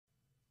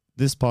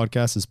This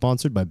podcast is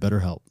sponsored by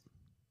BetterHelp.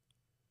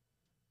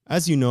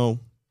 As you know,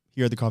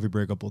 here at the Coffee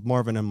Breakup, both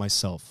Marvin and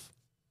myself,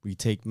 we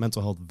take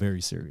mental health very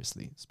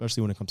seriously,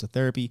 especially when it comes to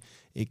therapy.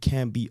 It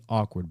can be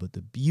awkward, but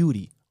the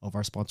beauty of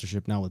our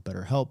sponsorship now with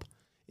BetterHelp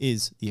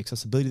is the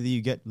accessibility that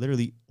you get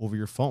literally over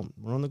your phone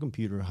or on the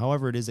computer,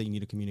 however it is that you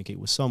need to communicate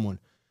with someone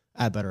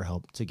at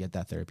BetterHelp to get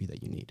that therapy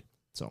that you need.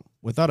 So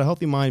without a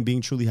healthy mind,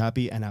 being truly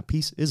happy and at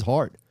peace is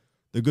hard.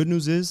 The good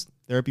news is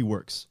therapy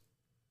works.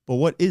 But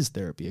what is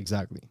therapy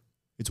exactly?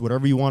 It's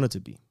whatever you want it to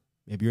be.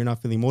 Maybe you're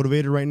not feeling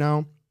motivated right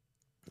now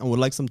and would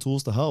like some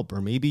tools to help,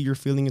 or maybe you're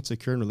feeling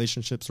insecure in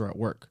relationships or at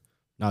work,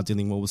 not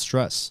dealing well with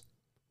stress.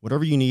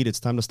 Whatever you need, it's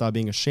time to stop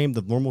being ashamed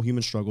of normal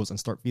human struggles and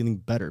start feeling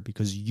better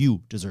because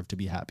you deserve to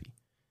be happy.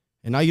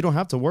 And now you don't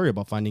have to worry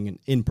about finding an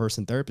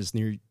in-person therapist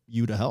near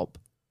you to help.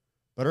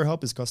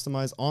 BetterHelp is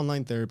customized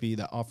online therapy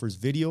that offers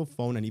video,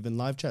 phone, and even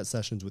live chat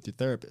sessions with your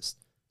therapist,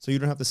 so you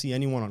don't have to see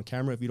anyone on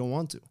camera if you don't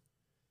want to.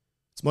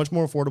 It's much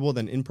more affordable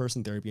than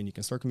in-person therapy, and you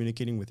can start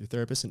communicating with your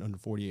therapist in under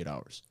 48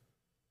 hours.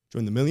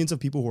 Join the millions of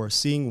people who are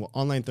seeing what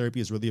online therapy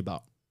is really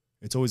about.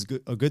 It's always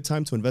a good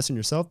time to invest in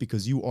yourself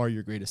because you are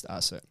your greatest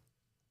asset.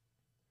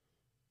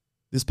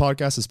 This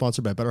podcast is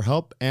sponsored by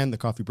BetterHelp, and the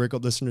Coffee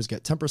Breakup listeners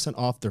get 10%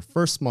 off their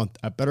first month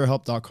at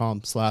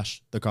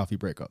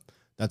betterhelp.com/thecoffeebreakup.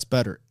 That's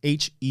better,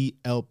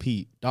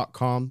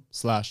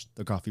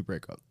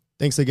 HELP.com/thecoffeebreakup.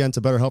 Thanks again to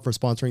BetterHelp for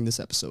sponsoring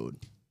this episode.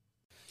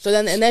 So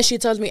then she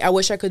tells me, I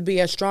wish I could be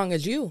as strong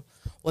as you.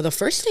 Well, the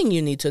first thing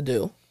you need to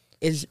do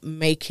is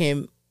make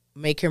him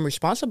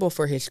responsible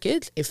for his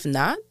kids. If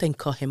not, then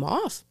cut him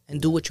off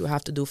and do what you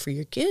have to do for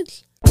your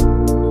kids.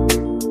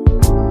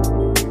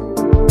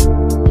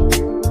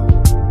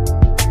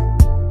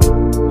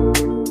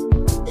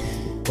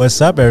 What's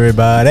up,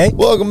 everybody?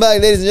 Welcome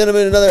back, ladies and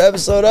gentlemen, to another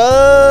episode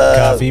of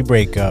Coffee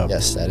Breakup.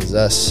 Yes, that is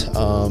us.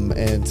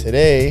 And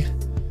today,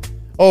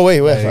 we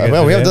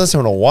haven't done this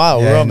in a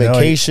while. Yeah, We're on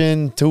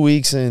vacation, 2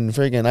 weeks in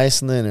freaking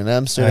Iceland and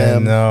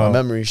Amsterdam. My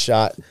memory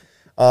shot.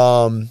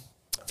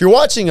 If you're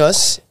watching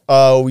us,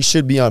 we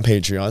should be on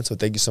Patreon, so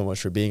thank you so much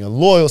for being a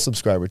loyal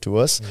subscriber to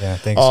us. Yeah,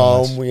 thanks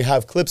so much. We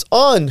have clips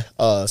on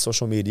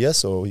social media,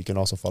 so you can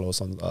also follow us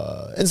on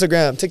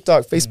Instagram,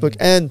 TikTok, Facebook,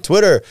 and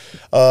Twitter.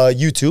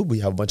 YouTube, we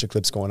have a bunch of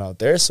clips going out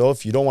there, so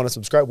if you don't want to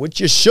subscribe, which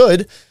you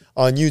should,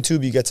 on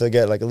YouTube, you get to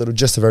get like a little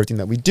gist of everything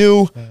that we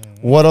do.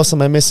 What else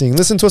am I missing?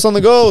 Listen to us on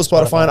the go,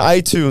 Spotify and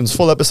iTunes.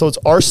 Full episodes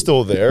are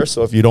still there,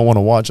 so if you don't want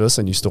to watch us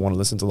and you still want to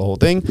listen to the whole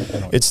thing,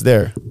 it's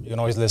there. You can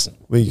always listen.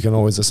 You can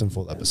always listen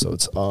full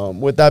episodes.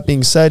 With that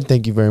being said,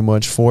 thank you very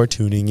much for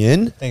tuning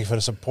in. Thank you for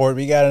the support.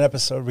 We got an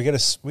episode. We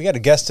got a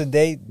guest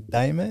today,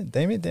 Daime.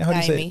 How do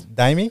you say it?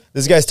 Daime?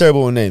 This guy's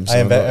terrible with names.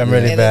 I'm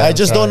really bad. I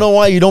just don't know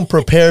why you don't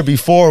prepare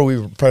before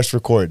we press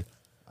record.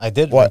 I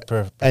did.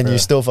 And you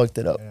still fucked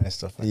it up. Yeah, I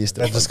still fucked it up.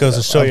 That just goes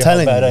to show you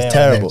how bad I am.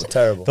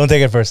 Terrible. Don't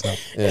take it personal.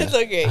 Yeah. It's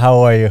okay.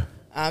 How are you?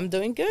 I'm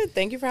doing good.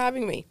 Thank you for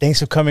having me. Thanks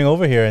for coming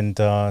over here and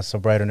so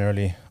bright and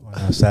early on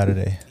a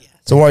Saturday.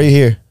 So why are you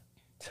here?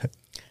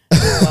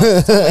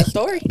 Well, tell my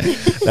story.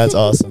 That's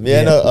awesome.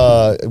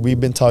 We've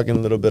been talking a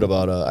little bit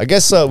about, I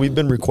guess we've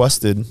been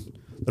requested a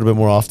little bit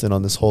more often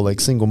on this whole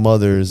like single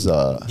mothers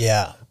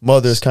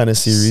mothers kind of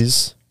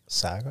series.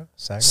 Saga?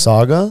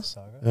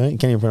 Right? You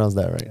can't even pronounce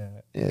that right.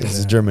 Yeah, this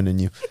is German in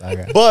you.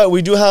 Okay. But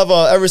we do have,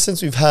 ever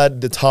since we've had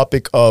the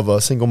topic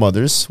of single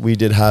mothers, we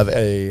did have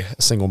a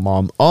single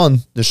mom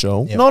on the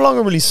show. Yep. No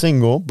longer really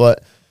single,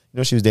 but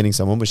she was dating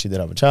someone, but she did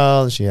have a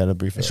child. She had a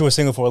brief... She was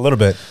single for a little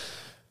bit.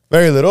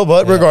 Very little,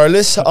 but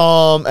regardless.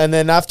 And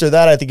then after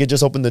that, I think it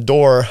just opened the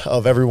door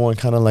of everyone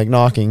kind of like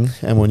knocking.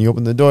 And when you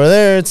open the door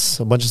there,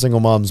 it's a bunch of single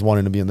moms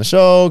wanting to be in the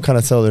show, kind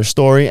of tell their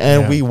story.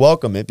 And we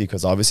welcome it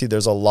because obviously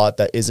there's a lot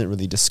that isn't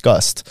really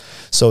discussed.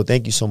 So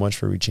thank you so much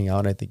for reaching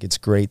out. I think it's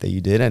great that you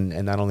did. And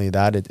not only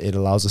that, it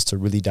allows us to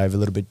really dive a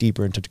little bit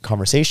deeper into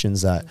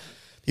conversations that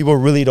people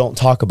really don't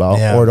talk about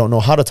or don't know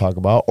how to talk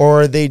about,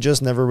 or they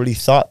just never really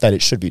thought that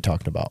it should be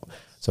talked about.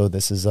 So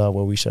this is where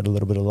we shed a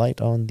little bit of light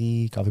on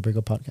the Coffee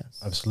Breakup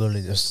podcast.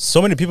 Absolutely. There's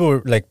so many people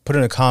were like put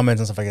in the comments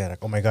and stuff like that. Like,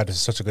 oh my God, this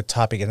is such a good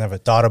topic. I never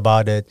thought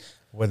about it.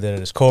 Whether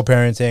it's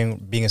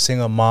co-parenting, being a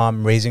single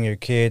mom, raising your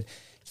kid,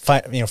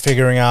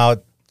 figuring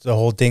out the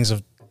whole things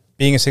of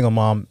being a single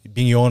mom,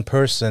 being your own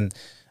person,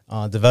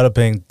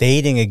 developing,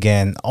 dating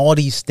again, all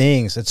these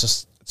things. It's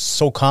just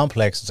so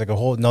complex. It's like a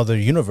whole another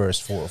universe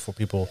for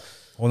people,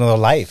 a whole another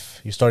life.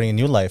 You're starting a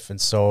new life.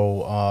 And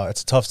so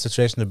it's a tough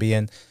situation to be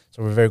in.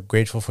 So we're very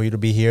grateful for you to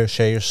be here,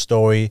 share your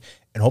story,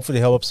 and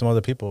hopefully help up some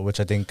other people, which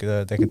I think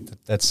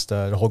that's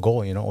the whole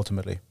goal,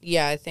 ultimately.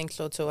 Yeah, I think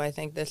so too. I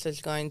think this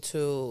is going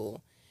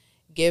to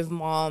give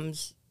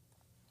moms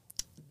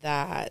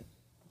that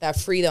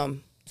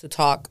freedom to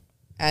talk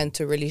and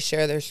to really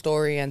share their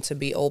story and to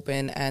be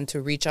open and to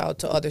reach out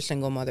to other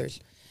single mothers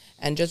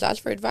and just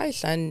ask for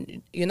advice.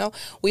 And,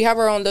 we have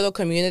our own little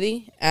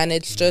community, and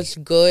it's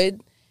just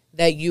good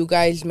that you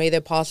guys made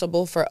it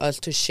possible for us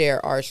to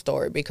share our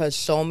story, because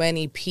so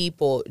many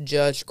people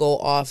just go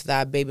off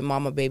that baby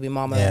mama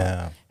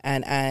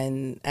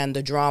and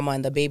the drama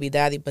and the baby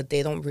daddy, but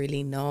they don't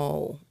really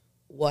know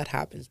what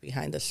happens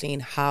behind the scene.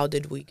 How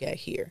did we get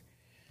here?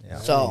 Yeah.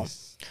 So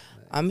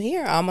I'm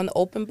here. I'm an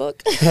open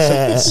book.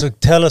 So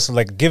tell us,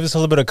 like, give us a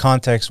little bit of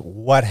context.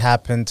 What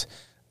happened?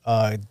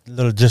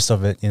 Little gist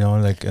of it,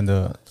 like in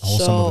the whole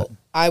sum of it.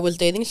 I was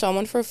dating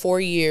someone for 4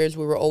 years.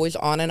 We were always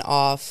on and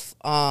off.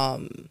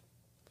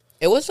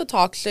 It was a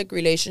toxic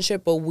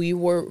relationship, but we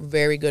were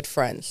very good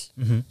friends.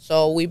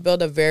 So we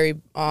built a very,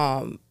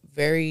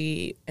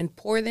 very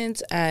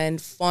important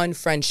and fun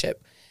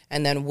friendship.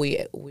 And then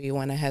we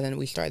went ahead and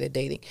we started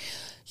dating.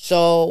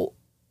 So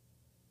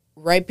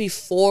right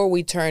before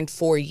we turned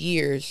 4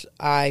 years,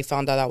 I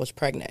found out I was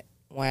pregnant.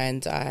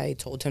 When I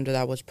told him that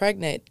I was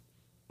pregnant,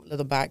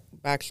 little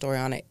backstory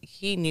on it,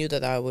 he knew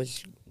that I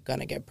was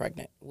gonna get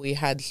pregnant. We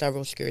had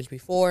several scares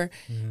before,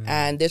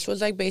 and this was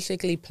like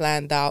basically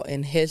planned out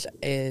on his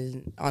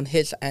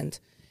end.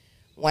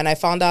 When I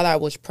found out I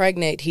was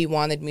pregnant, he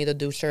wanted me to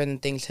do certain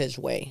things his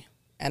way,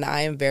 and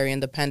I am very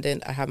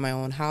independent. I have my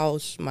own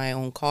house, my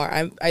own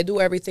car. I do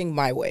everything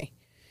my way,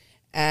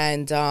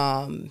 and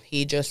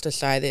he just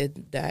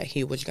decided that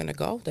he was gonna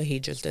go. That he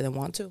just didn't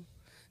want to.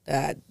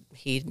 That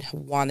he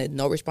wanted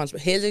no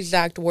responsibility. His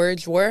exact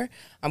words were,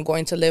 I'm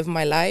going to live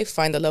my life,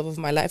 find the love of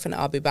my life, and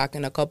I'll be back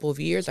in a couple of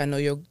years. I know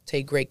you'll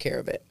take great care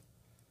of it.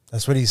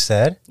 That's what he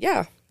said?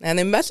 Yeah. And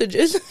in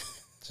messages.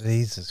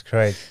 Jesus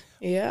Christ.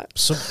 Yeah.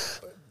 So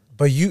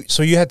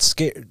you had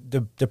scared,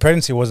 the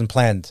pregnancy wasn't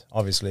planned,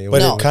 obviously. But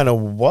No. it kind of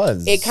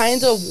was. It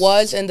kind of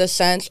was in the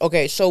sense,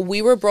 okay, so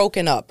we were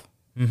broken up.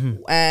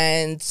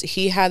 And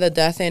he had a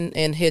death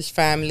in his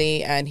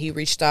family, and he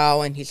reached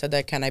out and he said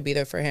that, can I be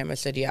there for him? I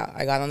said, yeah.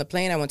 I got on the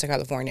plane. I went to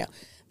California.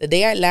 The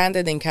day I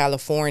landed in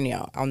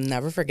California, I'll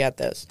never forget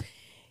this.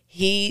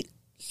 He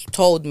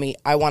told me,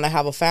 I want to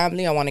have a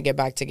family. I want to get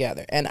back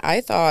together. And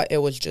I thought it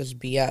was just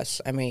BS.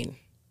 I mean,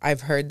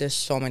 I've heard this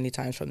so many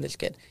times from this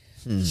kid.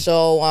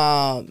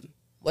 So,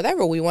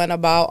 whatever. We went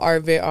about our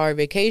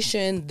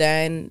vacation.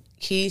 Then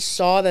he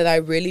saw that I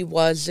really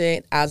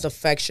wasn't as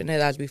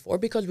affectionate as before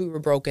because we were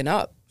broken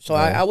up. So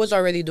I was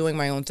already doing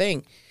my own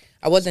thing.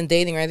 I wasn't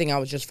dating or anything. I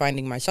was just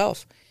finding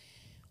myself.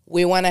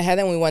 We went ahead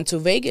and we went to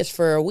Vegas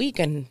for a week,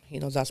 and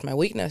that's my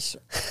weakness.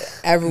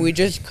 We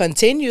just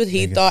continued.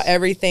 He thought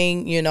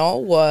everything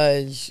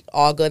was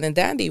all good and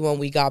dandy. When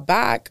we got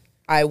back,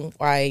 I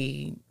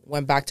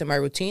went back to my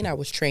routine. I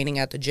was training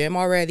at the gym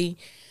already.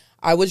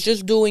 I was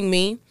just doing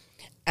me,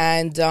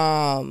 and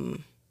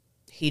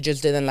he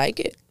just didn't like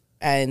it.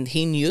 And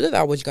he knew that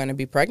I was going to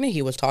be pregnant.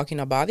 He was talking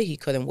about it. He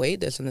couldn't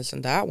wait, this and this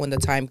and that. When the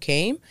time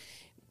came,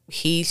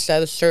 he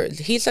said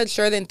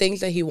certain things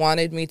that he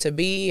wanted me to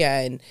be,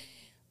 and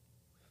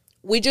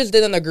we just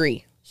didn't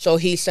agree. So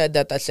he said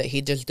that's it.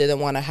 He just didn't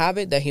want to have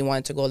it, that he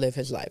wanted to go live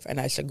his life. And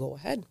I said, go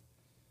ahead.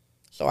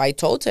 So I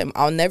told him,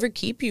 I'll never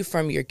keep you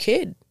from your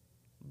kid,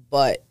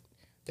 but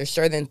there's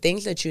certain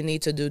things that you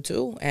need to do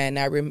too. And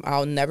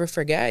I'll never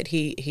forget,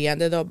 he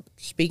ended up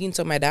speaking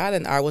to my dad,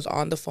 and I was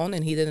on the phone,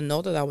 and he didn't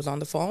know that I was on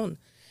the phone.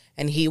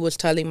 And he was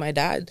telling my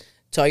dad,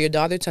 tell your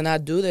daughter to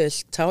not do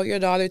this. Tell your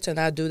daughter to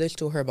not do this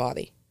to her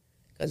body.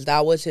 Because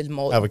that was his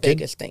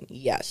biggest thing.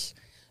 Yes.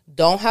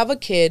 Don't have a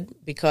kid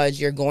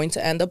because you're going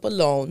to end up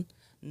alone.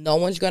 No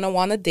one's going to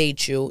want to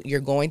date you.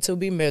 You're going to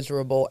be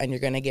miserable, and you're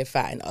going to get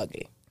fat and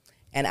ugly.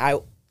 And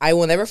I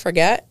will never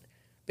forget,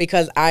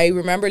 because I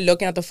remember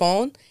looking at the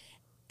phone,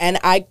 and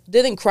I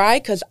didn't cry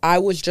because I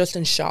was just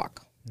in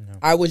shock. No.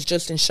 I was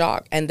just in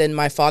shock. And then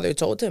my father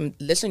told him,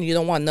 listen, you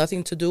don't want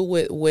nothing to do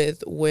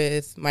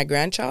with my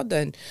grandchild,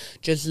 then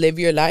just live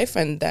your life,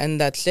 and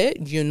that's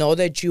it. You know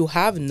that you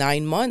have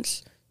 9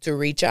 months to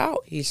reach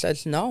out. He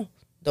says, no,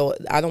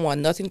 I don't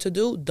want nothing to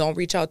do. Don't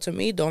reach out to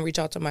me. Don't reach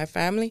out to my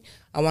family.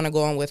 I want to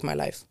go on with my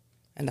life.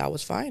 And that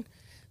was fine.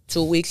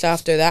 2 weeks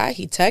after that,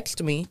 he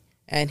texted me,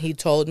 and he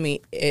told me,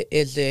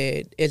 is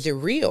it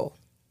real?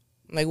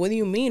 I'm like, what do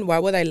you mean? Why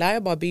would I lie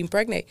about being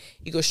pregnant?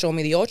 He goes, show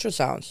me the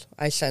ultrasounds.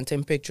 I sent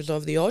him pictures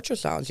of the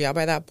ultrasounds. Yeah,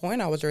 by that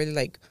point, I was already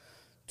like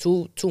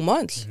two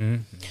months.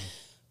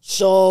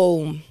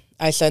 So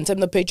I sent him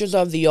the pictures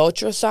of the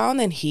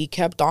ultrasound, and he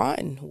kept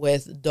on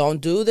with, don't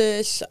do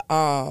this.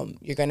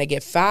 You're going to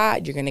get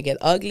fat. You're going to get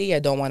ugly. I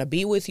don't want to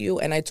be with you.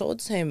 And I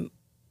told him,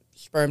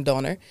 sperm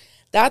donor,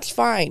 that's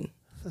fine.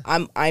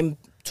 I'm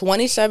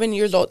 27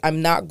 years old.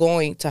 I'm not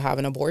going to have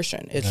an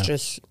abortion. It's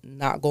just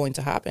not going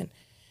to happen.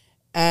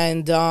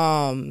 And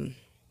that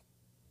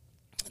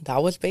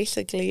was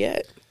basically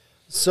it.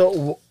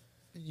 So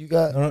you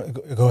got...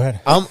 Go ahead.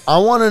 I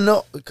want to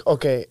know,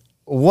 okay,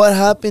 what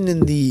happened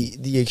in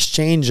the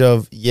exchange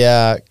of,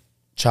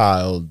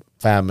 child,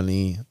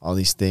 family, all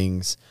these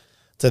things,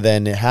 to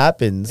then it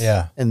happens.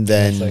 Yeah. And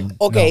then...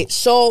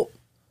 So...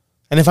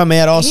 And if I may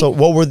add also,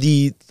 what were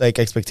the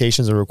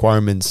expectations or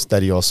requirements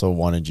that he also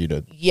wanted you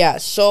to... Yeah,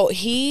 so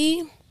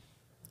he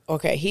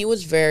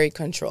was very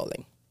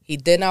controlling. He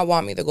did not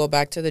want me to go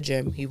back to the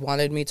gym. He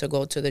wanted me to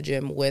go to the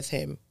gym with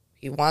him.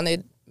 He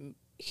wanted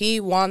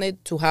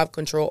to have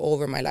control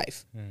over my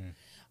life.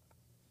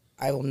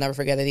 I will never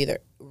forget it either.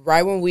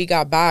 Right when we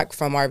got back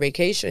from our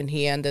vacation,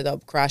 he ended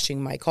up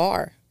crashing my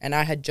car. And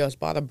I had just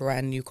bought a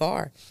brand new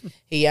car.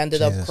 He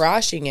ended up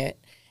crashing it.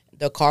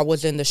 the car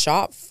was in the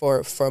shop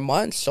for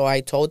months. So I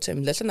told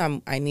him, listen,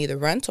 I need a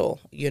rental.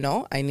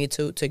 I need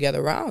to get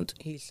around.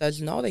 He says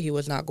no, that he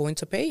was not going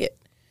to pay it.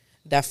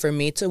 That for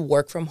me to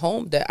work from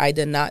home, that I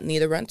did not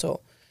need a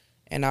rental.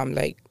 And I'm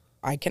like,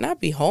 I cannot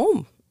be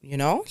home,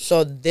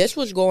 So this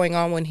was going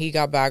on when he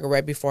got back,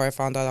 right before I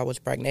found out I was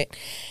pregnant.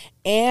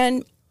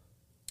 And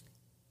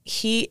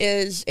he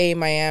is a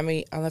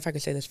Miami, I don't know if I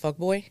can say this,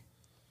 fuckboy.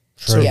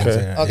 Sure,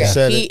 Yeah.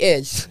 Okay. He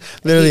is.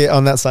 Literally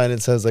on that sign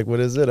it says, like,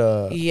 what is it?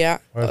 Yeah.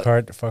 Work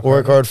hard, fuck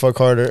Work hard, fuck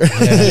harder.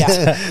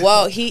 Yeah.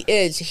 Well, he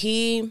is.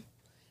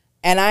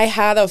 And I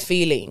had a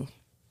feeling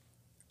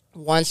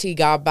once he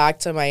got back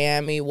to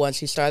Miami, once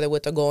he started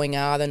with the going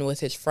out and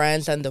with his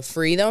friends and the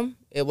freedom,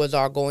 it was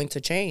all going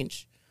to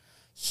change.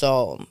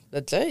 So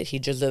that's it. He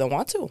just didn't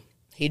want to.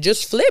 He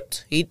just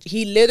flipped.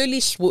 He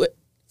literally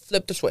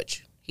flipped the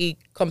switch. He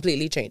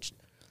completely changed.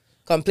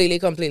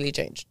 Completely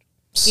changed.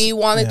 He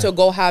wanted to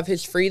go have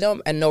his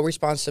freedom and no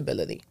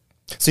responsibility.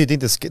 So you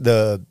think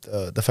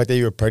the fact that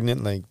you were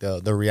pregnant, like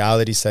the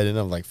reality set in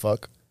of like,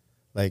 fuck,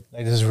 like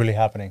this is really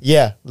happening.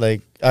 Yeah,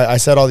 like I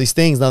said all these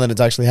things. Now that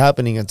it's actually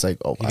happening, it's like,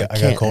 oh, I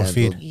got cold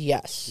feet.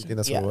 Yes. You think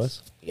that's what it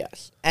was?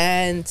 Yes.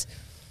 And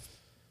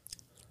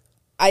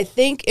I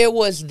think it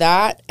was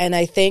that. And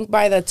I think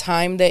by the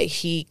time that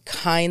he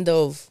kind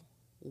of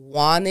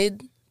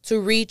wanted to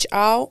reach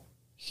out,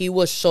 he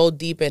was so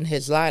deep in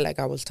his lie, like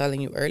I was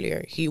telling you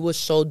earlier. He was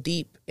so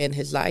deep in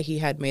his lie. He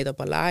had made up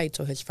a lie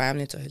to his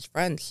family, to his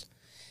friends.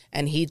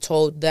 And he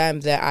told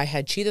them that I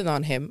had cheated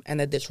on him and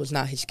that this was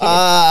not his kid.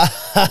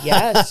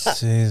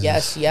 Yes.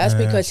 Jesus. Yes,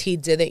 because he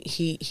didn't.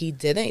 He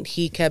didn't.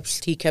 He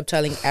kept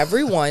telling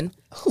everyone.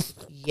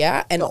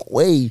 Yeah. And No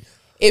way.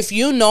 if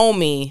you know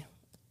me,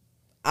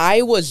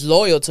 I was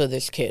loyal to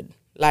this kid.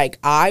 Like,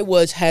 I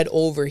was head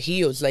over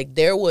heels. Like,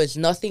 there was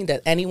nothing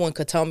that anyone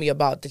could tell me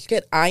about this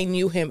kid. I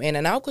knew him in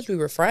and out because we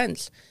were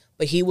friends.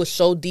 But he was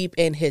so deep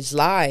in his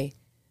lie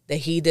that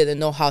he didn't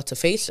know how to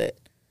face it.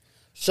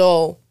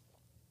 So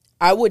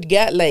I would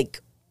get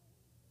like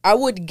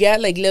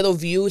little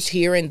views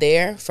here and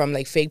there from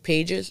like fake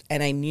pages,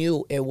 and I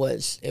knew it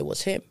was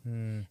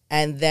him.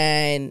 And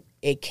then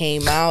it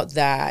came out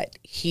that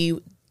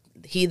he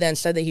then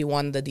said that he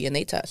wanted the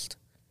DNA test.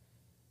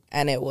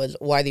 And it was,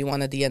 why do you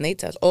want a DNA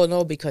test? Oh,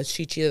 no, because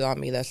she cheated on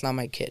me. That's not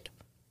my kid.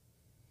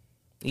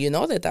 You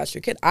know that that's your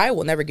kid. I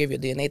will never give you a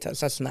DNA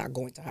test. That's not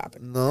going to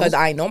happen. No. Because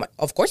I know,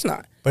 of course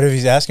not. But if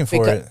he's asking for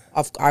Because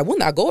it, I will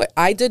not go.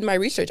 I did my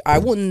research. I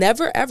will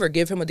never, ever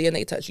give him a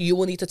DNA test. You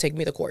will need to take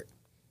me to court.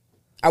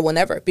 I will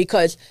never.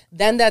 Because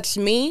then that's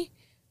me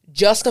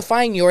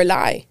justifying your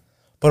lie.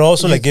 but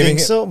also You like giving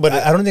think it, so? But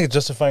I don't think it's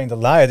justifying the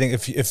lie. I think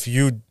if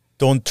you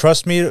don't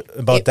trust me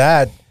about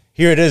that,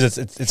 here it is.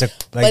 It's a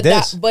like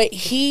this. But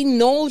he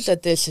knows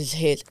that this is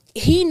his.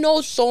 He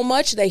knows so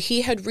much that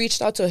he had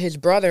reached out to his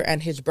brother,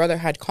 and his brother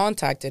had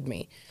contacted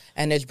me,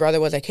 and his brother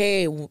was like,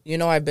 "Hey,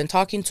 I've been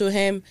talking to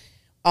him.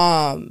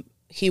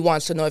 He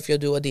wants to know if you'll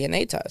do a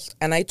DNA test."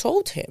 And I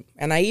told him,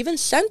 and I even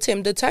sent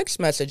him the text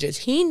messages.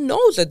 He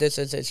knows that this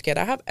is his kid.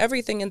 I have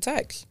everything in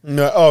text.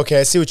 no, okay,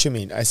 I see what you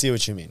mean. I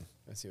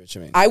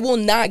I will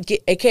not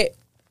get a kid.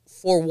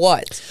 For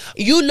what?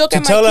 You look To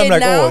at my tell kid him,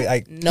 like, now.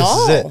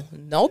 oh, this is it.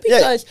 No,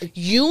 because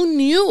you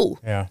knew.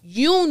 Yeah.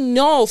 You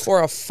know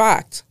for a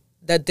fact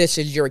that this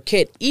is your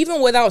kid,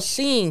 even without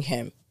seeing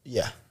him.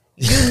 Yeah.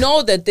 You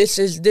know that this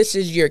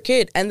is your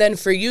kid, and then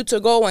for you to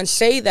go and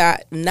say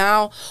that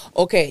now,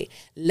 okay,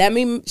 let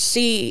me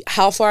see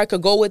how far I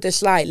could go with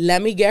this lie.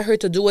 Let me get her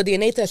to do a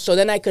DNA test, so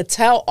then I could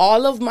tell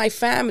all of my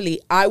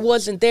family I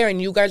wasn't there and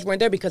you guys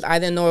weren't there because I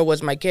didn't know it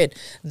was my kid.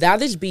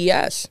 That is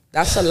BS.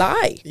 That's a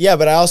lie. Yeah,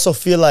 but I also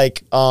feel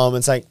like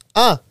it's like,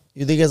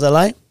 you think it's a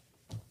lie?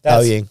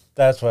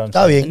 That's what I'm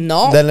Está saying. bien.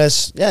 No. Then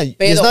let's, it's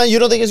Pero- not, you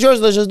don't think it's yours,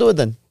 let's just do it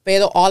then.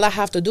 Pero all I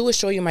have to do is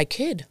show you my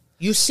kid.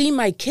 You see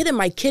my kid, and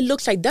my kid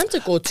looks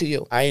identical to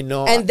you. I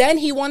know. And then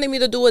he wanted me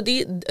to do a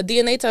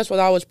DNA test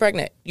while I was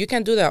pregnant. You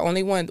can't do that.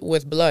 Only one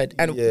with blood.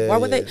 And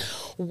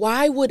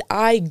why would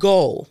I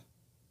go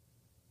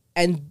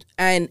and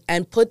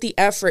put the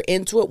effort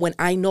into it when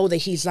I know that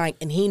he's lying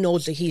and he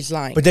knows that he's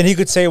lying? But then he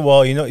could say,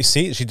 well, you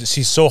see,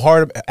 she's so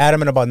hard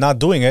adamant about not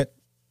doing it.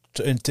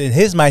 In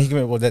his mind, he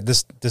can, well, that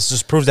this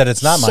just proves that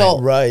it's not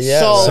mine. Right, yeah.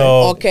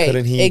 So okay,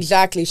 couldn't he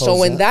exactly. So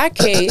pose in that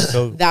case,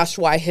 So- that's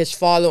why his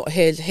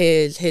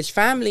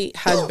family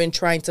has been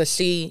trying to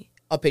see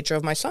a picture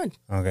of my son.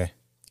 Okay.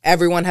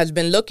 Everyone has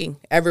been looking.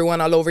 Everyone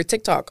all over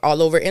TikTok,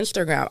 all over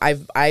Instagram.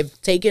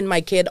 I've taken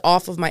my kid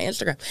off of my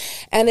Instagram,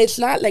 and it's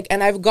not like.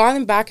 And I've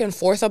gone back and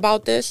forth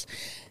about this.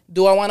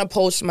 Do I want to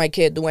post my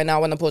kid? Do I not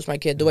want to post my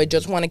kid? Do I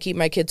just want to keep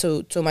my kid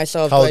to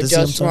myself? How Do old I is he,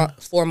 I'm just sorry?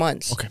 want 4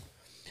 months? Okay.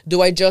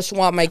 Do I just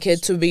want my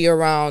kid to be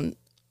around,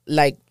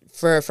 like,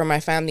 for my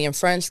family and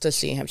friends to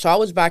see him? So I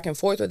was back and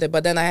forth with it,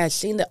 but then I had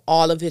seen that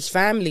all of his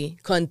family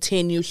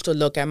continues to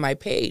look at my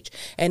page.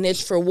 And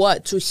it's for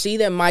what? To see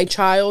that my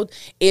child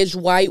is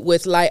white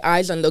with light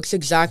eyes and looks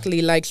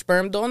exactly like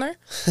sperm donor?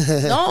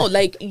 No,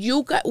 like,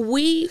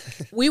 we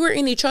were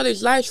in each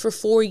other's lives for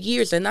 4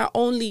 years, and not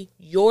only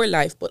your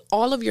life, but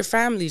all of your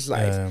family's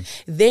life. Yeah.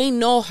 They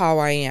know how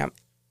I am.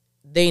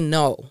 they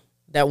know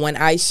that when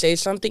I say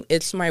something,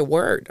 it's my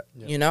word,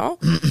 you know?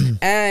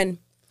 And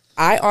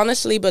I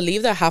honestly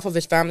believe that half of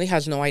his family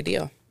has no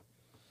idea.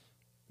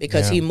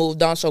 Because he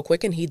moved on so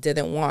quick and he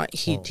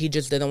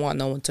just didn't want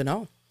no one to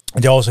know.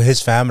 And they're also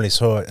his family,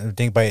 so I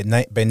think by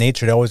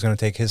nature they're always going to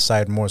take his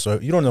side more. So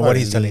you don't know what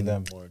he's telling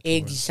them.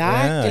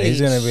 Exactly. Yeah, he's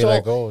going to be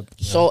like, oh.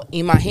 So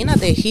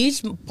imagínate,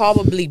 he's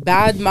probably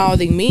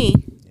bad-mouthing me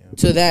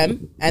to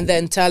them and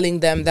then telling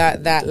them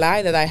that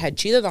lie that I had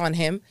cheated on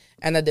him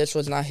and that this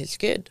was not his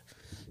kid.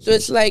 So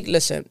it's like,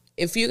 listen,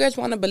 if you guys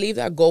want to believe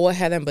that, go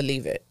ahead and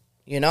believe it,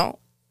 you know?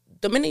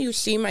 The minute you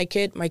see my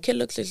kid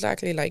looks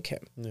exactly like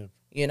him,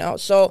 you know?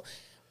 So,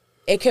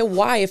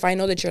 why if I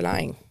know that you're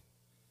lying?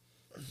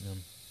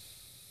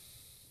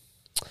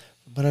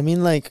 But I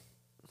mean,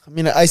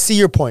 I see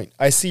your point.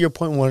 I see your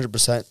point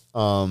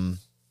 100%.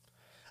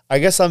 I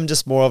guess I'm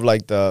just more of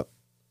like let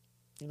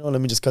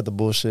me just cut the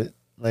bullshit.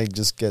 Like,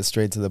 just get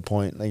straight to the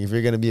point. Like, if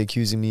you're going to be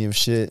accusing me of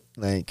shit,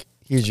 like,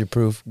 here's your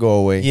proof. Go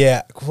away.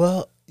 Yeah.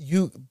 Well,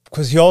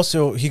 because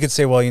he could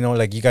say, well, you know,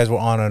 like, you guys were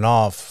on and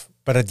off.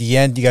 But at the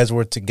end, you guys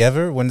were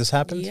together when this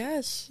happened?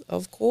 Yes,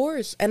 of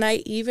course. And I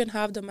even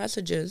have the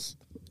messages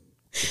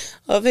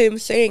of him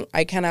saying,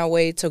 I cannot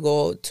wait to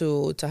go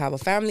to have a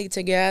family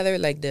together.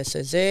 Like, this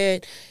is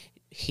it.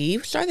 He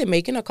started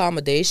making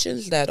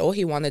accommodations that,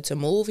 he wanted to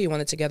move. He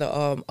wanted to get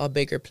a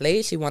bigger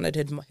place. He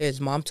wanted his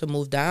mom to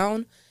move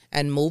down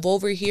and move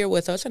over here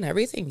with us and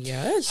everything.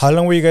 Yes. How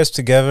long were you guys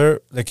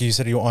together? Like you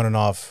said, you were on and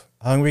off.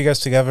 How long were you guys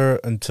together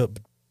until,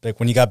 like,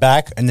 when you got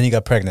back and then you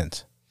got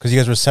pregnant? Because you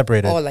guys were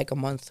separated. Oh, like a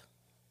month.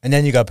 And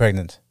then you got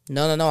pregnant.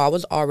 No. I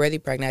was already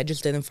pregnant. I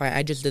just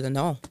didn't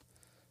know.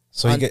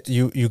 So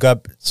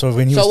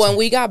when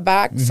we got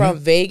back from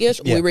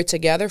Vegas, we were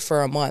together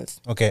for a month.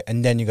 Okay,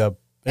 and then you got...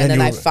 And then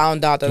I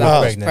found out that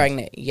I was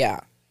pregnant. Yeah.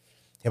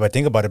 Yeah, but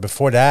think about it.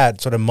 Before that,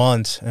 so the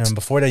month, and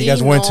before that, you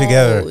guys weren't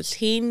together.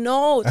 He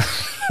knows.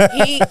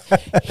 he.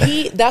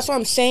 That's what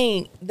I'm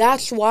saying.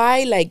 That's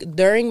why, like,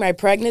 during my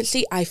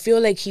pregnancy, I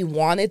feel like he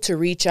wanted to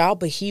reach out,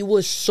 but he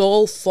was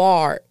so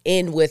far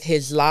in with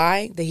his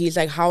lie that he's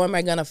like, how am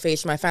I going to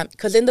face my family?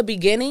 Because in the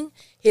beginning,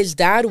 his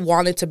dad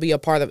wanted to be a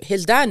part of it.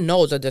 His dad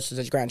knows that this is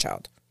his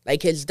grandchild.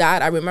 Like, his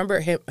dad, I remember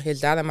his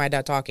dad and my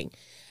dad talking.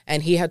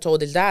 And he had told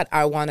his dad,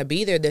 I want to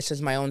be there. This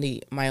is my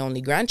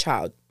only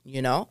grandchild,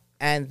 you know?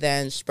 And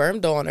then sperm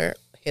donor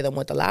hit him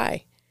with a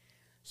lie.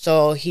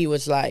 So he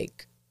was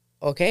like,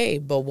 okay,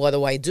 but what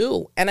do I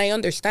do? And I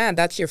understand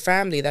that's your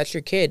family, that's your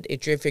kid.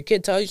 If your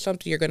kid tells you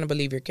something, you're going to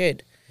believe your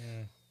kid.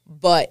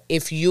 But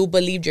if you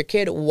believed your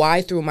kid,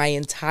 why through my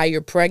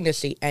entire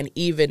pregnancy and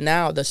even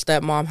now, the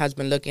stepmom has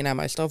been looking at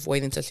my stuff,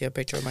 waiting to see a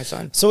picture of my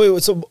son. So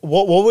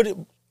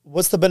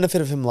what's the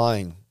benefit of him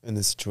lying in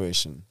this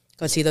situation?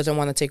 Because he doesn't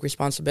want to take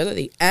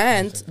responsibility.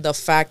 And the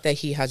fact that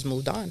he has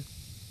moved on.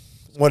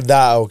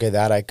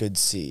 That I could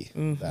see.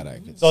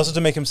 Mm-hmm. It's also to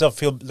make himself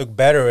look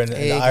better in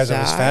the eyes of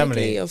his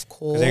family. Of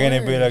course. They're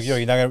gonna be like,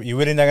 you're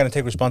really not gonna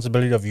take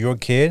responsibility of your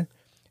kid,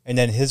 and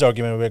then his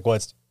argument will be like, well,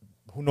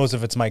 who knows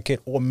if it's my kid,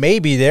 or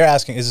maybe they're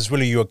asking, is this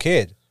really your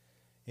kid?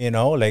 You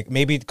know, like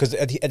maybe because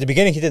at the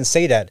beginning he didn't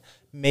say that.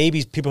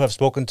 Maybe people have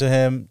spoken to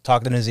him,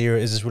 talked in his ear.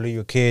 Is this really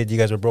your kid? You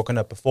guys were broken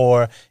up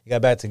before. You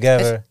got back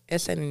together.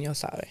 Ese niño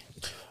sabe.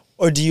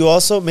 Or do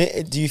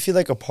you feel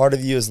like a part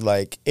of you is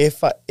like,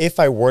 if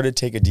I were to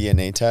take a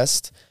DNA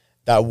test,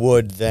 that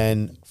would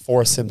then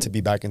force him to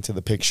be back into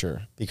the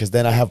picture? Because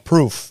then I have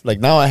proof. Like,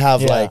 now I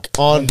have, like,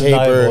 on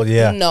paper.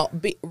 Yeah. No,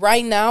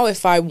 right now,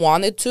 if I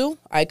wanted to,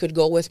 I could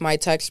go with my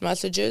text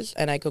messages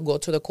and I could go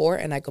to the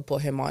court and I could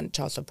put him on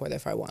child support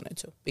if I wanted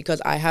to.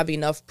 Because I have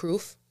enough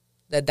proof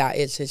that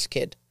is his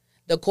kid.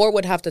 The court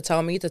would have to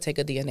tell me to take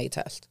a DNA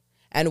test.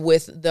 And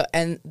with the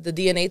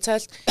DNA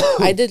test,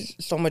 I did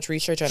so much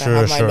research and I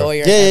have my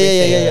lawyer.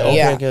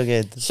 Yeah.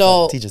 Okay.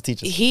 So teach us.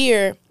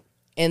 Here,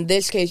 in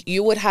this case,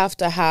 you would have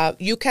to have.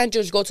 You can't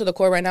just go to the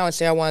court right now and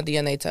say I want a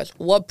DNA test.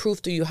 What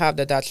proof do you have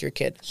that that's your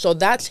kid? So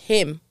that's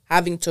him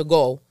having to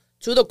go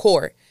to the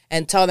court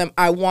and tell them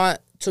I want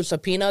to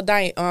subpoena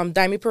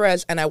Daime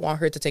Perez and I want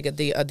her to take a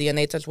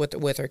DNA test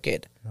with her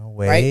kid. No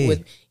way.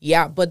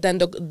 Right? But then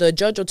the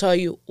judge will tell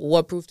you,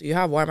 what proof do you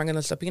have? Why am I going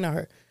to subpoena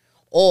her?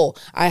 Oh,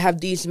 I have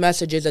these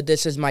messages that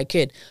this is my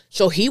kid.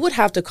 So he would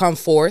have to come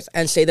forth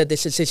and say that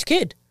this is his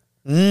kid.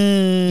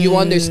 You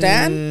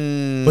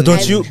understand? But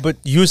But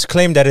you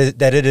claim that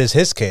it is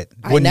his kid.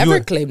 I never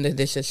claimed that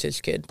this is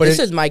his kid. But this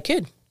is my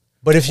kid.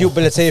 But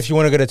let's say if you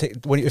want to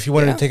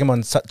take him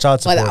on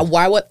child support. But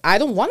why would I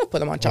don't want to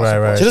put him on child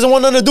support? Right. She doesn't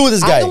want nothing to do with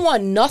this guy. I don't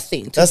want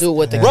nothing to do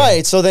with the guy.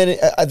 Right. So then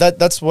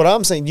that's what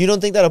I'm saying. You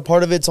don't think that a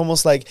part of it's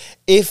almost like,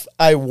 if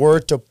I were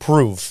to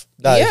prove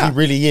that he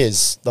really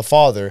is the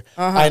father,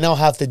 I now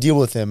have to deal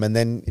with him, and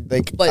then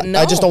but no,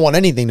 I just don't want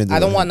anything to do. I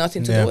don't want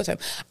nothing to do with him.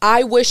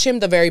 I wish him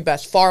the very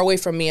best, far away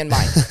from me and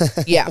mine.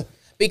 Yeah.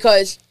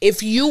 Because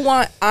if you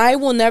want, I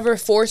will never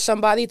force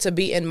somebody to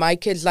be in my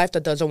kid's life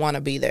that doesn't want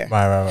to be there.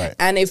 Right.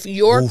 And if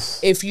you're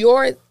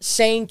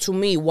saying to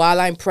me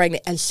while I'm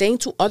pregnant and saying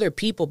to other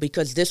people,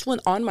 because this went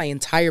on my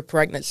entire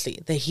pregnancy,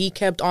 that he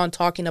kept on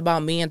talking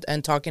about me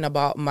and talking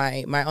about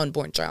my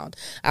unborn child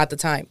at the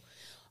time.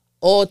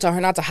 Oh, tell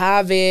her not to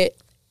have it.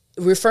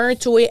 Referring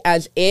to it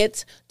as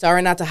it, tell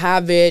her not to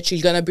have it.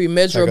 She's gonna be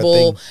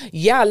miserable.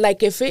 Yeah,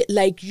 like if it,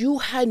 like you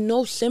had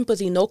no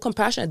sympathy, no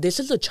compassion. This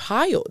is a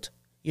child,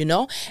 you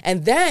know.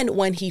 And then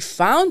when he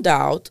found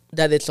out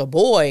that it's a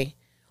boy,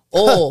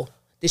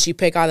 did she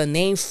pick out a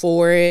name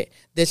for it?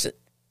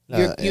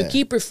 You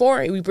keep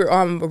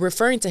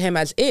referring to him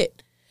as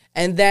it,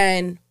 and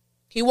then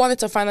he wanted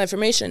to find out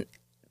information.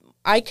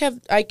 I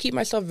keep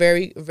myself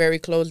very, very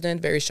closed in,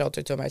 very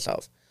sheltered to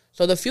myself.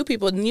 So the few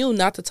people knew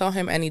not to tell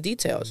him any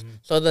details. Mm-hmm.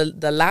 So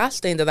the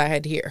last thing that I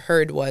had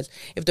heard was,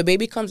 if the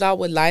baby comes out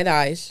with light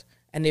eyes,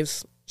 and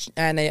if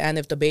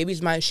the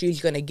baby's mine,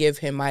 she's gonna give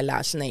him my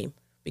last name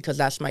because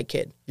that's my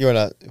kid. You're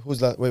not. Who's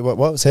that? Wait,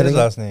 what? Say his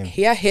last name.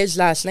 Yeah, his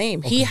last name.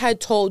 Okay. He had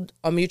told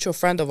a mutual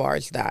friend of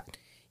ours that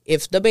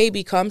if the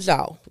baby comes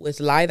out with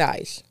light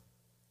eyes,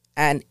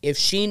 and if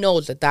she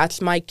knows that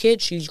that's my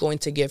kid, she's going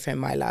to give him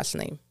my last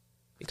name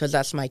because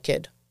that's my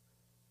kid.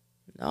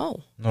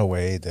 No. No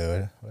way,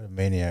 dude. What a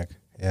maniac.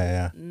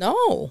 Yeah.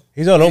 No.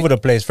 He's all over the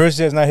place. First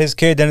he says not his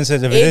kid, then it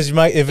says if it is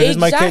my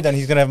kid, then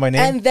he's gonna have my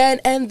name.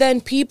 And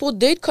then people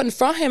did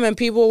confront him, and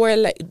people were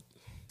like,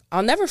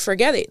 I'll never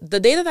forget it. The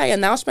day that I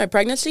announced my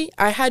pregnancy,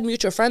 I had a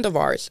mutual friend of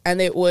ours, and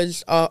it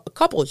was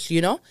couples, you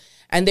know,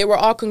 and they were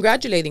all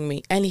congratulating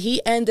me, and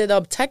he ended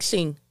up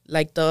texting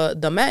like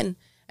the men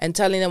and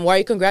telling them, why are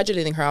you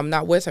congratulating her? I'm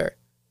not with her.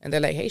 And they're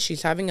like, hey,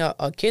 she's having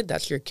a kid.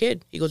 That's your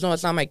kid. He goes, no,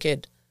 it's not my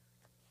kid.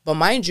 But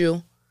mind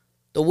you,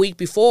 the week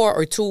before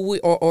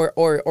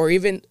or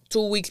even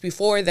 2 weeks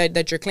before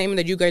that you're claiming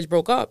that you guys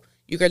broke up,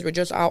 you guys were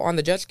just out on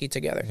the jet ski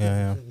together.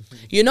 Yeah.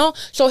 You know?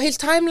 So his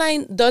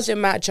timeline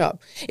doesn't match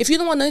up. If you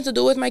don't want nothing to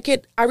do with my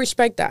kid, I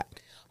respect that.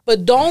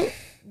 But don't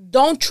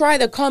try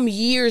to come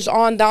years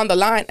on down the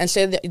line and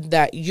say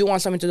that you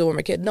want something to do with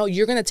my kid. No,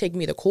 you're going to take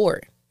me to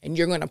court. And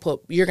you're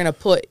gonna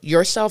put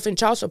yourself in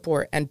child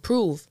support and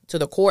prove to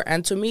the court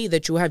and to me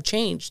that you have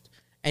changed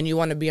and you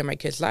want to be in my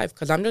kid's life,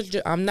 because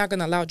I'm not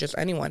gonna allow just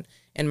anyone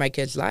in my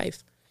kid's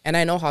life, and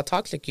I know how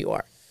toxic you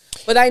are,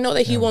 but I know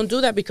that he won't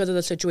do that because of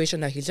the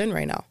situation that he's in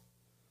right now.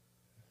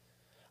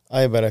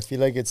 But I feel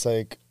like it's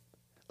like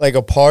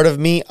a part of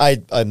me.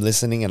 I'm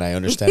listening and I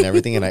understand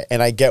everything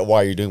and I get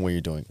why you're doing what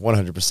you're doing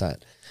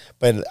 100%.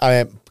 But I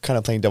am kind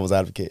of playing devil's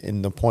advocate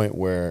in the point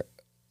where,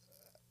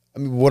 I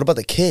mean, what about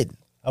the kid?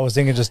 I was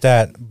thinking just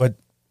that, but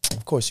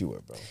of course you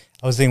were, bro.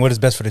 I was thinking what is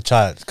best for the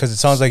child, because it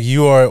sounds like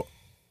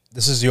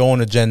this is your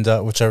own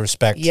agenda, which I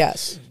respect.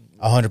 Yes,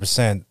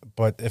 100%.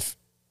 But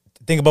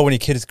think about when your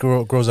kid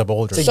grows up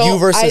older. It's like you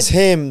versus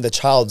him, the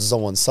child is the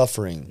one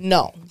suffering.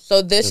 No,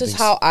 so this is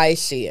how I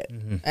see it,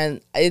 and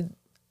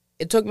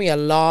it took me a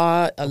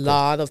lot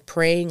of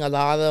praying, a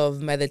lot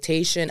of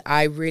meditation.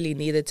 I really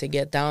needed to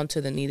get down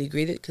to the nitty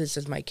gritty because this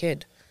is my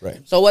kid.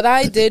 Right. So what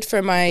I did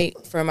for my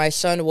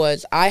son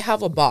was, I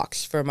have a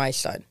box for my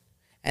son,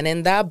 and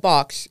in that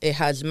box it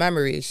has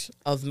memories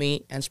of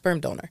me and sperm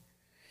donor.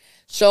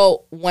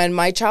 So when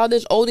my child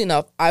is old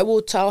enough, I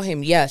will tell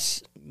him,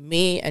 yes,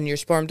 me and your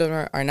sperm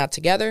donor are not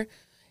together.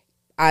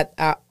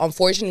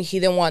 Unfortunately, he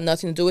didn't want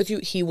nothing to do with you.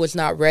 He was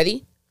not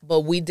ready,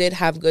 but we did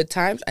have good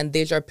times, and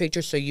these are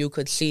pictures so you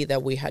could see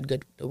that we had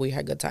good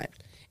times.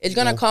 It's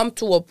gonna come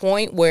to a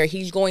point where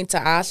he's going to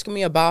ask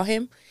me about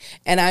him,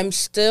 and I'm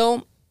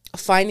still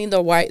finding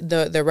the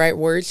right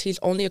words. He's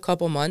only a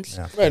couple months.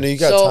 Yeah. Right, you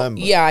got time.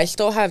 But. Yeah, I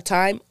still have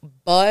time,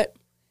 but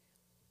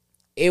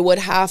it would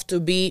have to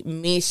be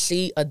me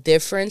see a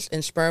difference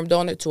in sperm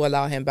donor to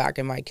allow him back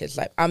in my kid's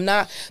life. I'm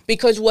not,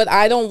 because what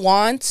I don't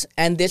want,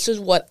 and this is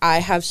what I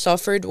have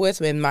suffered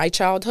with in my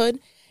childhood,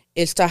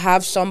 is to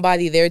have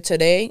somebody there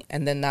today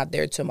and then not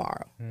there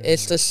tomorrow.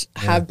 It's to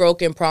have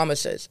broken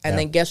promises. And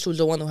then guess who's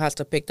the one who has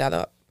to pick that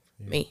up?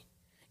 Me.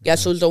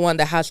 Guess who's the one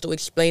that has to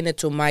explain it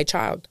to my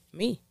child?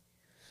 Me.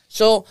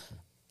 So,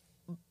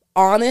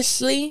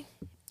 honestly,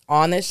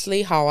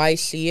 how I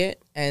see it,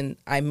 and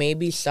I may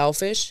be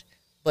selfish,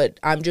 but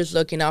I'm just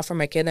looking out for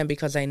my kid, and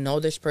because I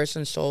know this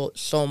person so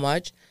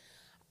much,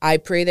 I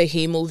pray that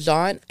he moves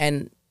on,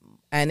 and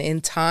in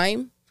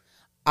time,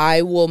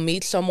 I will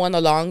meet someone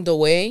along the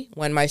way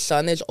when my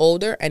son is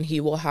older, and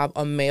he will have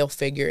a male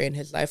figure in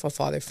his life, a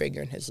father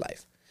figure in his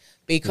life,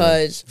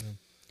 because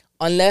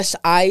unless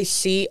I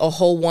see a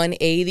whole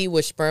 180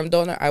 with sperm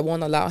donor, I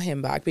won't allow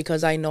him back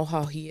because I know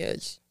how he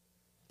is.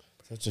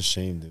 Such a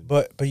shame, dude.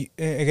 But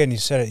again, you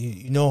said it.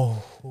 You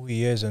know who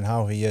he is and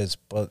how he is.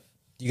 But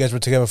you guys were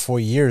together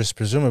for years,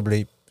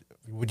 presumably.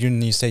 Would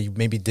you say you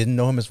maybe didn't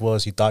know him as well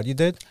as you thought you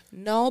did?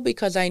 No,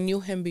 because I knew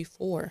him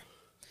before.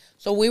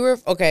 So we were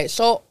okay.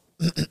 So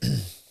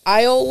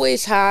I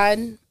always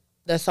had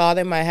the thought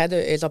in my head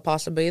there is a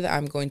possibility that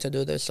I'm going to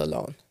do this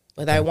alone.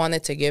 But I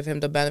wanted to give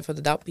him the benefit of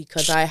the doubt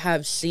because I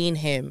have seen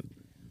him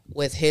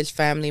with his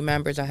family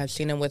members. I have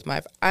seen him with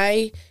my.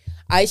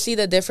 I see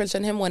the difference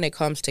in him when it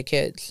comes to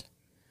kids.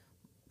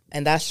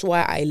 And that's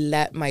why I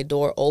let my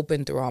door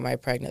open throughout my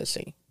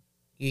pregnancy.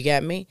 You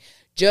get me?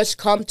 Just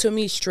come to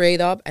me straight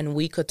up and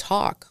we could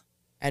talk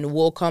and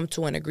we'll come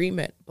to an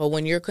agreement. But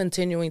when you're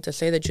continuing to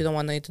say that you don't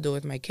want nothing to do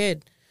with my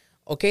kid,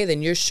 okay,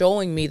 then you're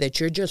showing me that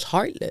you're just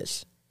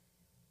heartless.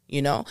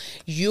 You know?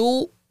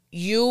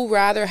 You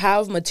rather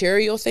have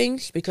material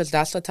things, because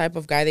that's the type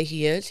of guy that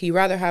he is. He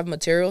rather have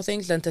material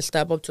things than to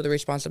step up to the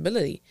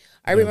responsibility.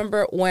 I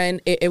remember when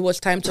it was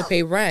time to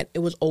pay rent, it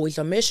was always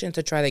a mission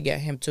to try to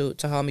get him to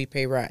help me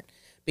pay rent,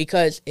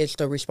 because it's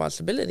the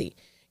responsibility.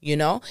 You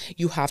know,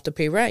 you have to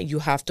pay rent. You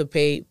have to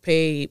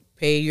pay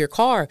your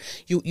car.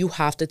 You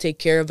have to take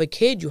care of a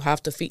kid. You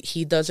have to feed.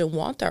 He doesn't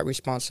want that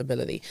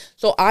responsibility.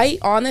 So I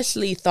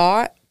honestly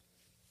thought,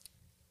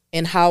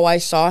 and how I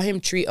saw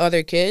him treat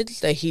other kids,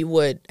 that he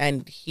would,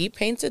 and he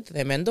painted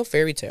them in the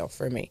fairy tale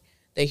for me,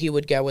 that he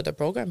would get with the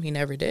program. He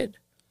never did.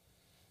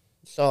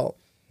 So,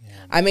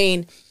 yeah. I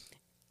mean,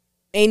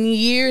 in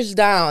years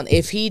down,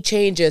 if he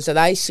changes, and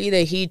I see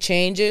that he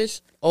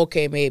changes,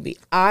 okay, maybe.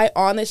 I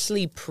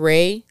honestly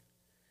pray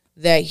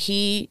that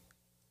he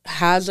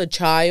has a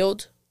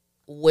child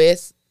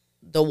with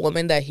the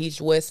woman that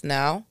he's with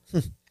now,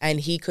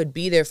 and he could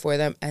be there for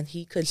them, and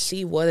he could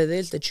see what it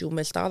is that you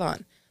missed out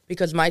on.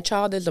 Because my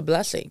child is a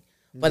blessing,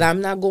 but I'm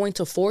not going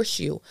to force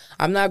you.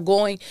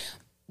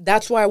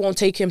 That's why I won't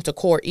take him to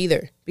court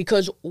either.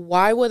 Because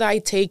why would I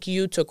take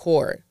you to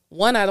court?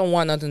 One, I don't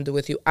want nothing to do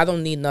with you. I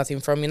don't need nothing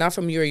from you, not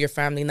from you or your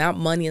family, not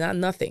money, not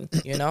nothing,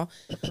 you know?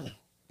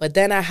 But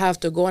then I have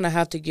to go and I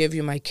have to give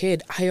you my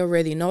kid. I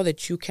already know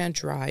that you can't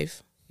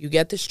drive. You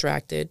get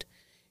distracted.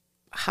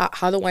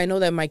 How do I know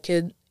that my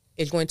kid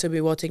is going to be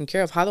well taken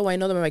care of? How do I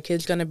know that my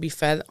kid's going to be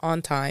fed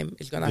on time,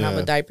 is going to have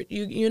a diaper,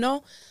 you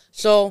know?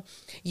 So,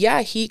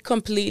 yeah, he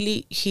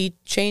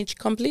changed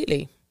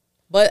completely.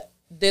 But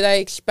did I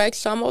expect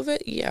some of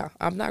it? Yeah,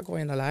 I'm not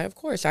going to lie. Of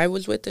course, I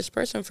was with this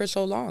person for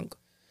so long.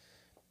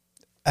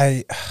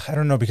 I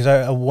don't know, because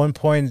at one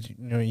point, you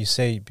know, you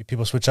say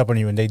people switch up on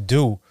you, and they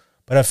do.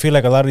 But I feel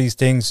like a lot of these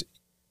things,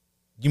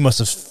 you must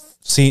have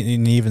seen,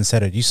 and you even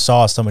said it, you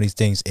saw some of these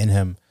things in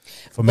him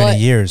for many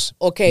years.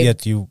 Okay.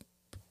 Yet you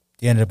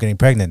ended up getting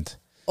pregnant.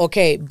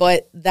 Okay,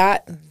 but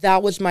that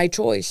was my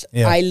choice.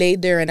 Yeah. I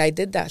laid there and I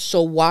did that.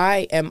 So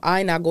why am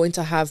I not going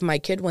to have my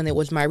kid when it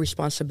was my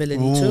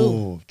responsibility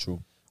too?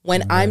 True.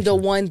 When I'm the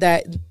one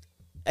that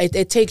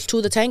it takes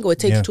two to tango. It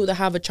takes two to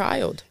have a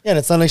child. Yeah, and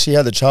it's not like she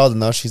had the child and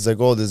now she's like,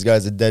 oh, this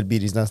guy's a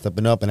deadbeat. He's not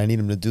stepping up and I need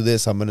him to do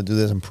this. I'm going to do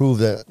this and prove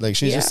that. Like,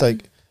 she's just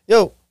like,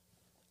 yo,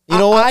 you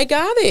know what? I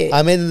got it.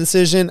 I made the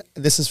decision.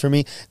 This is for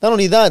me. Not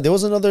only that, there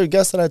was another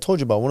guest that I told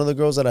you about. One of the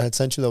girls that I had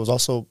sent you that was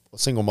also a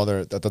single mother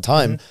at the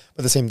time. Mm-hmm.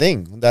 But the same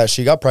thing, that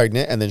she got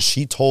pregnant and then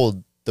she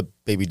told the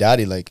baby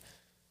daddy, like,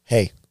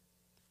 hey,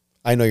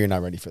 I know you're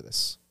not ready for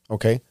this.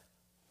 Okay?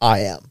 I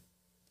am.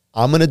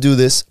 I'm going to do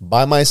this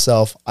by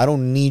myself. I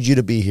don't need you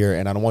to be here,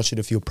 and I don't want you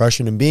to feel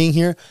pressured in being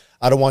here.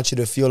 I don't want you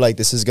to feel like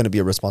this is going to be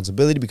a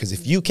responsibility, because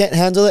if you can't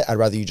handle it, I'd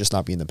rather you just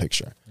not be in the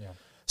picture. Yeah.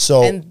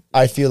 So and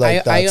I feel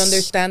like I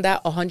understand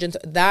that 100.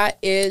 That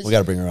is, we got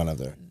to bring her on up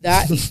there.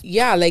 That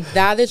like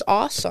that is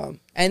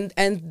awesome, and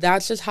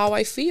that's just how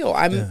I feel.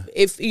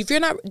 If you're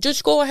not,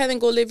 just go ahead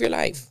and go live your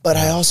life. But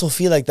I also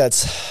feel like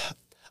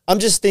I'm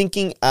just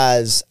thinking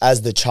as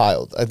the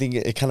child. I think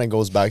it kind of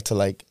goes back to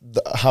like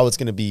how it's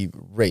going to be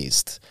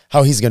raised,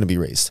 how he's going to be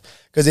raised.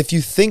 Because if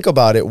you think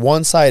about it,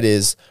 one side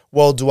is,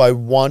 well, do I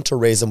want to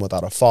raise him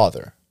without a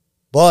father?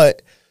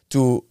 But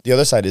the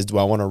other side is, do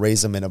I want to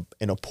raise him in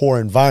a poor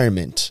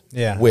environment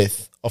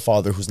with a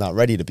father who's not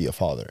ready to be a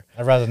father?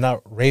 I'd rather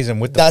not raise him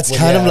with. That's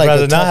kind of like. I'd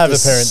rather not have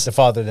the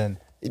father then.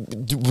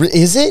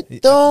 Is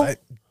it though?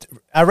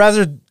 I'd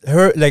rather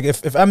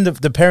if I'm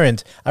the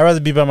parent, I'd rather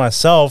be by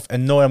myself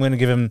and know I'm going to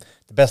give him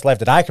the best life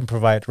that I can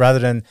provide, rather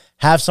than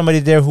have somebody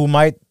there who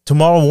might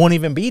tomorrow won't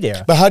even be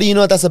there. But how do you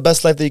know that's the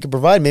best life that you can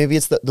provide? Maybe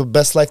it's the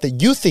best life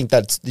that you think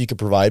that you could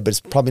provide, but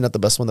it's probably not the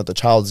best one that the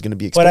child is going to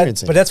be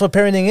experiencing. But that's what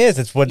parenting is.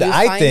 It's what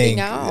I think.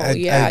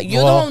 You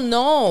don't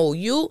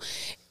know.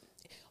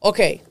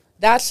 Okay.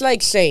 That's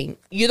like saying,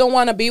 you don't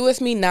want to be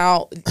with me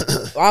now.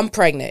 I'm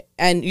pregnant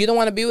and you don't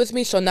want to be with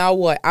me. So now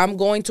what? I'm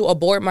going to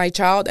abort my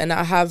child and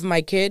I have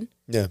my kid?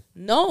 Yeah.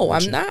 No,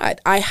 I'm not.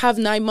 I have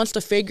 9 months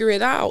to figure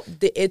it out.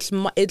 It's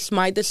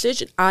my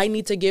decision. I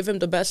need to give him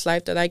the best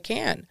life that I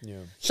can. Yeah.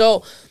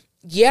 So,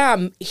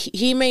 yeah,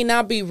 he may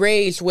not be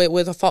raised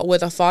with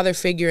a father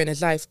figure in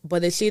his life,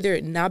 but it's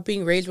either not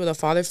being raised with a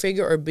father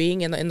figure or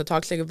being in the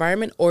toxic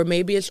environment, or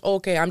maybe it's,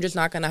 okay, I'm just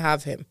not going to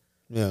have him.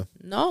 Yeah.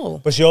 No.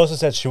 But she also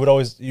said she would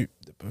always,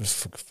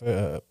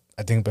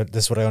 I think, but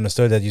this is what I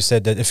understood, that you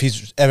said that if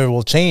he's ever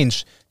will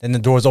change, then the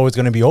door is always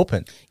going to be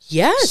open.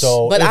 Yes.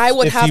 So but I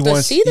would have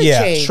to see the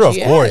change. Yeah, sure, of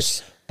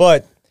course.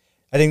 But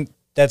I think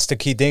that's the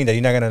key thing, that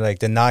you're not going to like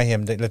deny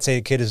him. Let's say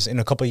a kid is in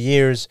a couple of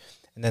years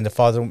and then the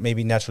father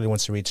maybe naturally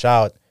wants to reach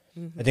out.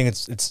 Mm-hmm. I think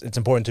it's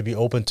important to be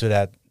open to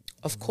that.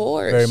 Of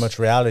course. Very much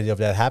reality of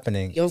that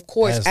happening. Of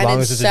course. And as long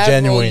as it's a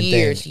genuine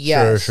thing.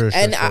 Yes. Sure.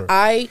 And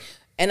I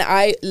And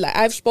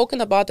I've spoken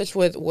about this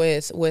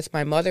with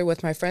my mother,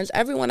 with my friends.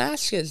 Everyone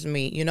asks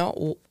me, you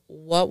know,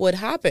 what would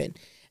happen,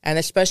 and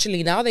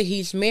especially now that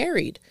he's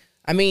married.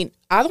 I mean,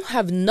 I don't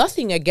have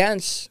nothing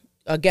against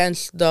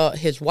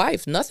his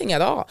wife, nothing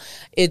at all.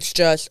 It's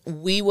just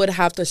we would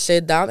have to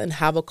sit down and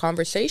have a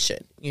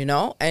conversation, you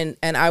know, and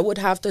I would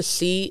have to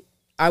see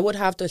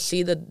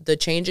the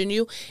change in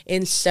you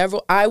in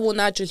several. I will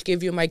not just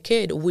give you my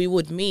kid. We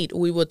would meet,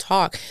 we would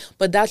talk,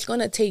 but that's going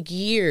to take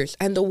years.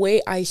 And the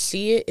way I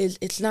see it is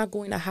it's not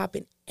going to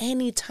happen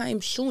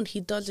anytime soon. He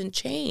doesn't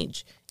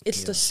change.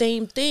 It's the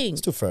same thing.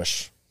 It's too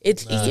fresh.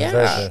 It's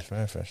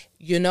Very fresh.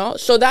 You know,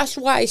 so that's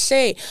why I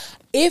say,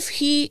 if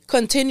he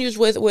continues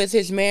with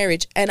his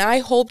marriage, and I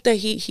hope that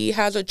he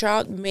has a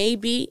child,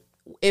 maybe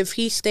if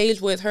he stays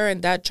with her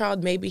and that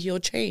child, maybe he'll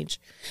change.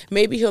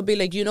 Maybe he'll be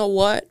like, you know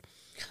what?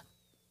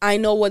 I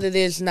know what it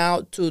is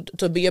now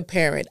to be a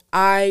parent.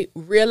 I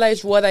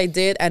realized what I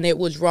did and it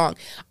was wrong.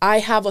 I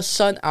have a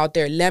son out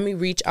there. Let me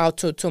reach out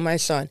to my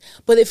son.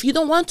 But if you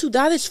don't want to,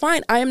 that is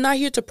fine. I am not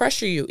here to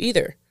pressure you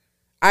either.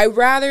 I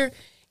rather,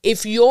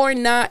 if you're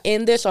not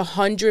in this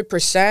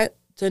 100%,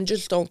 then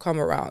just don't come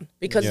around.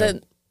 Because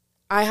then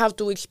I have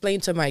to explain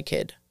to my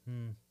kid.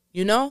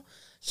 You know?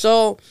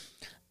 So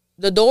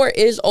the door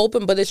is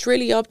open, but it's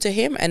really up to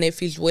him. And if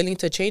he's willing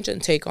to change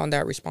and take on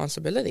that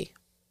responsibility.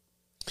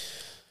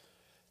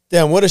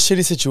 Damn, what a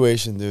shitty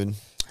situation, dude.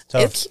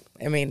 Tough.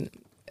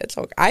 It's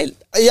okay. I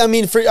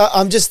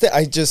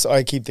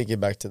keep thinking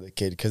back to the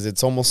kid because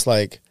it's almost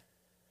like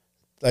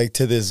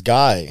to this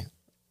guy,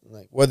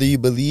 like whether you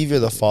believe you're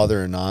the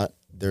father or not,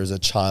 there's a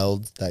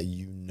child that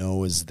you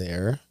know is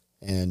there,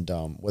 and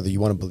whether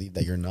you want to believe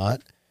that you're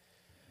not,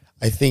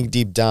 I think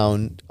deep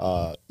down,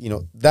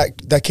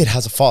 that kid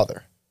has a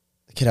father.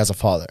 The kid has a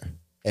father,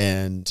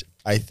 and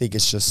I think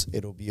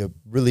it'll be a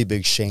really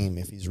big shame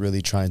if he's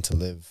really trying to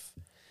live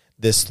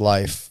this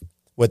life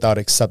without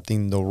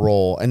accepting the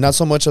role. And not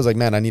so much as like,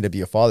 man, I need to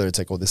be a father. It's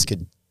like, oh, this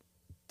kid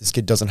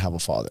doesn't have a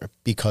father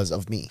because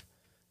of me.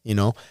 You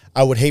know,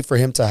 I would hate for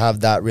him to have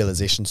that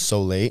realization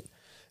so late,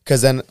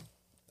 because then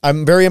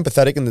I'm very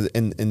empathetic in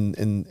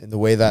the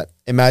way that,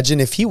 imagine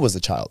if he was a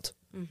child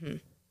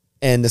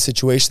and the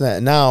situation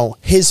that now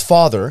his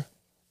father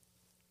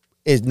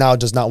is now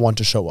does not want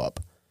to show up.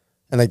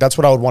 And like, that's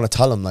what I would want to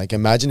tell him. Like,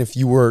 imagine if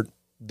you were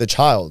the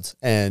child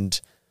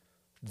and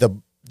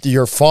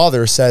your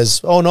father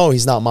says, oh no,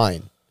 he's not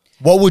mine.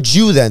 What would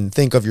you then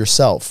think of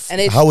yourself?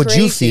 And how would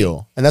crazy. you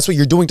feel? And that's what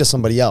you're doing to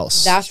somebody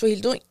else. That's what he's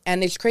doing.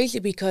 And it's crazy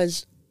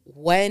because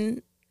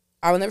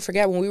I will never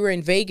forget when we were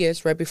in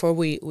Vegas, right before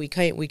we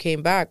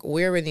came back,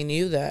 we already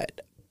knew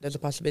that there's a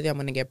possibility I'm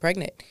going to get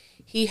pregnant.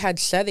 He had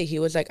said it. He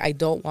was like, I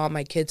don't want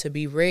my kid to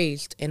be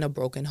raised in a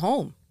broken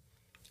home.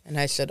 And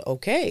I said,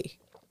 okay.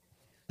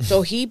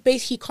 So he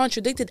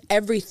contradicted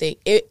everything.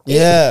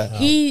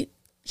 He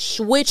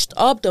switched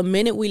up the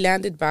minute we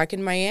landed back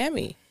in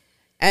Miami.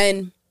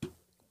 And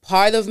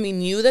part of me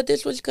knew that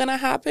this was going to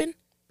happen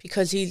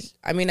because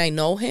I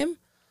know him.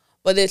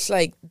 But it's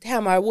like,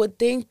 damn, I would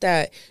think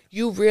that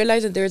you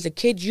realize that there's a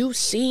kid, you've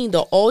seen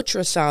the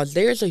ultrasounds.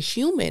 There's a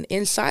human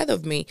inside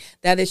of me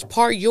that is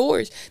part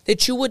yours,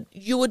 that you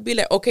would be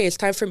like, okay, it's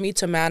time for me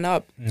to man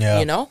up,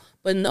 you know?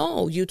 But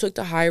no, you took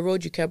the high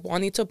road, you kept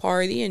wanting to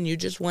party, and you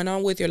just went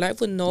on with your life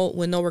with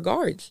no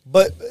regards.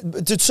 But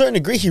to a certain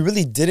degree, he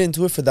really didn't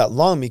do it for that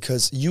long,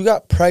 because you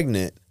got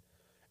pregnant,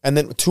 and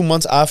then 2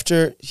 months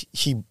after,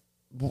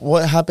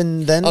 what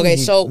happened then? Okay,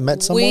 he so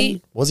met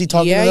someone? Was he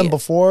talking to them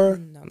before?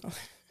 No.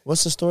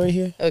 What's the story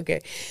here?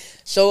 Okay.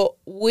 So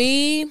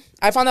I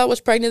found out I was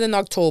pregnant in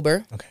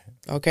October.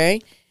 Okay.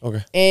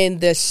 In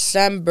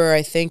December,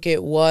 I think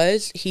it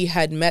was, he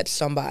had met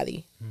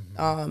somebody.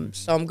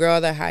 Some girl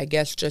that I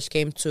guess just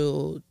came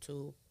to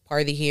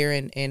party here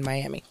in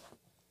Miami.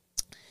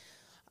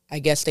 I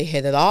guess they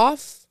hit it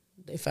off.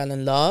 They fell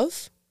in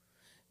love.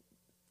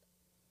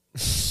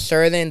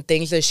 Certain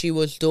things that she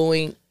was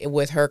doing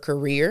with her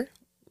career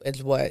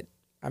is what,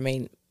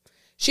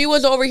 she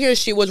was over here,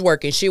 she was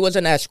working. She was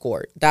an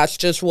escort. That's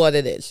just what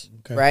it is,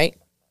 right?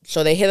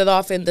 So they hit it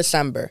off in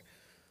December.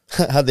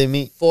 How'd they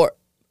meet?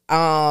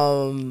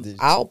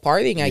 Out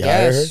partying, I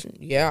guess.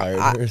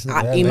 Yeah.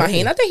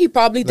 Imagínate, he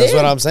probably did. That's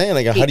what I'm saying.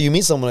 Like, how do you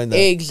meet someone like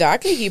that?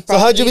 Exactly. He probably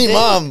So how'd you meet did.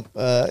 Mom?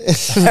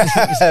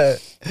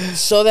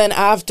 So then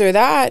after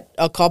that,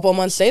 a couple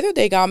months later,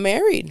 they got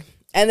married.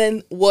 And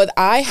then what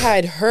I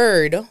had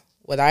heard,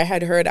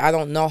 I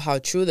don't know how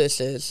true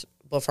this is,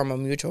 but from a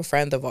mutual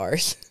friend of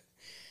ours,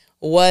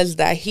 was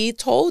that he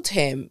told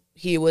him,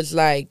 he was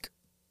like,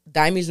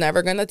 Daime's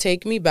never going to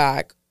take me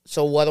back.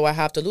 So what do I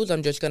have to lose?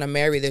 I'm just going to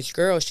marry this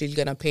girl. She's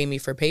going to pay me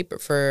for paper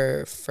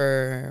for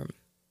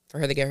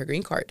her to get her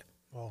green card.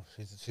 Oh,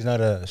 she's not,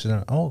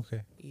 oh,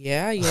 okay.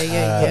 Yeah. All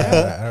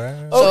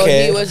right. So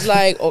Okay. he was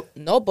like, oh,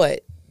 no,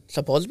 but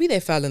supposedly they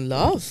fell in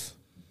love.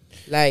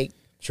 Like,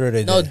 Sure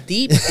they no, did.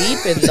 deep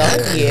in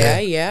love.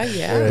 Yeah.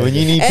 Sure. When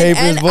you need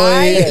papers, boy.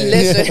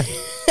 Listen,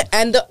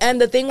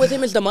 and the thing with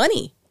him is the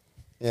money.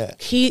 Yeah.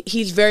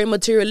 He's very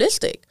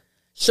materialistic.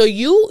 So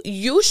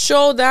you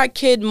show that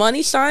kid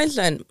money signs,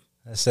 and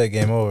That's it.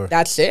 Game over.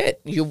 That's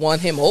it. You won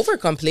him over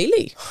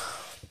completely.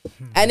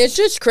 And it's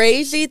just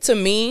crazy to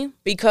me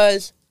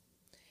because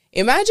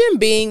imagine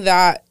being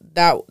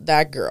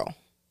that girl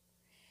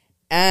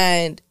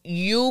and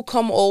you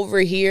come over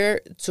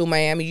here to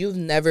Miami. You've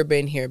never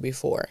been here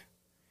before.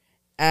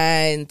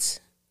 And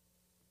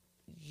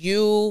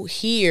you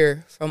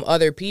hear from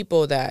other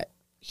people that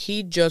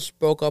he just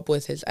broke up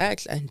with his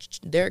ex and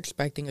they're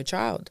expecting a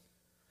child.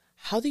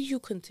 How do you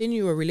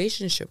continue a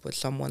relationship with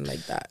someone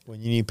like that?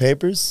 When you need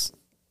papers,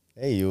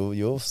 hey,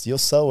 you'll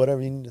sell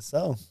whatever you need to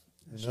sell.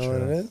 You know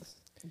what it is?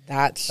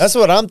 That's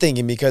what I'm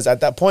thinking, because at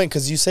that point,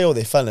 because you say, oh,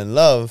 they fell in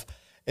love,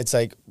 it's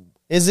like,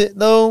 is it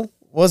though?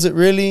 Was it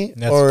really?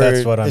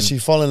 That's what did she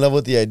fall in love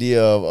with the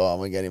idea of,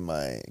 oh, I'm getting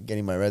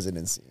my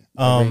residency,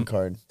 my green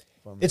card?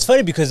 It's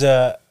funny because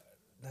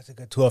that's a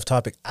good too off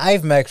topic.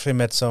 I've actually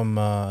met some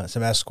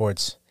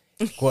escorts.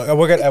 I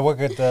work at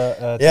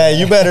the yeah,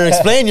 you better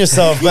explain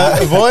yourself,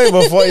 man, boy,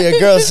 before your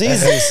girl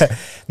sees this.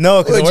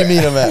 No, where'd you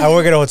meet him at? I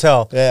work at a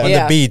hotel on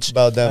the beach.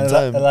 About damn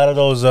time. A lot of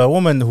those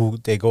women who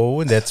they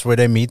go, and that's where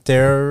they meet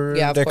their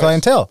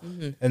clientele.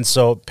 Mm-hmm. And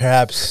so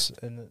perhaps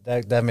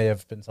that may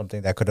have been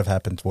something that could have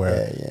happened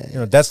where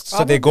that's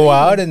so they go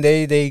out and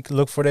they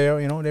look for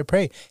their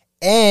prey.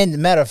 And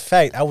matter of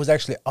fact, I was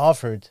actually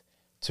offered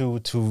to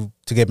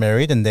get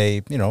married, and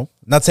they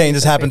not saying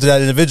this happened to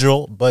that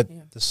individual, but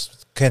this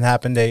can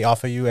happen. They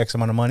offer you X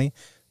amount of money.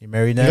 You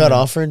married them. You got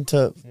offered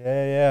to?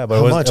 Yeah,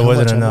 but it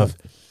wasn't enough.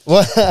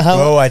 What?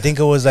 Bro, I think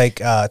it was like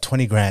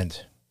 20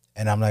 grand.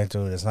 And I'm like,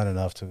 dude, it's not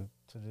enough to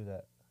do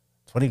that.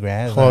 20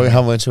 grand.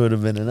 How much would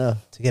have been enough?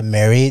 To get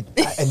married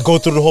and go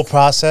through the whole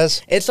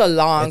process. It's a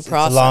long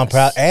process. It's a long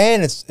process.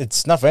 And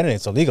it's not for anything.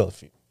 It's illegal.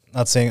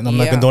 I'm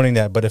not condoning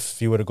that. But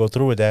if you were to go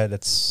through with that,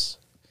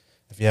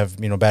 if you have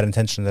bad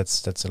intention,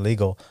 that's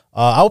illegal.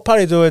 I would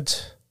probably do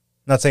it.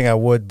 Not saying I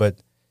would, but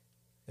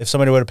if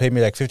somebody would have paid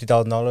me like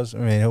 $50,000, I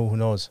mean, who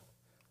knows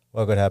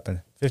what could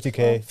happen?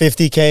 50K.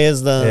 50K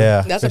is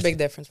the That's a big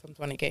difference from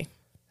 20K.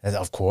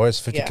 Of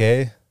course,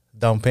 50K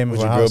down payment.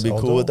 Would your girl be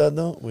cool with that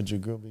though? Would your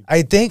girl be?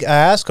 I think I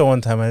asked her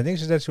one time, and I think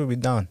she said she would be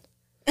down.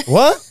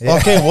 What? Yeah.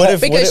 Okay, what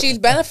if because she's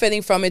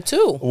benefiting from it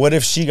too? What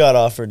if she got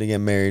offered to get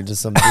married to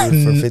some dude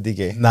for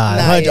 50K? Nah,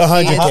 100K.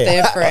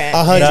 It's different.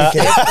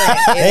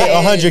 100K. Hey,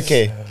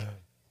 100K.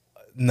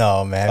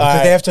 No, man.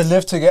 Because they have to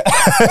live together.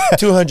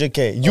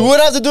 200K. You would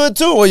have to do it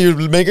too. Well, you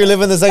make her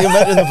live in the second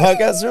bed in the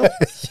podcast room?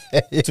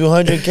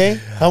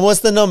 200K? What's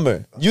the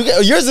number?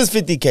 Yours is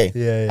 50K.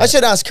 Yeah. I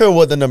should ask her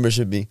what the number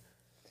should be.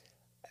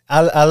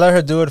 I'll let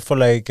her do it for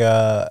like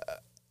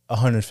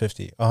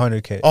 150,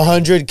 100K.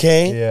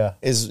 100K? Yeah.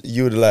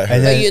 You would let her.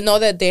 But you know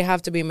that they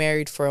have to be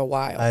married for a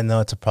while. I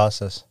know, it's a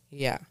process.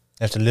 Yeah.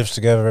 They have to live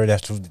together. They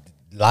have to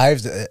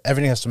lives.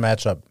 Everything has to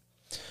match up.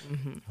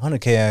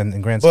 100K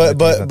and grand.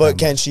 But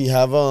can she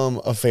have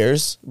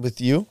affairs with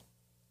you?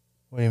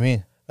 What do you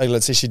mean? Like,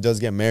 let's say she does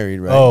get married,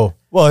 right? Oh,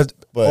 well,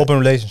 open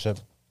relationship.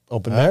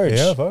 Open marriage.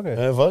 Yeah, fuck it.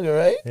 Fuck it,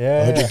 right?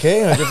 Yeah.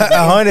 100K.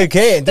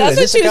 100K. Dude, that's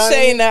what you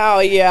say now,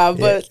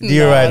 but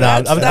you're right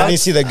now. Then you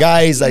see the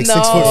guy, he's like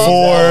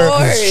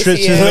 6'4",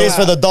 plays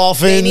for the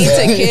Dolphins. They need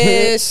to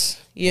kiss.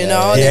 They need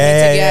to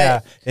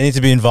get. They need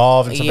to be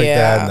involved and stuff like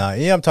that.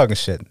 Nah, I'm talking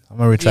shit. I'm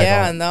gonna retract.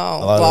 Yeah, no.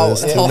 Well,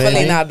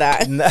 hopefully not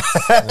that.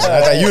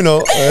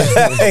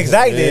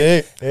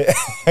 Exactly.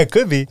 It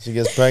could be. She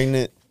gets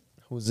pregnant.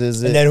 Whose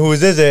is it? And then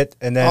whose is it?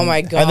 And then oh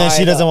my god. And then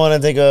she doesn't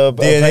want to take a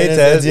DNA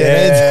test.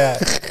 Yeah.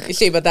 You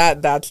see, but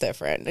that's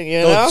different.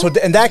 You know. So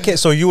in that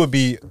case,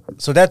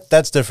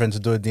 that's different to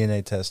do a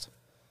DNA test.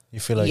 You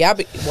feel like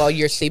well,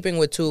 you're sleeping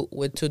with two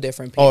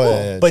different people. Oh,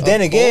 yeah. But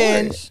then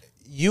again,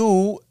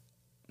 you.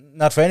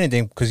 Not for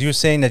anything, because you were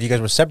saying that you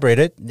guys were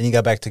separated, then you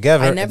got back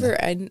together. I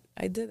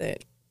did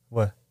it.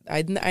 What?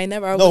 I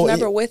was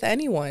never with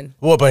anyone.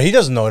 Well, but he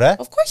doesn't know that.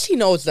 Of course he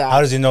knows that.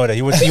 How does he know that?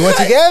 You went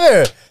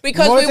together.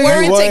 Because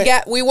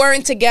we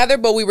weren't together,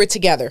 but we were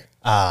together.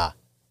 Ah.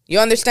 You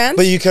understand?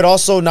 But you could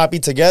also not be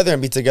together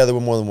and be together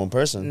with more than one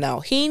person.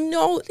 No, he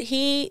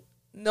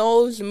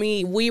knows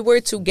me. We were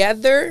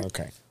together.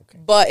 Okay.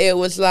 But it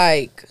was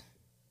like,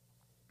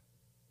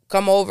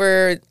 come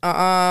over,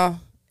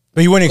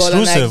 But you weren't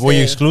exclusive. Were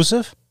you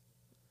exclusive?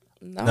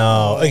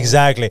 No,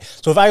 exactly.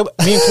 So if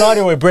me and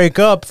Claudia would break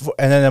up,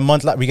 and then a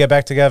month we get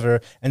back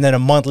together, and then a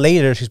month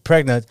later she's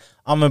pregnant,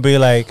 I'm gonna be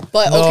like,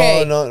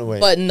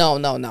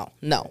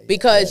 no,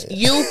 because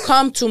you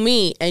come to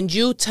me and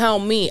you tell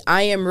me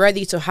I am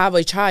ready to have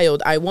a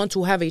child. I want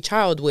to have a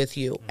child with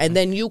you, and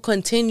then you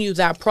continue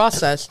that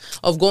process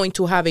of going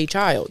to have a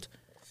child.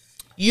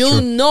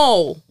 You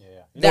know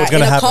that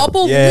in a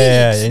couple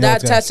weeks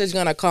that test is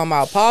gonna come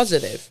out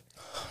positive.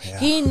 Yeah.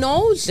 He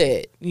knows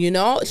it,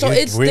 so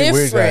it's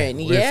different.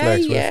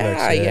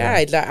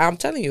 I'm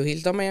telling you,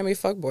 he's the Miami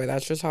fuckboy.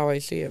 That's just how I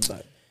see it.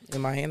 But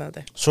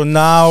imagínate. So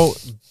now,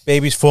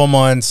 baby's 4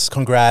 months.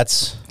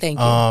 Congrats. Thank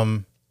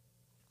you.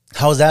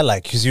 How's that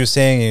like? Because you were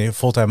saying you're a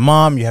full-time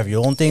mom. You have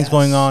your own things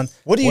going on.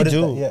 What do you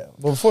do? Yeah.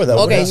 Well, before that.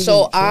 Okay,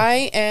 so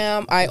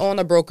I own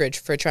a brokerage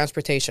for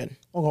transportation.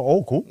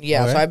 Oh, cool.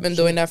 Yeah, so I've been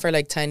doing that for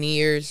like 10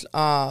 years.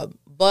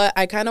 but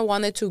I kind of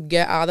wanted to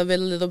get out of it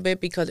a little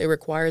bit because it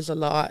requires a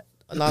lot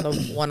of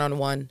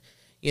one-on-one,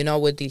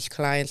 with these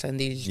clients and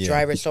these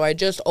drivers. So I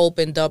just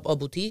opened up a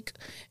boutique,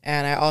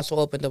 and I also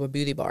opened up a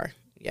beauty bar.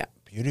 Yeah.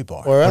 Beauty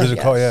bar. Where What at? is it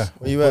called? Yeah.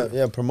 Where you at?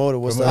 Yeah, promote it.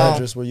 What's the Promote it.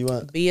 address? Where you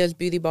at? Bia's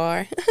Beauty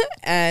Bar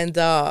and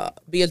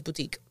Bia's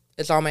Boutique.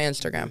 It's on my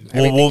Instagram.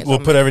 We'll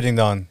put everything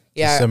down.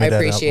 Yeah, Just send me I that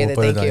and appreciate we'll it.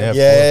 put Thank down.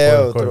 you. Yeah, Yeah,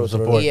 of course, throw it.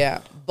 support. Yeah,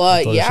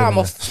 but Throw yeah, the I'm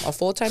a shit in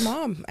full-time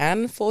mom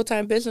and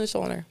full-time business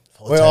owner.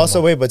 Wait, also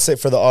wait, but say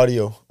for the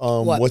audio,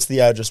 What? what's the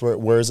address?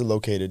 Where is it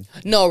located?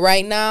 No,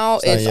 right now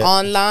not it's yet.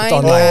 online. It's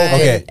online,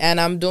 And, okay. and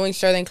I'm doing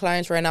certain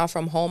clients right now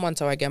from home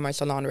until I get my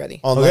salon ready.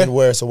 Online Okay.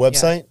 where? So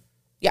website?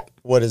 Yeah,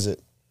 What is it?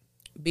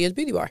 Bia's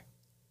Beauty Bar.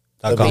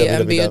 .com.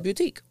 And Bia's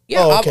Boutique. Yeah,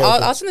 Oh, okay,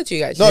 okay. I'll send it to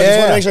you guys. No, I just want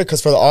Yeah. to make sure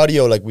because for the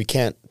audio, like we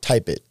can't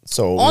type it,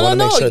 so we Oh, want to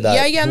no. make sure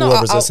that No,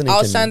 whoever's listening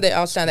I'll can send it.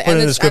 I'll send it. Put it in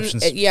the it's-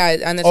 descriptions.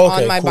 and it's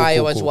Okay, on my cool, bio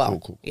cool, as cool, well.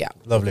 cool. Yeah.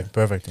 Lovely.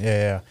 Perfect.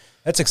 Yeah.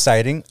 That's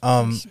exciting.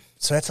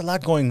 So that's a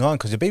lot going on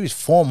because your baby's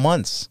 4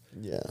 months.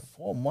 Yeah.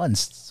 4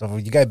 months. So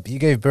you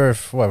gave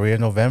birth, what, we're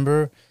in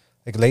November?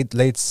 Like late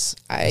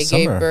I summer.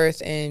 gave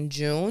birth in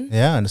June.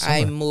 Yeah, in the I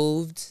summer.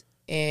 moved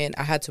and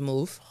I had to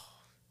move.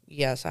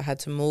 Yes, I had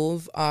to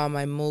move.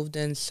 I moved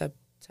in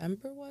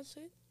September, was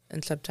it?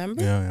 In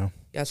September? Yeah.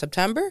 Yeah,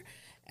 September.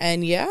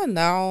 And yeah,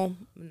 now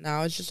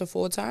it's just a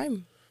full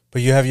time. But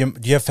do you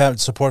have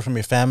support from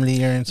your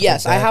family and stuff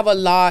Yes, like I that?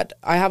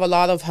 have a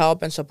lot of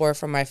help and support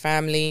from my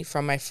family,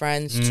 from my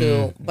friends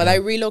too. But I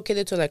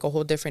relocated to like a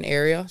whole different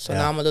area, so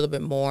now I'm a little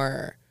bit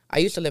more. I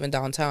used to live in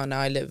downtown. Now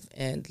I live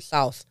in the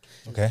south.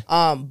 Okay.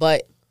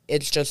 But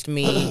it's just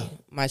me,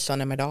 my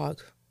son, and my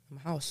dog in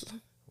my house.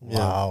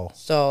 Wow.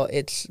 So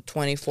it's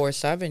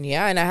 24/7.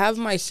 Yeah, and I have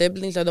my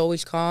siblings that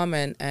always come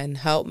and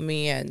help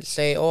me and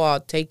say, "Oh,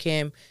 I'll take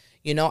him."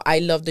 I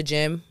love the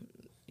gym.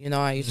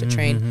 I used to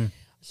train.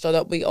 So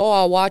that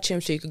I'll watch him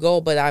so you could go,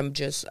 but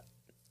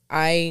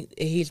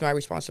he's my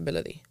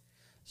responsibility.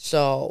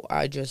 So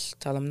I just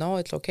tell him, no,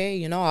 it's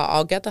okay.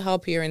 I'll get the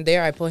help here and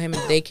there. I put him in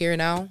daycare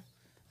now.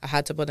 I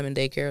had to put him in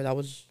daycare. That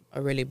was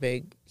a really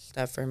big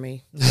step for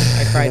me.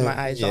 I cried my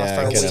eyes off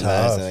for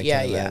a week.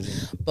 Yeah.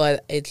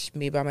 But it's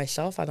me by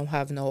myself. I don't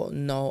have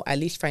no, at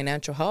least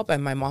financial help.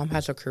 And my mom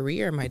has a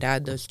career. My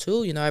dad does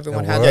too.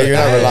 Everyone has. Yeah, you're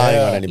not their relying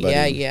dad. on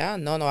anybody. Yeah.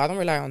 No, I don't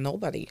rely on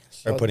nobody.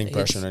 Or So putting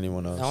pressure it's- on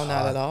anyone else. No,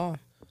 not at all.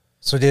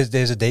 So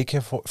there's a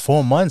daycare for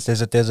 4 months.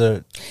 There's a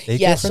daycare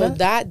Yeah, for so that?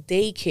 that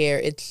daycare,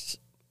 it's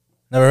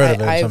Never heard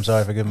of it. So I'm I've-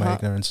 sorry, forgive my huh?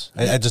 ignorance.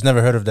 I just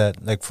never heard of that.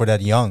 Like for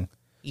that young.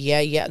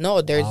 yeah.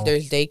 No, there's Wow.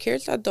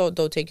 daycares that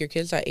they'll take your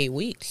kids at 8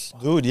 weeks.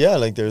 Dude, yeah,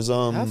 like there's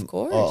Of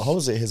course. how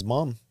was it? His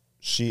mom.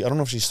 I don't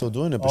know if she's still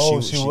doing it, but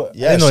Oh, she I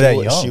yeah, didn't know she that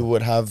would, young. she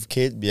would have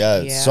kids.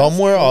 Yeah, Yeah,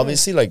 somewhere of course.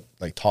 obviously like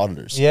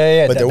toddlers.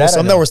 Yeah. But there was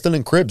some that were still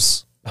in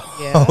cribs.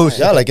 Yeah. Oh, shit.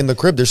 Yeah, like in the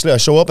crib. I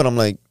show up and I'm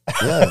like,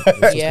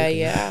 yeah,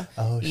 Yeah.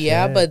 Oh,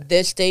 Yeah, shit. but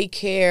this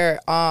daycare,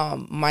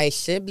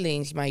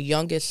 my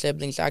youngest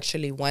siblings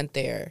actually went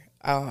there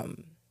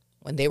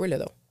when they were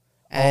little.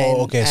 And,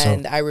 okay, so-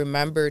 And I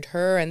remembered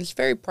her, and it's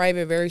very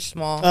private, very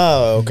small.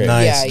 Oh, okay.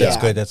 Nice. Yeah, That's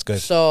yeah. good. That's good.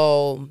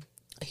 So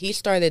he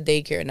started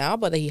daycare now,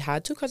 but he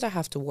had to because I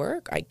have to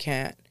work.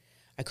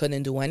 I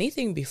couldn't do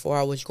anything before.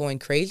 I was going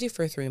crazy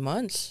for 3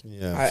 months.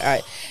 Yeah.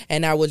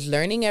 I was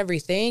learning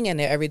everything,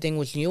 and everything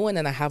was new. And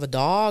then I have a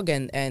dog,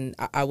 and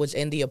I was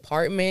in the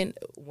apartment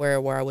where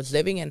I was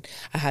living, and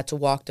I had to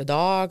walk the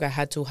dog. I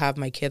had to have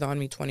my kid on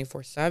me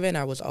 24/7.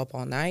 I was up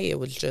all night. It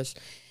was just.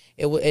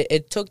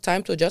 It took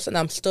time to adjust, and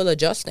I'm still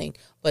adjusting.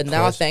 But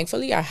now,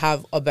 thankfully, I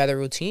have a better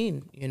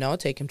routine.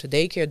 Take him to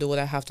daycare, do what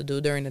I have to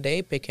do during the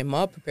day, pick him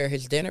up, prepare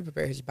his dinner,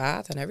 prepare his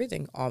bath, and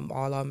everything,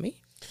 all on me.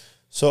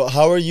 So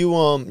how are you?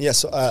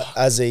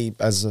 As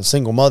a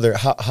single mother,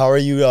 how are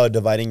you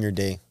dividing your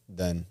day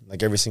then?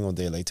 Like every single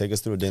day, like take us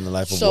through a day in the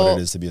life of what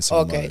it is to be a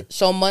single mother.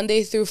 So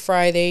Monday through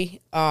Friday,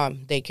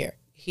 daycare.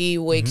 He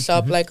wakes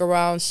up like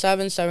around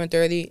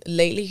 7:30.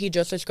 Lately, he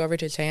just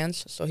discovered his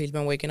hands, so he's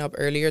been waking up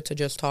earlier to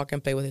just talk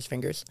and play with his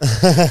fingers.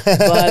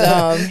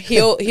 But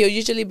he'll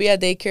usually be at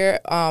daycare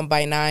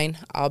by 9.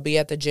 I'll be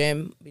at the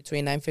gym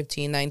between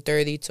 9:15,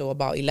 9:30 till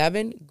about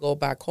 11. Go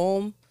back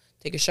home,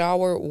 take a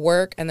shower,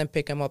 work, and then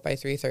pick him up by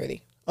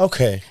 3:30.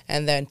 Okay.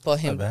 And then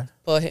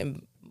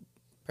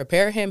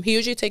prepare him. He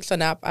usually takes a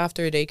nap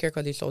after daycare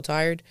because he's so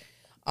tired.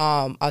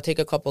 I'll take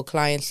a couple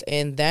clients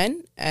in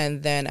then,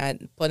 and then I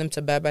put him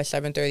to bed by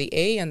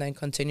 7:30 and then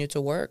continue to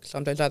work.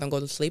 Sometimes I don't go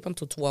to sleep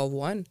until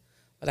 12:01,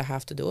 but I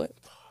have to do it.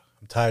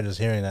 I'm tired just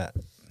hearing that.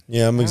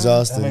 Yeah, I'm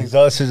exhausted. I'm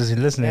exhausted just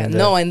listening. Yeah, to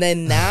no, that. and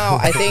then now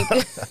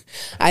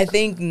I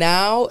think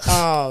now,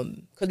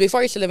 because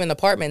before I used to live in an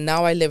apartment,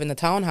 now I live in a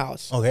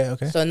townhouse. Okay.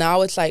 So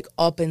now it's like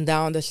up and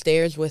down the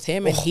stairs with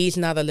him, and he's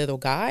not a little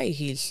guy.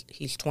 He's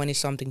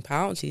 20-something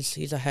pounds.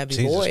 He's a heavy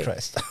Jesus boy.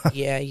 Christ.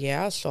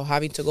 Yeah. So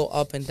having to go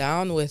up and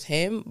down with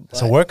him.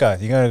 It's a workout.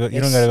 You don't gotta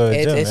go to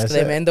the gym. It's That's the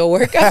it. tremendo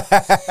workout.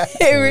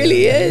 It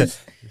really is.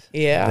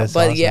 Yeah, That's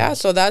but awesome. yeah,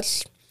 so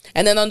that's,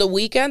 and then on the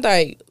weekend,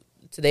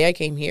 today I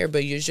came here,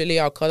 but usually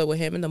I'll cuddle with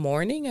him in the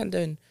morning, and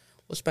then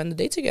we'll spend the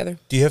day together.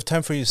 Do you have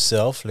time for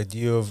yourself? Like,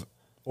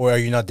 or are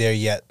you not there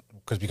yet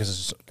because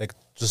it's like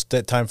just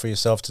that time for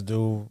yourself to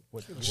do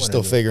what you You're wanna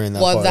still do. figing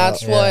that Well, part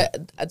that's out.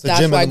 what. That's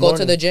gym in why I the go to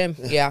morning. the gym.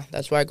 Yeah,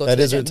 that's why I go That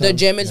to is the your gym. The time.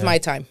 gym is Yeah. my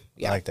time. I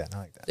Yeah, like that. I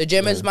like that. the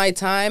gym is my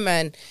time,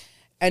 and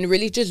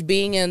really just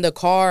being in the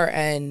car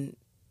and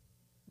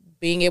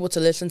being able to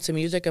listen to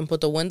music and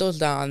put the windows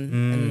down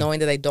and knowing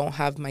that I don't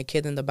have my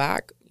kid in the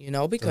back. You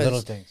know, The because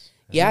little things.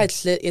 yeah,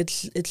 it's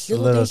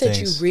little, little things that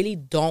things. you really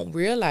don't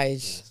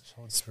realize.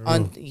 So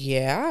true.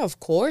 Yeah,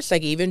 of course.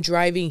 Like even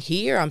driving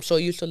here, I'm so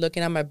used to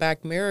looking at my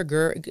back mirror,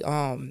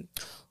 going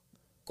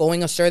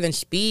a certain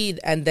speed,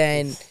 and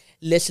then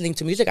listening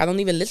to music. I don't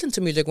even listen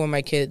to music when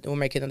my kid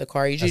in the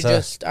car. I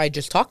usually I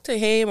just talk to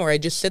him, or I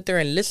just sit there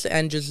and listen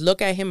and just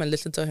look at him and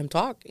listen to him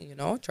talk. You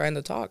know, trying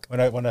to talk. When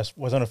I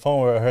was on the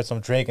phone, where I heard some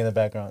Drake in the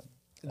background.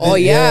 Oh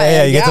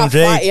yeah, you get some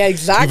Drake. Yeah,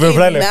 exactly. You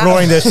feel like Now-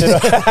 flooring that shit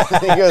up.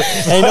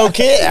 Ain't no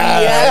kid.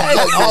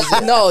 Yeah,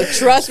 no,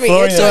 trust me,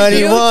 it's a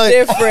 21,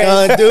 huge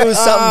difference. do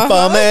something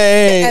for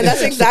me. And that's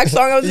the exact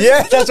song I was.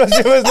 Yeah, that's what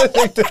she was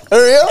listening to. For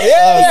real?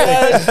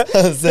 Yeah.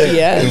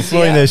 Yes,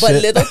 Flooring that but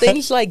shit. little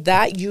things like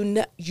that,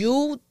 you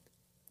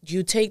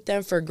take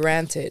them for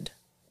granted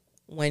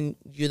when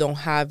you don't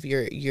have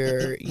your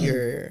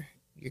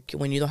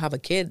when you don't have a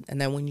kid, and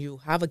then when you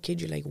have a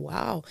kid, you're like,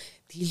 wow,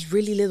 these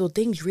really little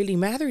things really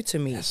matter to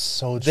me.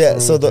 So true, Yeah,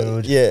 so the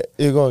dude. yeah,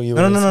 you're going.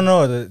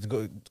 No.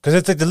 Because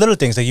it's like the little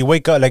things. Like you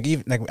wake up, like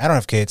even like I don't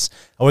have kids.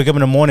 I wake up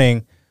in the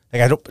morning.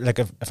 Like I don't like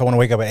if I want to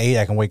wake up at 8,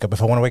 I can wake up.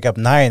 If I want to wake up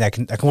 9, I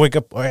can wake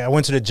up. I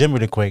went to the gym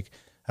really quick.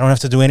 I don't have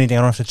to do anything.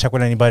 I don't have to check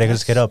with anybody. I can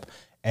just get up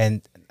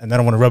and I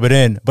don't want to rub it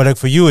in. But like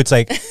for you, it's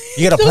like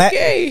you gotta plan.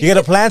 okay. You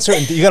gotta plan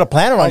certain. You gotta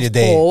plan around your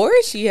day. Of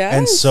course, yes.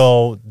 And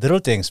so little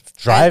things,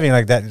 driving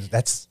like that.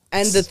 That's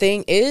And the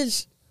thing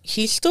is,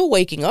 he's still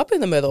waking up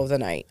in the middle of the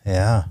night.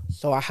 yeah.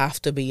 So I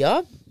have to be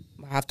up.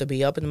 I have to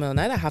be up in the middle of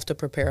the night. I have to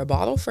prepare a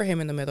bottle for him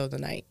in the middle of the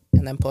night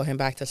and then put him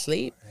back to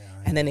sleep.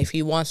 And then if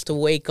he wants to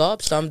wake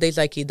up, some days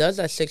like he does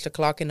at 6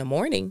 o'clock in the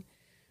morning,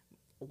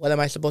 what am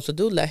I supposed to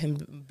do? Let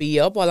him be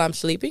up while I'm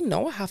sleeping?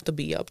 No, I have to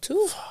be up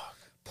too.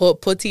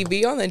 Put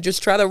TV on and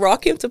just try to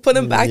rock him to put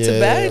him back to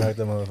bed. Like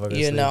the motherfucker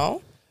You sleep.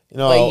 know? You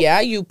know, But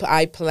yeah,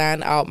 I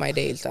plan out my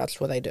days. That's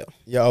what I do.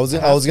 yeah. I was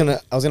gonna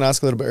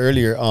ask a little bit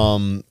earlier.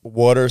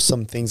 What are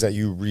some things that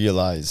you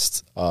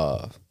realized?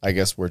 I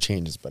guess were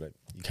changes, but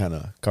you kind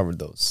of covered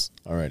those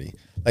already.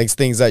 Like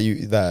things that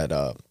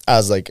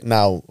as like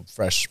now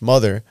fresh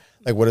mother.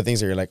 Like what are things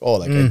that you're like, oh,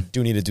 like I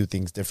do need to do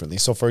things differently.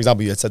 So for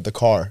example, you had said the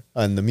car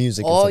and the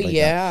music. And Oh, stuff like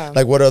yeah. that.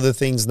 Like what other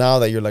things now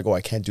that you're like, oh,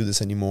 I can't do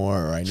this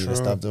anymore, or I need to True.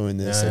 stop doing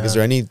this. Yeah, Like, is yeah.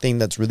 there anything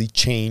that's really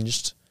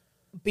changed?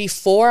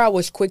 Before I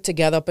was quick to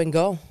get up and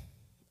go.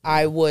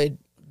 I would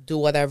do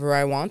whatever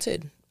I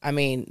wanted. I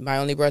mean, my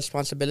only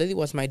responsibility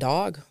was my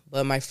dog,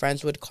 but my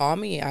friends would call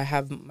me. I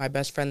have my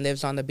best friend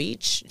lives on the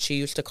beach. She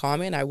used to call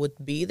me and I would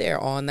be there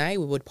all night.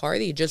 We would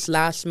party, just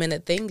last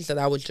minute things that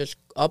I would just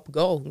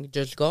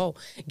just go.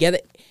 Get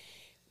it.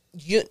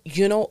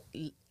 You know,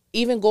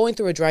 even going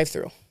through a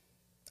drive-through,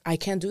 I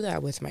can't do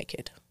that with my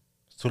kid.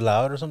 Too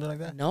loud or something like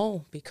that?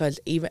 No, because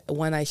even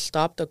when I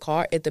stop the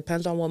car, it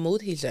depends on what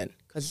mood he's in.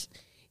 Because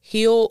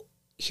he'll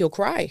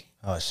cry.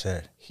 Oh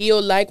shit.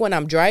 He'll like when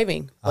I'm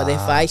driving, but if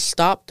I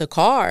stop the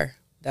car,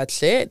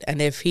 that's it.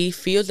 And if he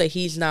feels that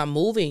he's not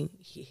moving,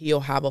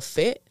 he'll have a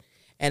fit.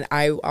 And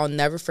I'll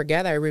never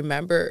forget. I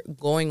remember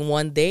going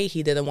one day.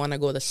 He didn't want to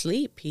go to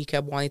sleep. He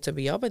kept wanting to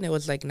be up, and it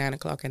was like 9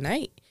 o'clock at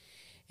night.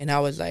 And I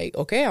was like,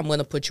 "Okay, I'm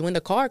gonna put you in the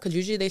car," because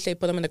usually they say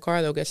put them in the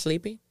car, they'll get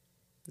sleepy.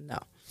 No,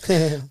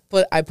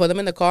 but I put him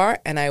in the car,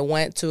 and I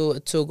went to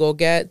go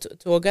get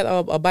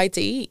a bite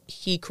to eat.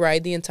 He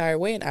cried the entire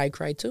way, and I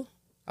cried too.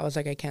 I was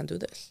like, I can't do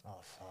this.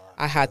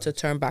 I had to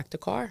turn back the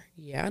car.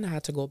 Yeah, and I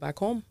had to go back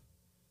home.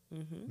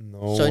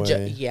 No So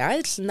way. yeah,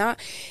 it's not.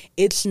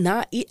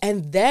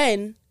 And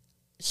then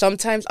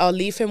sometimes I'll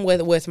leave him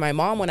with my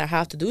mom when I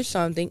have to do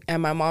something,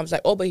 and my mom's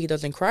like, "Oh, but he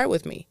doesn't cry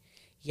with me."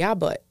 Yeah,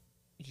 but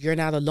you're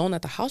not alone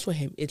at the house with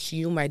him. It's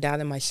you, my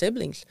dad, and my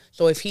siblings.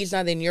 So if he's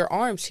not in your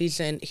arms, he's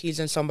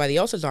in somebody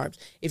else's arms.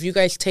 If you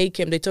guys take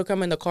him, they took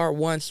him in the car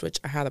once, which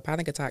I had a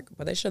panic attack,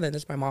 but they shouldn't.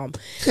 It's my mom.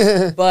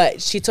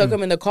 But she took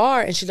him in the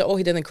car, and she said, "Oh,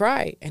 he didn't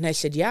cry." And I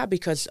said, "Yeah,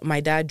 because my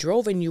dad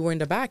drove and you were in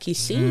the back. He's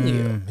seeing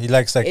you." He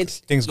likes like It's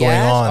things going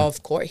on.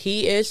 Of course,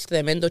 he is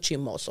tremendo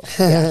chismoso.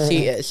 Yes,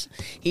 he is.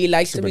 He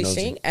likes to Super be nosy.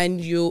 seen, and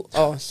you.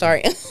 Oh,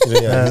 sorry.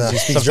 Yeah, he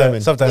speaks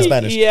German, sometimes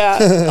Spanish.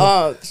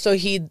 Yeah. So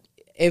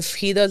if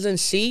he doesn't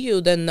see you,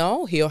 then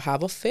no, he'll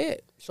have a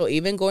fit. So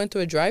even going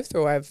through a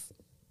drive-through, I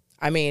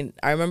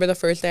remember the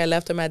first day I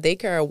left him at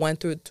daycare, I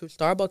went through to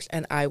Starbucks,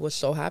 and I was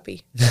so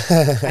happy.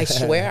 I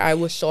swear, I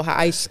was so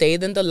I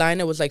stayed in the line.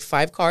 It was like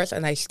 5 cars,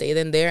 and I stayed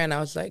in there, and I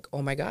was like,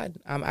 oh my God,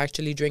 I'm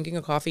actually drinking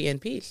a coffee in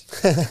peace.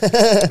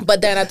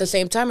 But then at the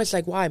same time, it's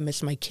like, wow, I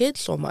miss my kids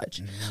so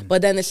much.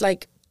 But then it's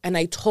like, and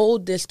I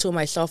told this to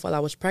myself while I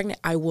was pregnant,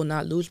 I will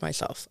not lose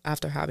myself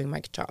after having my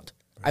child.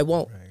 I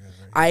won't.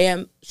 I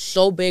am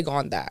so big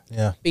on that.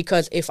 Yeah.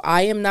 Because if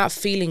I am not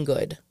feeling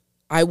good,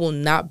 I will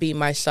not be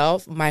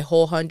myself, my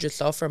whole 100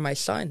 self for my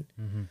son.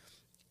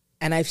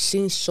 And I've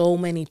seen so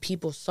many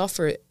people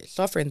suffer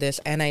in this,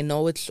 and I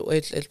know it's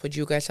what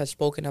you guys have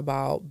spoken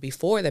about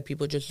before, that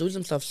people just lose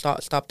themselves,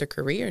 stop their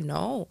career.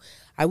 No,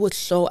 I was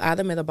so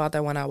adamant about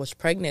that when I was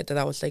pregnant, that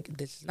I was like,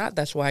 this is not.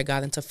 That's why I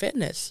got into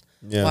fitness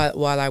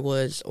while I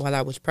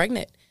was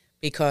pregnant,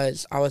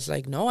 because I was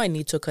like, no, I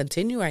need to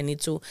continue. I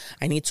need to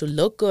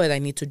look good. I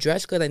need to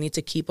dress good. I need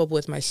to keep up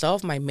with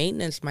myself, my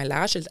maintenance, my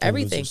lashes,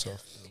 everything,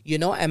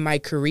 and my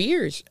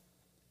careers.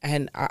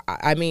 And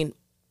I mean,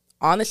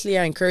 honestly,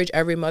 I encourage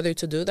every mother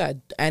to do that.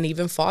 And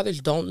even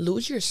fathers, don't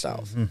lose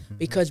yourself.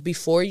 Because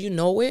before you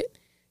know it,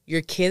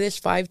 your kid is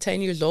 5,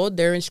 10 years old.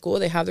 They're in school.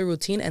 They have their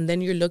routine. And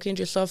then you're looking at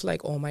yourself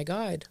like, oh, my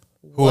God.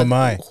 Who am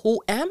I?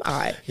 Who am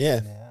I?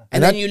 Yeah.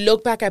 And then you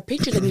look back at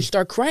pictures and you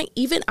start crying.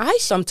 Even I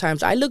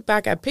look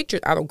back at pictures.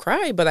 I don't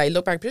cry, but I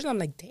look back at pictures and I'm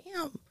like,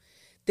 damn.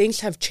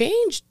 Things have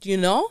changed,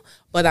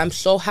 but I'm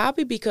so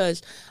happy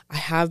because I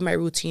have my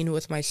routine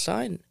with my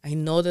son. I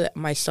know that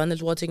my son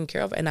is well taken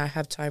care of, and I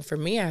have time for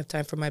me. I have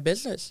time for my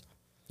business.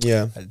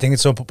 Yeah. I think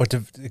it's so, but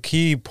the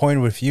key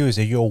point with you is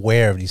that you're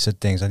aware of these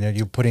things and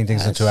you're putting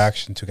things into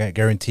action to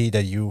guarantee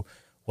that you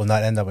will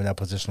not end up in that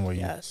position where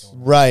you.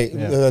 Right.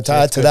 Yeah. To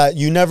add to that,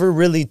 you never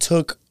really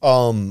took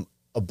a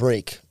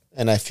break.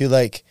 And I feel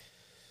like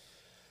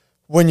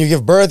when you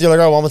give birth, you're like,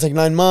 oh, well, I'm going to take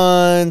 9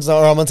 months,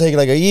 or I'm going to take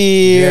like a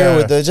year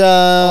with the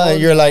job.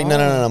 And you're like,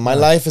 no. My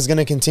life is going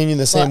to continue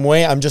the same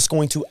way. I'm just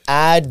going to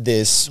add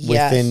this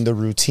within the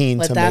routine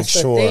to make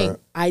sure. Thing.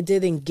 I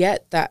didn't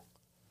get that.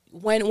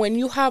 When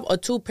you have a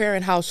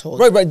 2-parent household.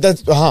 Right.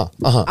 That's,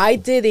 I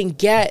didn't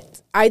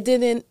get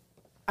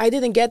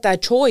that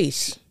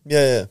choice.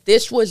 Yeah.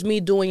 This was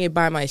me doing it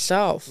by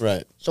myself.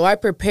 Right. So I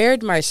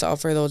prepared myself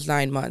for those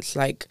 9 months.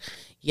 Like,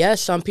 yes,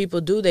 some people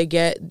do. They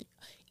get...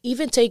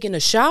 Even taking a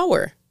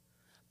shower,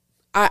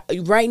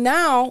 right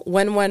now,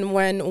 when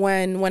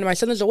my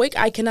son is awake,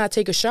 I cannot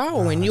take a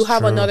shower. When you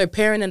have another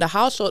parent in the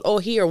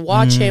household, here,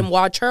 watch him,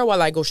 watch her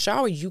while I go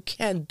shower. You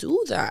can't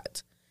do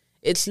that.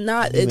 It's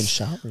not. It's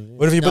showering.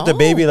 What if you put the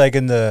baby like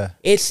in the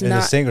the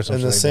sink or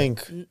something? In the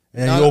sink.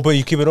 And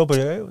you keep it open.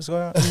 Hey, what's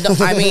going on? No,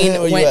 I mean,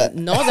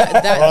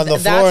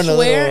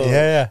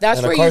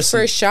 that's where you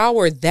first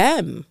shower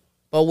them.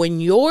 But when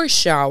you're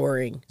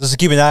showering, just to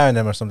keep an eye on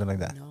them or something like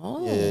that.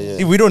 No. Yeah.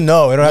 See, we don't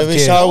know. We don't have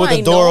kids. Shower with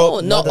the door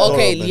open. No,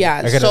 okay,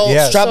 yeah.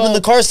 Strap them in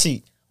the car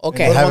seat.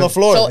 Okay. Put them on the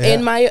floor. So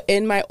in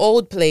my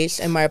old place,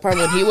 in my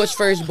apartment, when he was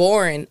first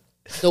born,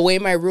 the way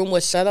my room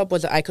was set up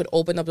was I could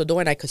open up the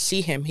door and I could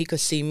see him. He could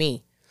see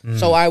me.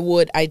 So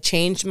I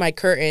changed my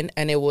curtain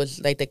and it was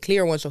like the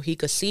clear one so he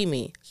could see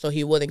me. So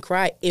he wouldn't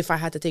cry if I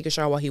had to take a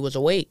shower while he was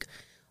awake.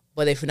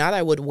 But if not,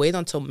 I would wait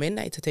until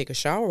midnight to take a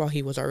shower while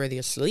he was already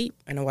asleep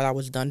and while I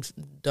was done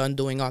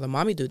doing all the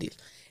mommy duties.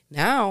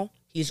 Now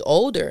he's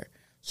older,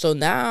 so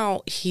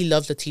now he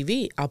loves the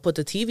TV. I'll put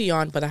the TV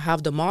on, but I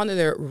have the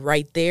monitor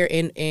right there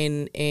in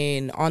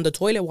on the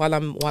toilet while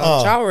I'm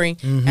showering,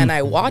 and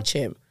I watch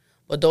him.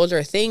 But those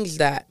are things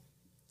that,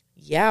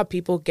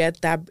 people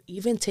get that.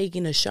 Even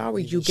taking a shower,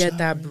 you get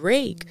that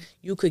break.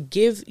 You could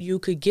give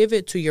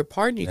it to your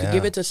partner. You could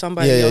give it to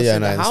somebody else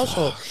in the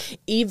household,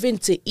 even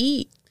to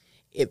eat.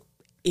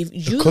 If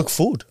you cook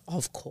food,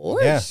 of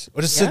course,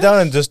 or just sit down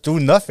and just do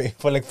nothing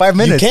for like 5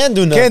 minutes. You can't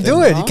do nothing.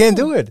 You can't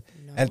do it,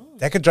 and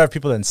that could drive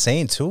people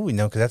insane too.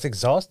 Because that's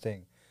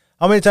exhausting.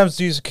 How many times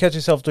do you catch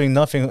yourself doing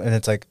nothing, and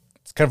it's like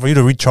it's kind of for you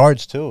to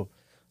recharge too?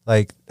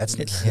 Like that's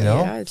it's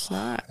not.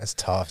 That's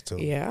tough too.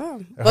 Yeah,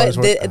 but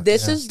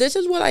this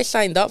is what I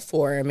signed up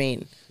for. I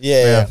mean,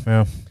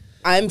 yeah.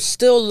 I'm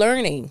still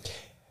learning.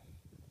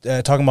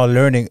 Talking about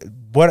learning,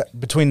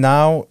 between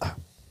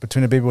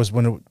the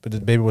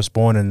baby was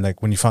born and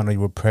like when you found out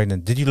you were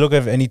pregnant, did you look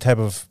at any type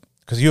of,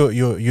 because you're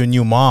a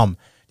new mom,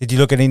 did you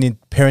look at any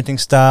parenting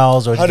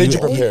styles or how did you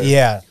prepare?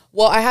 Yeah.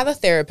 Well, I had a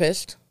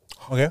therapist.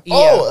 Okay. Yeah.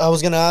 Oh, I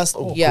was gonna ask.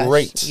 Oh, yes.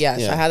 Great.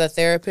 Yes, I had a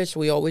therapist.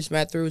 We always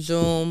met through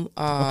Zoom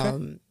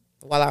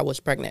while I was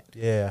pregnant.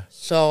 Yeah.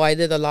 So I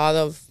did a lot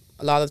of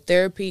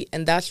therapy,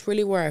 and that's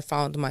really where I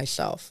found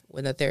myself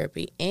with the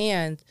therapy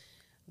and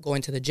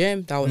going to the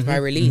gym. That was my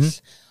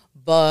release.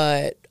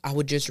 But I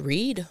would just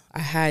read. I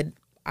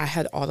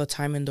had all the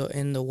time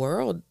in the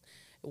world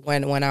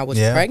when I was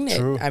pregnant.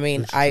 True. I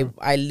mean,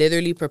 I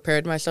literally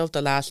prepared myself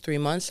the last 3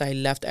 months. I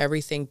left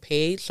everything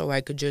paid so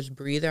I could just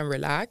breathe and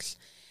relax.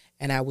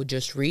 And I would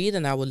just read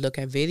and I would look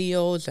at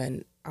videos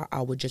and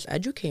I would just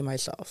educate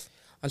myself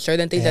on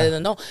certain things I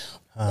didn't know.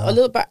 A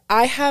little bit.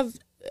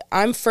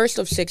 I'm first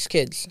of 6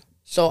 kids.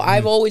 So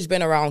I've always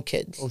been around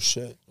kids. Oh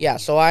shit. Yeah,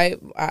 so I've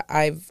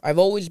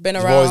always been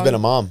around. You've always been a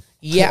mom.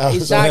 Yeah,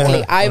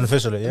 exactly.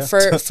 Unofficially, yeah.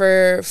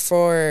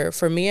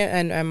 For me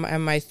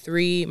and my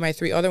three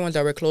other ones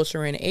that were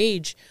closer in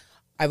age,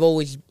 I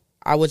was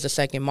the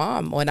second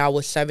mom. When I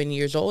was 7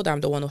 years old,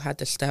 I'm the one who had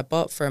to step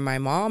up for my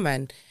mom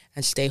and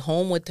stay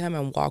home with them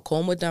and walk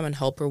home with them and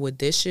help her with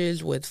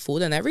dishes, with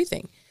food and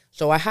everything.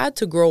 So I had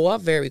to grow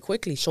up very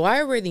quickly. So I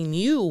already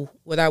knew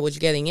what I was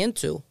getting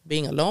into,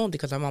 being alone,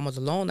 because my mom was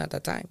alone at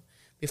that time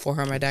before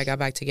her and my dad got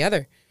back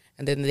together.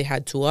 And then they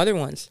had 2 other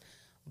ones.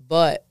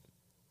 But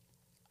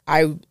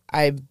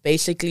I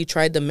basically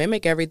tried to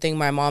mimic everything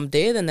my mom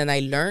did, and then I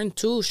learned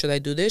too. Should I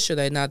do this? Should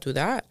I not do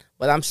that?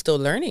 But I'm still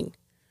learning.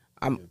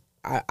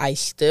 I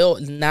still,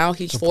 now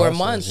he's 4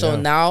 months, so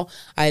now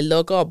I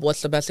look up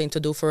what's the best thing to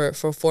do for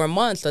 4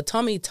 months. The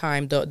tummy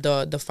time,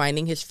 the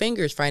finding his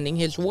fingers, finding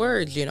his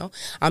words. You know,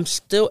 I'm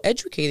still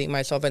educating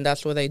myself, and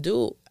that's what I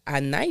do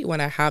at night when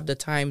I have the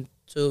time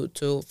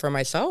to for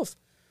myself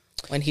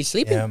when he's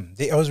sleeping.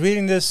 I was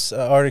reading this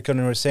article, and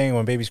they were saying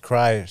when babies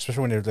cry,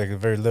 especially when they're like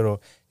very little,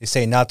 they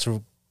say not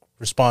to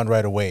respond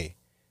right away.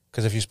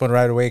 Because if you respond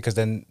right away, because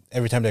then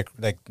every time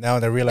they now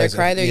they realize they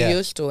cry, they're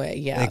used to it.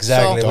 Yeah,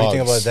 exactly. So What do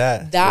you think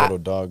about that? Little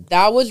dog.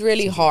 That was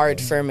really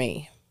hard for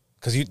me.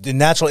 Because the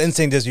natural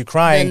instinct is you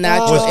crying.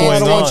 What's going I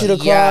don't on? want you to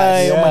cry.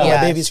 Yes. Oh my God,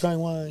 Yes. my baby's crying.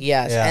 Why?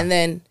 Yes, Yeah. and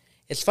then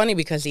it's funny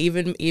because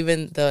even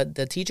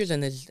the teachers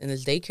in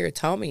his daycare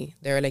tell me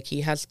they're like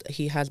he has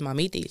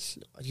mamitis.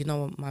 You know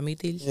what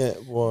mamitis? Yeah,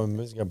 well,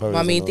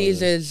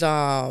 Mamitis is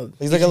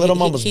he's like a little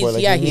mama's boy.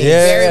 Like he's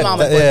Yeah, very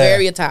mama's boy, yeah.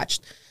 very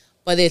attached.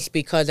 But it's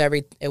because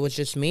it was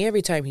just me.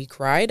 Every time he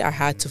cried, I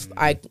had to.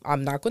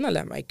 I'm not gonna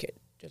let my kid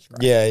just cry.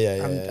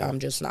 Yeah. I'm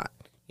just not.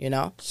 You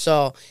know.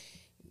 So,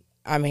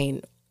 I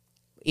mean,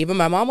 even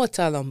my mom would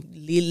tell him,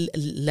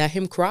 let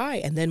him cry,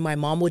 and then my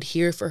mom would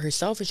hear it for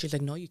herself, and she's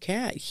like, "No, you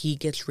can't. He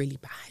gets really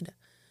bad.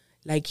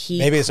 Like he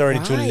Maybe it's already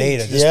too cried."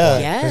 late at this Yeah,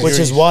 point. Yes. which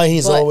is why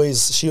he's But-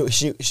 always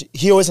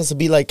he always has to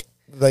be like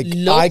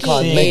Looking,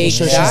 icon, making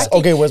sure she's exactly.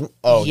 okay. Where's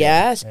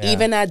Yes, Yeah.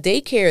 even at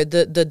daycare,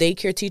 the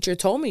daycare teacher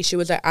told me, she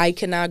was like, I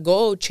cannot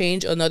go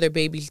change another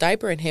baby's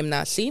diaper and him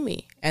not see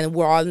me, and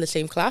we're all in the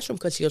same classroom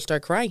because he'll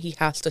start crying. He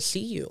has to see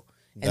you,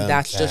 and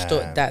that's just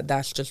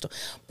that's just.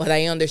 But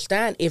I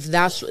understand if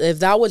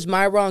that was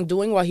my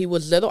wrongdoing while he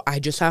was little, I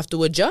just have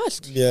to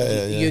adjust.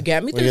 Yeah. You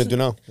get me? What are you gonna do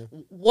now?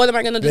 What am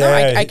I gonna do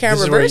Yeah, now? I can't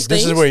this is reverse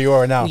things. This is where you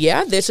are now.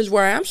 Yeah, this is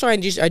where I am. So I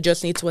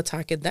just need to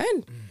attack it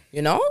then,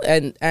 you know,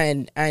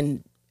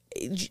 and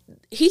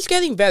he's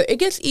getting better. It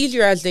gets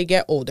easier as they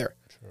get older,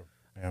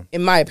 Yeah.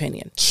 in my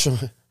opinion.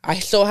 I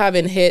still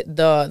haven't hit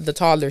the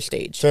toddler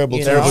stage. Terrible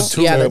you twos. know? Terrible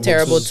twos. Yeah, the Terrible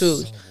terrible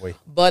twos. twos. Wait.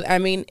 But I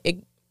mean,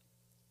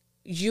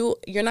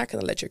 you're not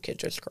gonna let your kid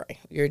just cry.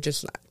 You're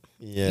just not.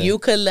 Yeah. You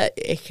could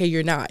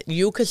you're not.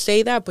 You could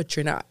say that, but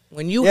you're not.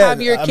 When you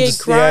have your I'm kid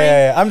just, crying,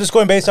 yeah. I'm just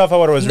going based off of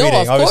what I was No,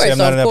 reading. of Obviously, course, I'm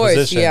not of in that course,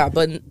 position. yeah,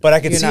 but I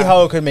can you're see not.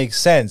 how it could make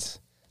sense.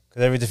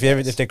 Because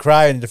if they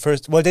cry in the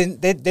first, well,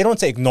 they don't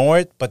say ignore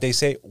it, but they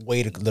say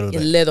wait a little a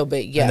bit. little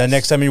bit, yes. And then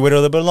next time you wait a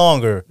little bit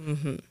longer.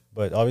 Mm-hmm.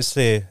 But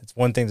obviously, it's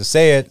one thing to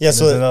say it. Yeah, and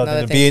so it's another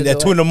another thing to thing be to at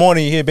do 2 in the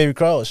morning, you hear baby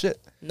cry. Oh shit!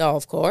 No,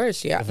 of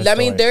course, yeah. Different I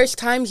mean, story. there's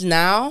times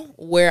now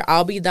where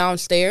I'll be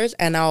downstairs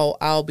and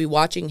I'll be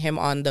watching him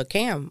on the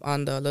cam,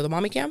 on the little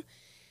mommy cam,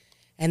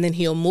 and then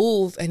he'll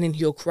move and then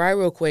he'll cry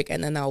real quick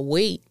and then I'll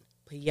wait.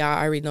 But yeah,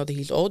 I already know that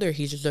he's older.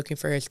 He's just looking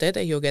for his tete.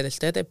 He'll get his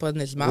tete put in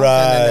his mouth and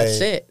then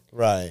that's it.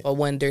 Right. But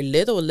when they're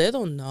little,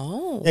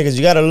 no. Yeah, because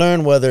you got to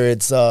learn whether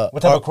it's What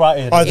type of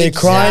cry? are they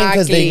crying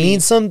because they Exactly.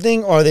 need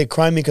something, or are they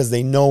crying because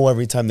they know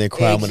every time they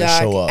cry I'm going to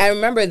show up? And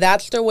remember,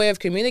 that's their way of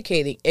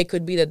communicating. It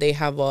could be that they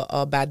have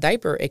a bad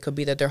diaper. It could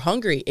be that they're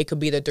hungry. It could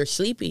be that they're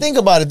sleepy. Think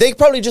about it. They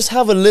probably just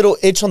have a little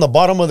itch on the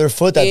bottom of their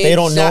foot that they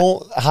don't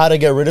know how to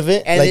get rid of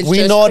it. And like it's we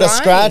just know how to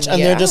crying, scratch,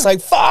 and they're yeah. just like,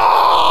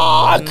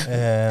 "Fuck!"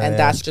 And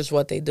that's just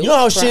what they do. You know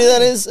how Cry. shitty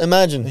that is?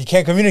 Imagine. You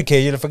can't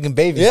communicate. You're a fucking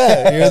baby.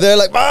 Yeah, you're there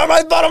like, "Ah,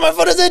 my bottom of my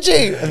foot is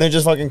itchy," and they're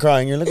just fucking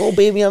crying. You're like, "Oh,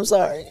 baby, I'm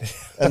sorry,"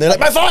 and they're like,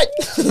 "My foot."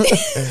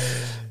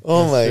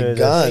 Oh my true,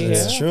 God,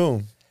 that's it's true.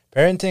 true.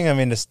 Parenting, I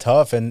mean, it's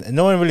tough, and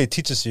no one really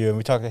teaches you. And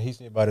we talked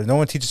hastily about it. No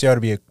one teaches you how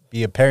to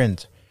be a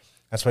parent.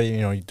 That's why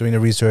you're doing the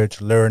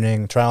research,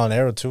 learning, trial and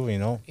error too.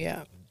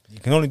 Yeah, You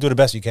can only do the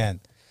best you can.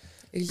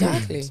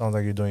 exactly. Sounds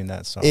like you're doing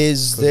that. So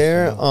Is kudos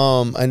there? to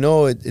you. I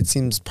know it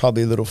seems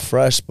probably a little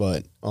fresh,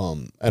 but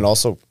and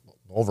also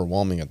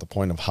overwhelming at the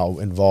point of how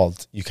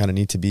involved you kind of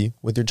need to be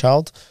with your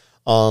child.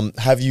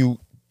 Have you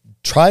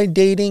tried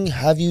dating?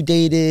 Have you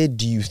dated?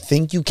 Do you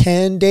think you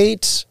can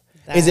date?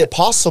 Is it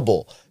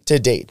possible to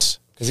date?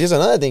 Because here's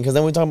another thing. Because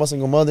then we talk about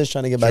single mothers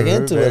trying to get back Sure,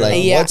 into it. very Like, well.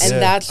 Yeah, what's,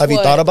 and that's have you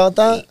what- thought about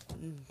that?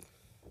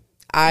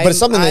 But it's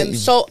something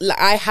that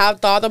I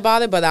have thought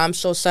about it, but I'm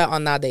so set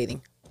on not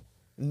dating.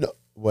 No,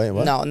 wait,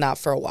 what? No, not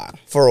for a while.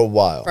 For a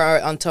while.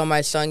 Until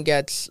my son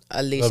gets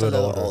at least a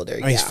little older.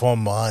 I mean, it's Yeah. 4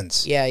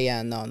 months.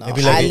 Yeah, no.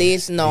 Maybe like at a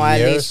least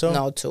year or so?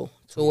 no 2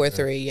 or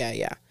 3. Yeah. I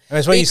mean,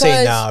 that's what you say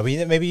Because- now. I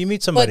mean, maybe you meet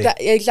But somebody.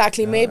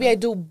 exactly, maybe I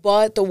do.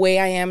 But the way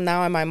I am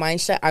now in my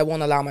mindset, I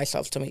won't allow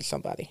myself to meet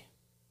somebody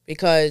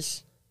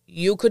because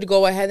you could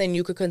go ahead and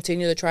you could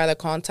continue to try to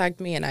contact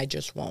me, and I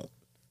just won't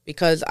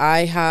because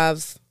I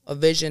have a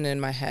vision in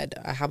my head.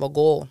 I have a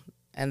goal,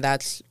 and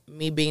that's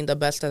me being the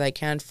best that I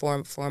can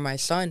for my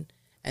son,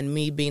 and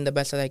me being the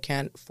best that I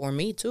can for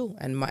me too,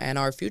 and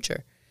our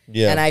future.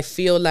 Yeah. And I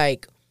feel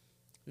like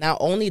not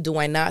only do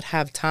I not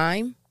have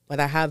time, but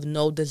I have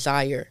no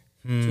desire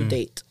to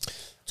date,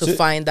 to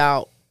find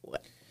out.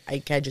 I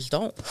just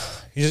don't.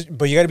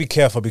 But you got to be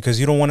careful because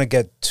you don't want to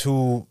get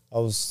too. I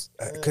was.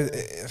 Cause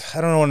I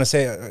don't want to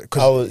say.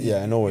 I was.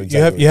 Yeah, I know what You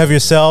have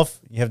yourself,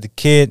 you have the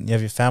kid, you have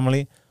your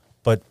family,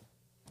 but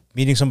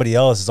meeting somebody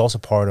else is also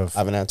part of I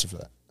have an answer for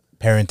that.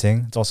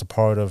 parenting. It's also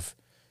part of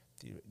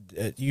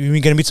you're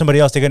gonna meet somebody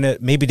else.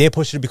 Maybe they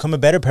push you to become a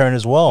better parent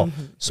as well.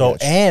 So,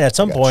 Gotcha. and at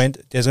some Gotcha. point,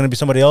 there's gonna be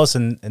somebody else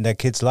in that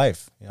kid's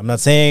life. I'm not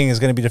saying it's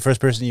gonna be the first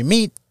person you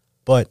meet,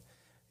 but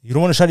you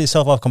don't want to shut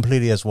yourself off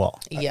completely as well.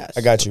 Yes.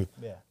 I got you.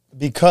 Yeah.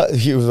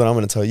 Because here's what I'm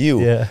going to tell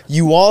you. Yeah.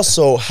 You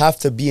also have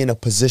to be in a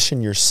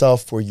position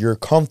yourself where you're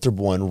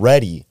comfortable and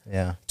ready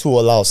Yeah. to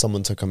allow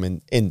someone to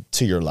come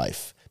into your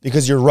life.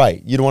 Because you're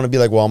right. You don't want to be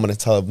like, well, I'm going to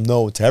tell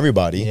no to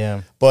everybody.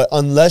 Yeah. But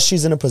unless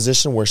she's in a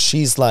position where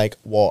she's like,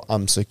 well,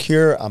 I'm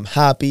secure, I'm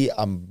happy,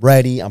 I'm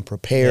ready, I'm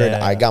prepared,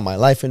 Yeah. I got my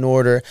life in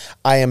order,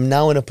 I am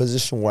now in a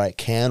position where I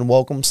can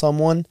welcome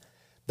someone,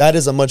 that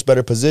is a much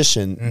better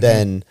position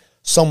than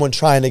someone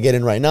trying to get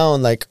in right now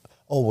and like,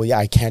 oh, well, yeah,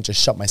 I can't just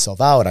shut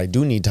myself out. I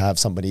do need to have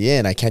somebody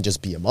in. I can't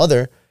just be a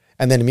mother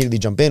and then immediately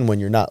jump in when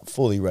you're not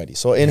fully ready.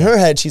 So in her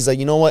head, she's like,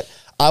 you know what?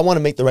 I want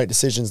to make the right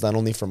decisions, not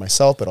only for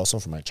myself, but also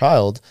for my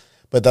child.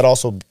 But that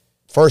also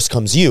first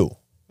comes you.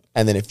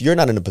 And then if you're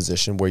not in a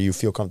position where you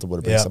feel comfortable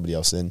to bring somebody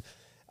else in,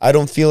 I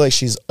don't feel like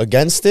she's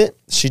against it.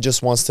 She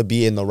just wants to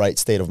be in the right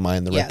state of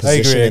mind, the right Yes. I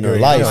position agree, in her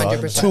agree. life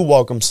 100%. to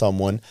welcome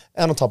someone.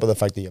 And on top of the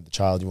fact that you have the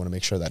child, you want to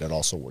make sure that it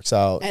also works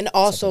out. And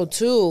also,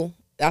 too,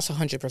 that's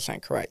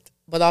 100% correct.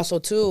 But also,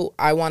 too,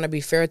 I want to be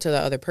fair to the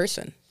other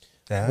person.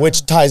 Yeah.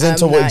 Which ties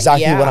into I'm not-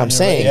 exactly yeah, what I'm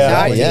saying.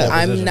 Yeah, Exactly. yeah.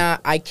 I'm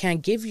not. I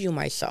can't give you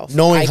myself.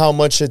 Knowing I, how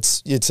much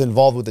it's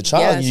involved with the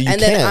child, Yes, you and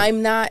can't then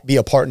I'm not. be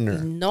a partner.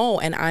 No,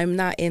 and I'm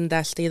not in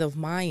that state of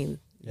mind.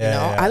 Yeah, you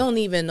know, yeah. I don't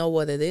even know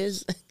what it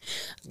is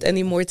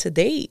anymore to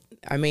date.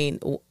 I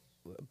mean,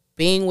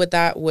 being with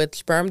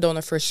sperm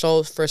donor for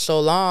so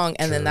long,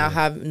 and then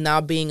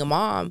now being a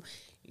mom,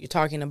 you're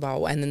talking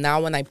about, and then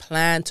now when I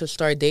plan to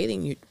start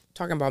dating, you're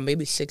talking about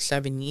maybe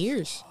 6-7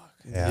 years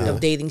of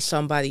dating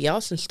somebody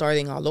else and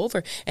starting all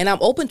over. And I'm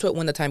open to it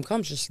when the time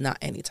comes, just not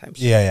anytime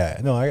soon. Yeah.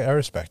 No, I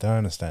respect. I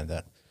understand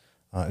that.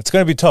 It's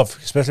gonna be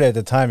tough, especially at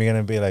the time. You're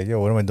gonna be like, "Yo,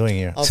 what am I doing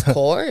here?" Of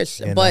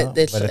course, You know? but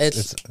it's But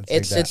it's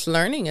like that.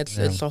 learning. It's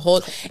a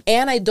whole,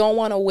 and I don't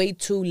want to wait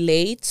too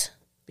late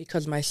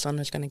because my son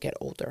is going to get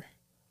older,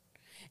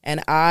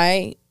 and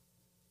I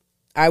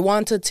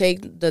want to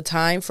take the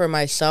time for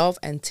myself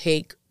and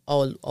take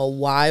a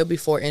while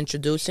before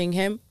introducing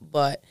him.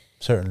 But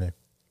Certainly.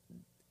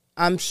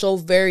 I'm so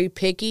very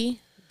picky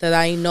that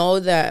I know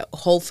that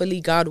hopefully,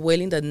 God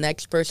willing, the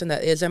next person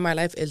that is in my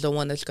life is the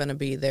one that's going to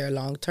be there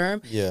long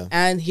term. Yeah.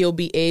 And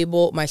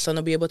my son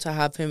will be able to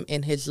have him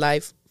in his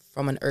life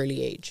from an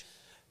early age.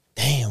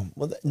 Damn.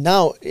 Well,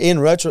 now in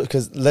retro,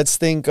 because let's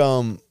think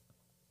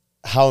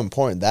how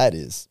important that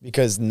is.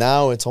 Because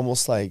now it's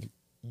almost like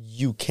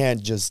you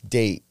can't just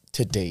date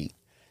to date.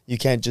 You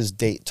can't just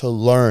date to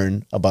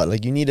learn about.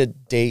 Like, you need a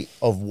date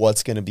of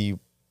what's going to be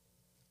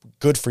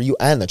good for you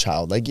and the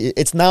child. Like,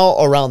 it's now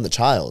around the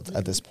child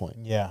at this point.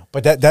 Yeah,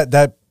 but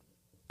that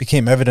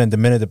became evident the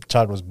minute the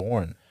child was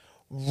born.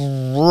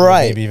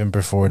 Right. Maybe even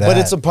before that. But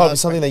it's probably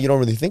something that you don't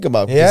really think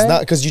about. Yeah.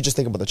 Because you just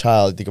think about the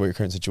child, think about your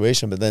current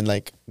situation. But then,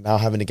 like, now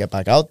having to get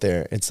back out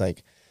there, it's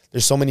like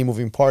there's so many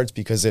moving parts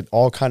because it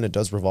all kind of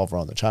does revolve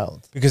around the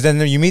child. Because then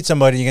you meet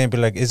somebody, you're gonna be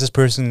like, "Is this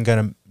person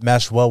gonna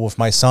mesh well with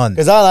my son?"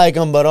 Because I like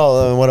him, but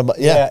what about...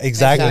 Yeah,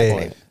 exactly.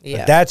 Exactly. Yeah.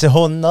 But that's a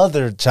whole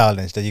nother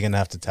challenge that you're gonna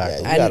have to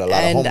tackle. Yeah. You got a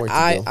lot of homework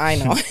to do. I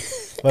know.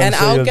 But And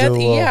I'm sure I'll you'll get, do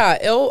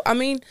well. I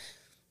mean,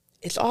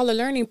 it's all a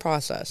learning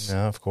process.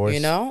 Yeah, of course. You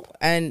know?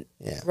 And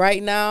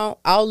right now,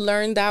 I'll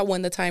learn that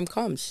when the time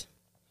comes.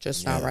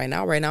 Just not right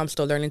now. Right now, I'm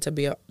still learning to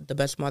be the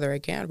best mother I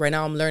can. Right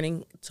now, I'm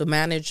learning to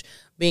manage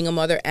being a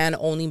mother and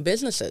owning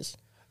businesses.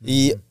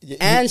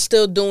 And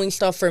still doing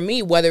stuff for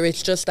me, whether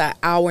it's just that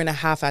hour and a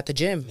half at the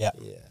gym. Yeah.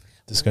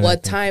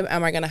 What time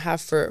am I going to have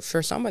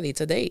for somebody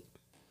to date?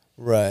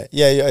 Right.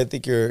 Yeah, I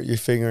think you're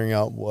figuring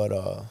out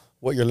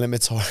what your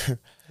limits are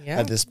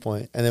at this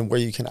point, and then where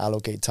you can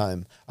allocate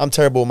time. I'm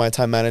terrible with my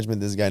time management.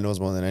 This guy knows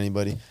more than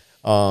anybody.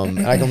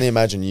 And I can only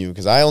imagine you,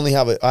 because I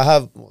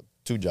have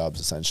 2 jobs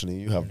essentially.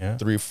 You have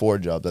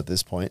 3-4 jobs at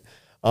this point.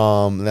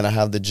 Then I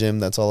have the gym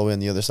that's all the way on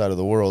the other side of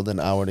the world, an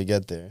hour to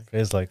get there.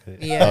 It's like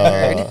it. Yeah,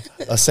 I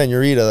heard. A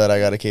senorita that I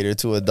got to cater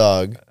to, a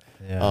dog.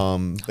 Yeah.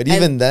 But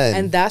even then,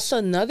 and that's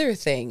another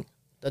thing,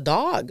 the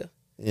dog.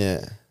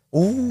 yeah.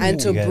 Ooh, And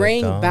to you got a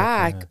bring dog,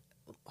 back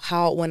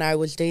how when I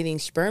was dating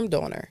sperm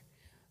donor,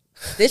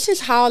 this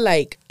is how,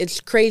 like, it's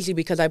crazy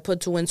because I put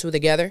 2 and 2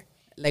 together.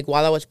 Like,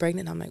 while I was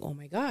pregnant, I'm like, oh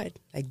my God,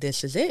 like,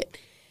 this is it.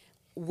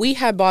 We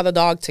had bought a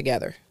dog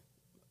together.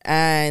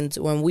 And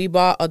when we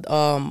bought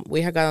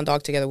we had gotten a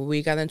dog together. When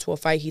we got into a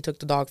fight, he took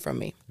the dog from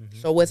me.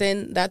 So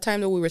within that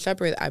time that we were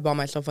separated, I bought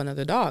myself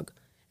another dog.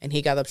 And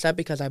he got upset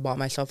because I bought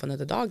myself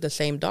another dog, the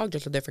same dog,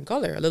 just a different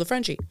color, a little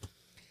Frenchie.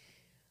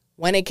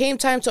 When it came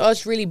time to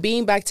us really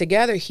being back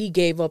together, he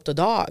gave up the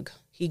dog.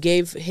 He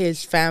gave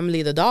his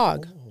family the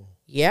dog. Oh.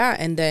 Yeah,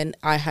 and then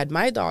I had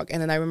my dog.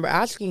 And then I remember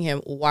asking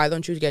him, why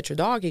don't you get your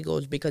dog? He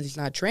goes, because he's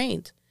not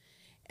trained.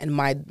 And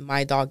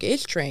my dog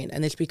is trained.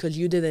 And it's because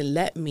you didn't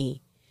let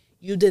me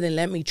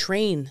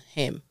train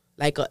him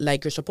like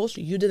you're supposed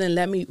to. You didn't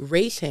let me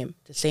raise him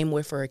the same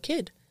way for a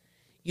kid.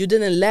 You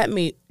didn't let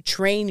me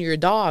train your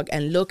dog,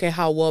 and look at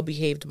how well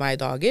behaved my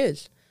dog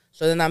is.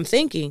 So then I'm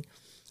thinking,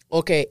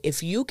 okay,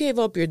 if you gave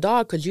up your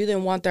dog because you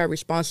didn't want that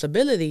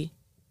responsibility,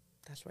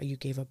 that's why you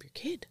gave up your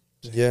kid.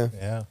 Yeah.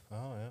 Yeah.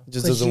 Oh, yeah.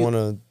 Just doesn't want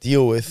to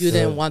deal with. You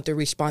didn't want the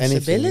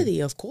responsibility,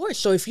 anything. of course.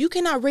 So if you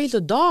cannot raise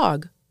a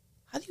dog,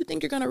 how do you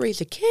think you're going to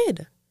raise a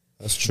kid?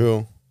 That's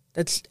true.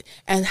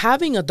 And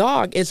having a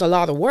dog is a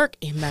lot of work.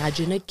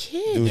 Imagine a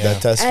kid. Dude,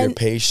 that tests your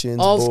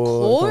patience. Of boy. I can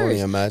course. only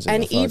imagine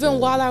And the even fucking-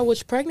 while I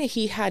was pregnant,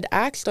 he had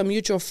asked a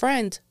mutual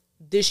friend,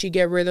 did she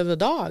get rid of the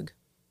dog?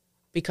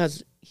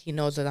 Because he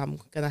knows that I'm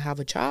going to have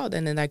a child,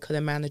 and then I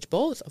couldn't manage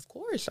both. Of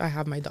course, I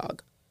have my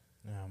dog.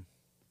 Yeah.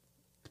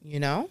 You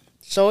know?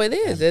 So it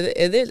is.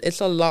 It is.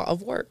 It's a lot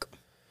of work.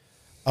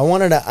 I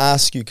wanted to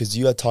ask you, because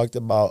you had talked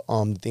about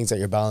the things that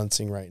you're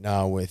balancing right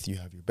now with, you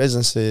have your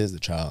businesses, the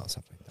child,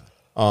 stuff like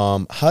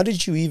that. How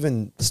did you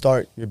even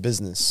start your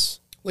business?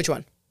 Which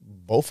one?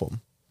 Both of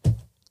them.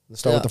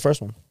 Let's start with the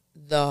first one.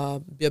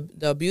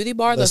 The beauty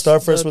bar. Let's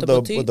start first with the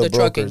boutique, with the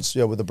trucking. brokers.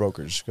 Yeah, with the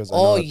brokers, because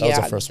Oh, that was the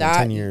yeah, first one. that-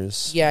 10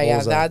 years. Yeah, What yeah,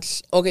 was that?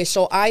 that's okay.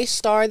 So I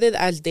started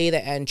as data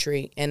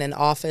entry in an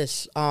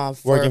office for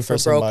Working for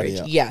somebody,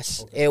 brokerage. yeah.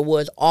 Yes, it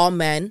was all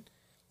men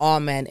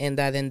in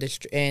that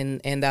industry,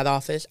 in that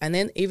office, and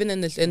then even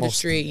in this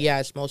industry, yeah,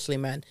 it's mostly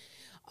men.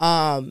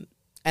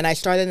 And I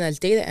started as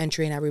data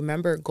entry, and I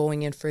remember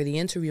going in for the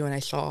interview, and I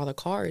saw all the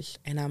cars,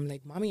 and I'm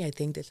like, "Mommy, I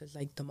think this is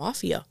like the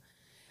mafia."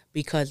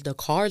 Because the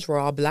cars were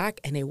all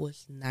black and it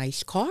was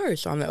nice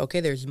cars. So I'm like, okay,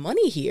 there's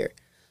money here.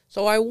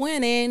 So I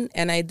went in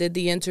and I did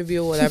the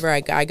interview, whatever.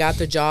 I got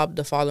the job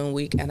the following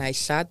week, and I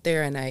sat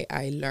there and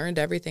I learned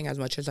everything as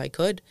much as I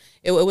could.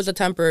 It was a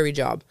temporary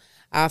job.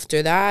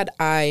 After that,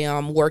 I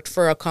worked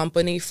for a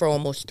company for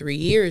almost 3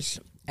 years,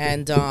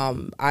 and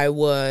I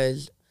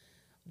was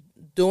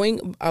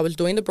doing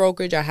the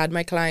brokerage. I had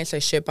my clients. I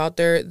ship out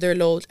their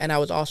loads, and I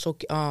was also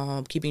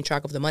keeping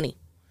track of the money.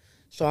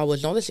 So I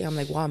was noticing, I'm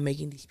like, wow, I'm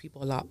making these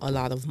people a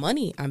lot of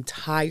money. I'm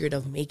tired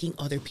of making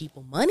other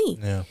people money.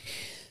 Yeah.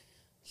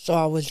 So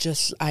I was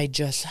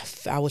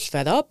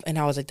fed up, and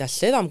I was like,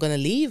 that's it. I'm going to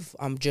leave.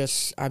 I'm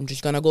just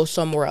going to go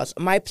somewhere else.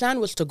 My plan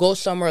was to go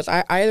somewhere else.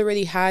 I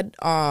already had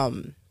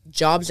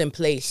jobs in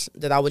place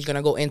that I was going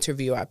to go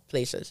interview at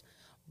places.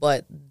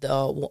 But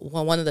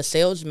one of the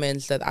salesmen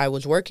that I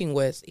was working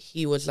with,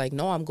 he was like,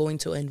 no, I'm going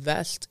to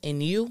invest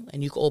in you,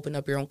 and you can open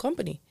up your own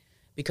company,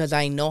 because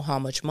I know how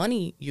much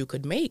money you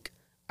could make.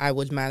 I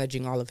was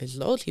managing all of his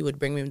loads. He would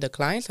bring me the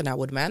clients, and I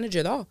would manage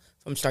it all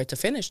from start to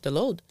finish, the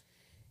load.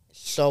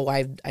 So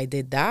I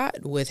did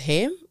that with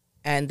him,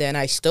 and then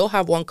I still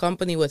have one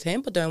company with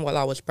him, but then while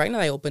I was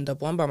pregnant, I opened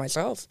up one by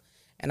myself,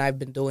 and I've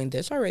been doing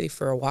this already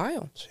for a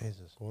while. Jesus.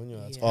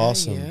 That's Yeah,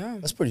 awesome. yeah.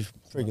 That's pretty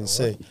freaking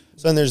sick.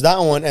 So then there's that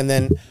one, and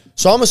then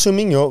so I'm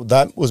assuming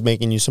that was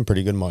making you some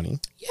pretty good money,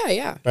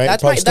 Yeah. right?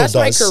 That's Probably still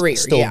my does, career.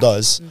 Still yeah.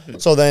 does.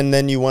 So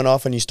then you went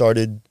off and you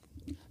started.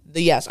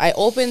 Yes, I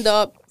opened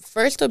up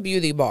first a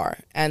beauty bar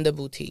and a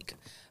boutique,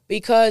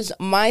 because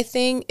my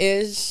thing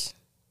is,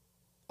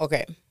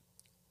 okay,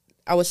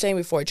 I was saying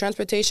before,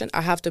 transportation,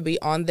 I have to be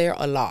on there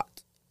a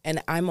lot.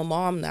 And I'm a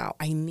mom now.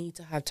 I need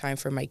to have time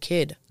for my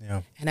kid.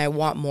 Yeah. And I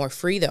want more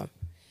freedom.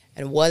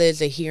 And what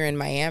is it here in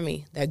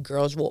Miami that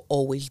girls will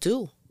always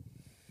do?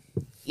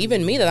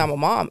 Even me, that I'm a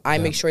mom, I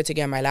make sure to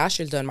get my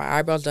lashes done, my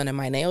eyebrows done, and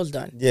my nails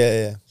done.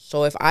 Yeah.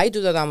 So if I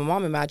do that, I'm a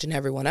mom, imagine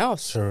everyone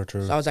else. True.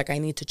 So I was like, I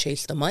need to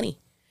chase the money.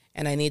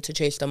 And I need to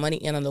chase the money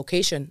in a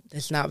location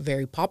that's not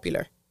very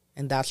popular.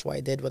 And that's why I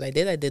did what I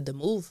did. I did the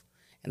move.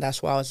 And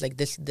that's why I was like,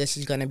 this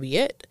is going to be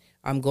it.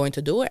 I'm going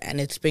to do it.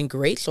 And it's been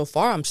great so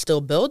far. I'm still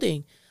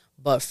building.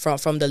 But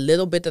from the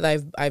little bit that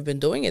I've been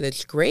doing it,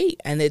 it's great.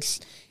 And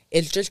it's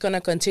just going to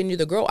continue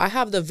to grow. I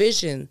have the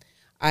vision.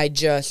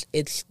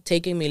 It's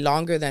taking me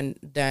longer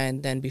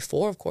than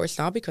before, of course,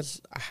 now because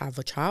I have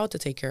a child to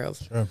take care of.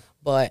 Sure.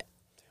 But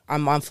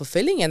I'm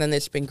fulfilling it, and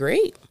it's been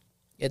great.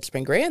 It's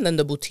been great, and then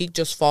the boutique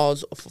just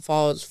falls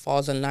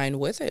in line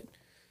with it.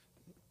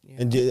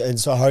 And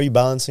so how are you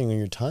balancing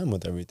your time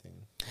with everything?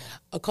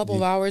 A couple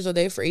of hours a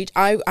day for each.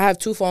 I have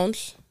 2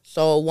 phones,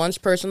 so one's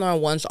personal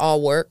and one's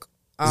all work.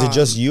 Is it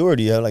just you, or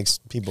do you have like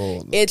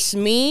people? It's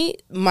me,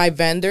 my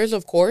vendors,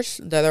 of course,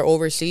 that are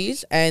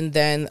overseas, and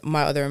then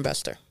my other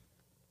investor.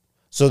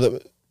 So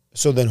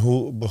then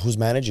who's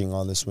managing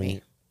all this when Me.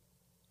 you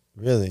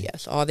really?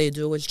 Yes, all they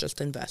do is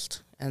just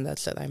invest, and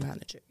that's it. I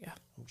manage it. Yeah.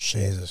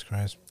 Jesus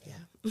Christ.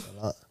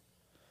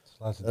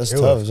 That's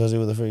tough, especially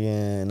with the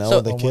freaking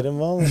with the kid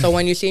involved. So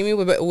when you see me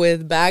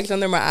with bags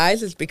under my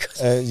eyes, it's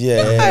because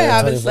Yeah, I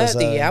haven't 24/7.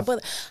 slept. Yeah,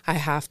 but I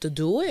have to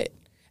do it.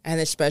 And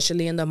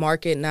especially in the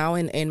market now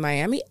in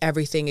Miami,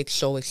 everything is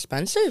so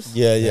expensive.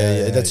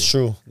 Yeah. That's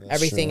true.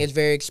 Everything is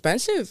very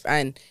expensive.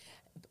 And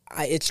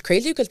it's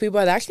crazy because people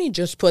had asked me,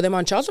 just put them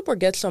on child support,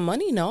 get some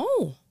money.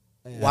 No.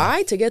 Yeah.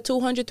 Why? To get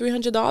 $200,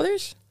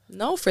 $300?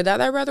 No, for that,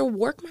 I'd rather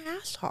work my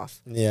ass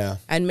off. Yeah.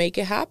 And make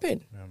it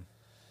happen. Yeah.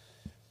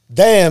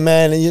 Damn,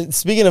 man.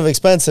 Speaking of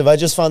expensive, I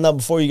just found out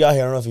before you got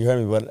here, I don't know if you heard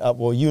me,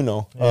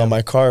 but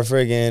my car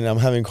friggin', I'm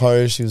having car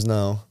issues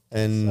now.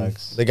 And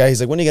Sucks. the guy,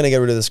 he's like, when are you going to get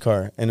rid of this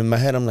car? And in my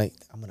head, I'm like,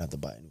 I'm going to have to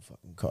buy a new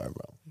fucking car,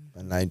 bro.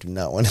 And I do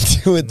not want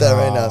to deal with that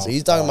right now. So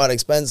he's talking about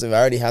expensive. I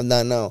already have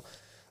that now.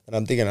 And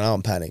I'm thinking, now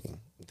I'm panicking.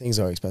 Things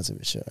are expensive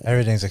as shit.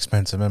 Everything's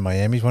expensive, man.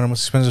 Miami's one of the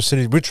most expensive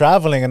cities. We're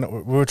traveling, and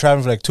we were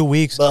traveling for like 2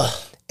 weeks. Ugh.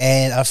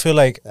 And I feel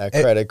like That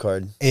credit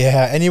card.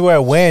 yeah, anywhere I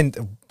went,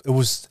 it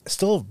was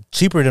still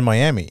cheaper than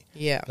Miami.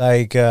 Yeah.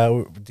 Like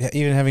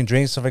even having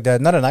drinks, stuff like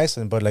that. Not in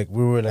Iceland, but like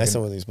we were like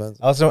Iceland was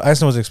expensive. also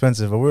Iceland was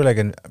expensive, but we were like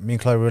me and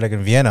Claudia, we were like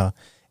in Vienna,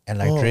 and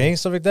like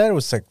drinks, stuff like that. It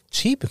was like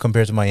cheap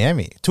compared to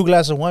Miami. 2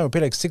 glasses of wine, we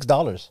paid like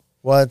 $6.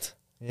 What?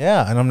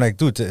 Yeah, and I'm like,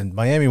 dude, in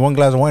Miami, 1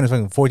 glass of wine is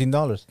like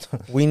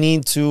 $14. We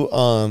need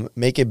to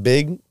make it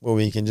big where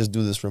we can just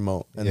do this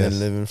remote and Yes. then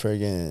live in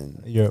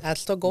friggin' Europe.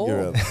 That's the goal.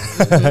 Europe.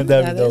 That'd be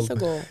That is dope.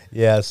 the goal.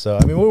 Yeah, so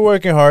I mean, we're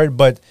working hard,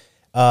 but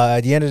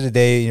at the end of the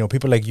day, you know,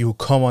 people like you who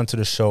come onto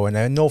the show, and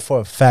I know for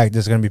a fact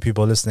there's gonna be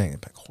people listening,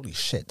 like, holy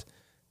shit,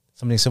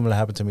 something similar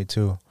happened to me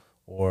too,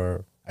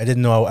 or I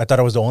didn't know, I thought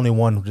I was the only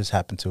one who this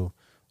happened to,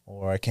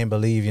 or I can't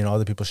believe, you know,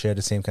 other people share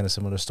the same kind of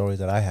similar stories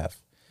that I have.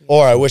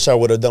 Or I wish I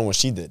would have done what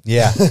she did.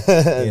 Yeah,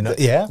 you know,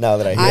 yeah. Now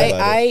that I hear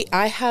about it.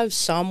 I have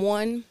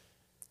someone,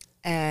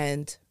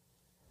 and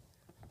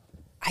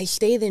I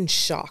stayed in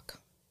shock,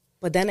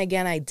 but then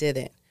again I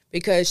didn't,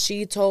 because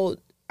she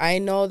told, I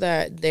know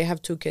that they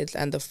have 2 kids,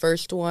 and the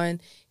first one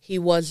he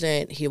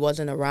wasn't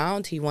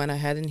around. He went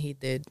ahead and he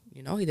did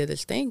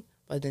his thing,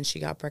 but then she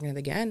got pregnant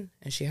again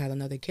and she had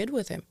another kid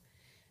with him.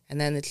 And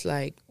then it's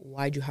like,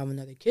 why'd you have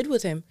another kid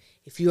with him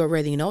if you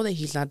already know that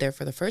he's not there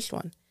for the first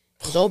one?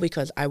 So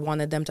because I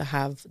wanted them to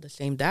have the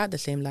same dad, the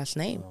same last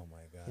name. Oh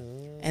my god.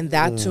 And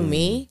that to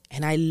me,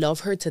 and I love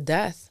her to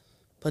death,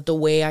 but the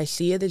way I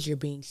see it is you're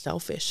being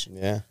selfish.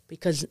 Yeah.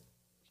 Because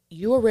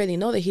you already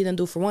know that he didn't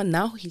do for 1.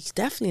 Now he's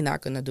definitely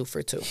not going to do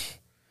for 2.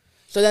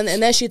 So then,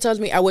 and then she tells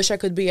me, I wish I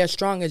could be as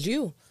strong as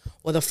you.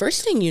 Well, the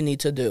first thing you need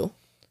to do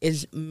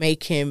is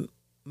make him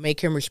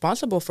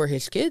responsible for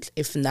his kids.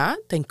 If not,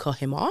 then cut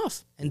him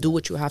off and do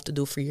what you have to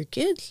do for your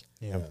kids.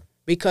 Yeah.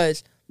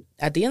 Because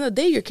at the end of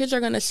the day, your kids are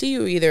going to see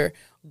you either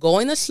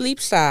going to sleep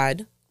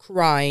sad,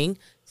 crying,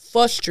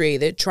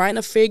 frustrated, trying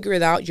to figure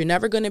it out. You're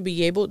never going to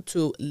be able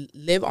to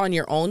live on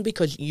your own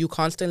because you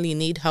constantly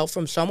need help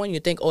from someone. You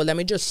think, oh, let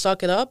me just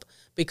suck it up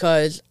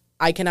because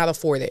I cannot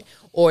afford it.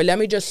 Or let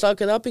me just suck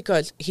it up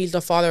because he's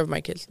the father of my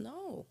kids.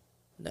 No,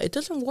 it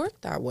doesn't work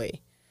that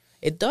way.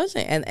 It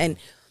doesn't. And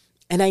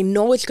I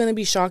know it's going to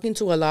be shocking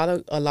to a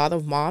lot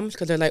of moms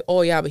because they're like,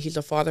 oh, yeah, but he's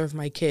the father of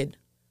my kid.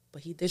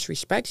 But he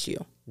disrespects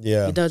you.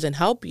 Yeah. He doesn't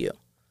help you.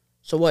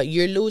 So what,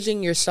 you're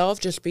losing yourself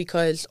just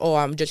because, oh,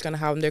 I'm just going to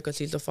have him there because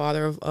he's the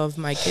father of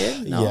my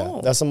kid? No.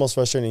 Yeah. That's the most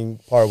frustrating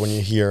part when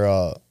you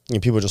hear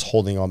people just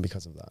holding on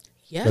because of that.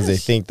 Yes. Because they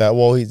think that,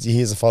 well,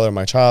 he's the father of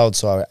my child,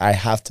 so I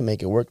have to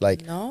make it work.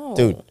 Like, No.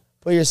 dude,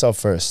 put yourself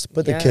first.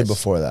 Put the kid Yes.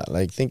 before that.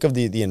 Like, think of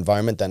the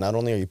environment that not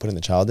only are you putting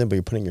the child in, but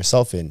you're putting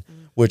yourself in,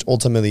 which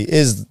ultimately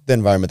is the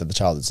environment that the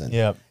child is in.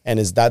 Yeah. And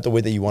is that the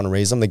way that you want to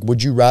raise them? Like,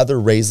 would you rather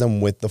raise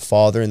them with the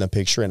father in the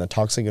picture in a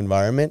toxic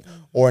environment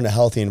or in a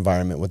healthy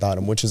environment without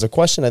him? Which is a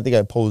question I think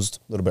I posed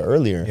a little bit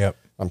earlier. Yep.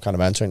 I'm kind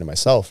of answering to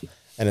myself.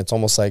 And it's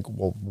almost like,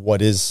 well,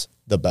 what is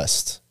the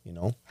best? You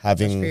know,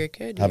 having for your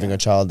kid, having yeah. a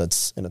child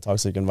that's in a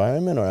toxic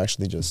environment or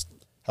actually just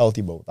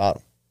healthy but without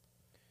him.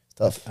 It's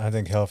tough. I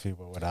think healthy,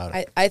 but without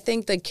it. I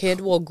think the kid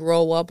will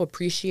grow up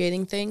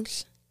appreciating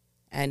things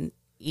and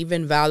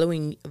even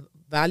valuing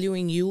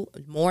you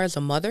more as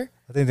a mother.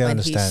 I think they when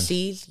understand. he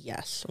sees,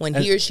 yes, when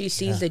And- he or she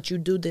sees that you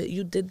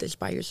did this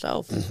by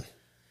yourself.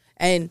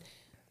 And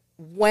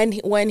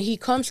when he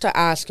comes to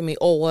ask me,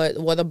 oh,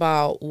 what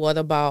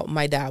about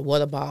my dad?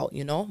 What about,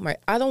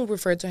 I don't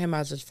refer to him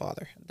as his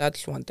father.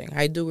 That's one thing.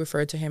 I do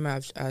refer to him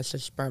as a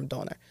sperm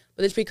donor.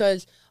 But it's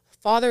because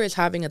father is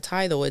having a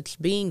title. It's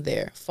being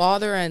there.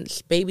 Father and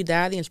baby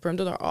daddy and sperm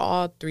donor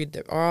are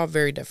all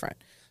very different.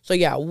 So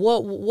yeah,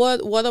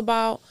 what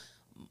about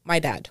my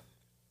dad?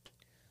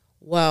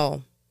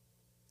 Well,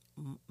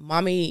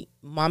 mommy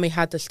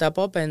had to step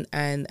up and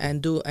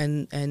do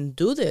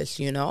this,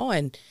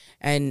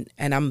 and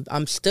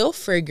I'm still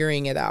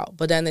figuring it out.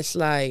 But then it's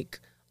like,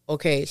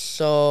 okay,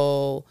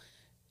 so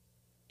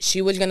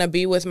she was gonna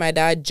be with my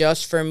dad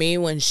just for me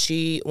when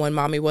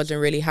mommy wasn't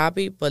really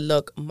happy. But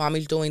look,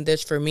 mommy's doing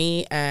this for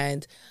me,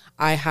 and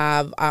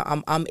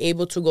I'm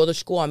able to go to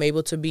school. I'm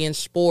able to be in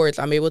sports.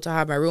 I'm able to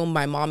have my room.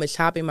 My mom is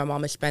happy. My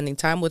mom is spending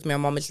time with me. My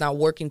mom is not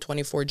working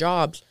 24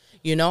 jobs,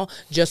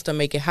 just to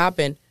make it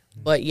happen.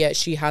 But yet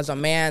she has a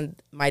man,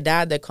 my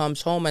dad, that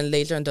comes home and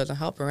lays her and doesn't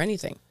help her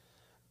anything.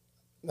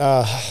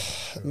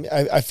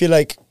 I feel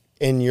like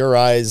in your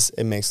eyes,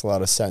 it makes a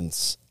lot of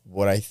sense.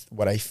 What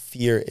I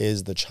fear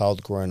is the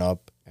child growing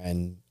up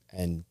and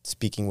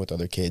speaking with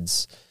other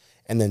kids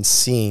and then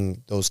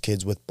seeing those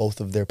kids with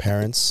both of their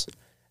parents.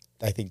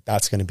 I think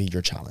that's going to be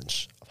your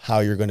challenge, how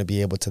you're going to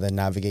be able to then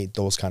navigate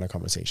those kind of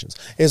conversations.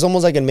 It's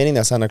almost like admitting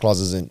that Santa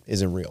Claus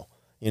isn't real.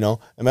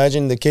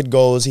 Imagine the kid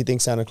goes, he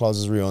thinks Santa Claus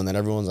is real, and then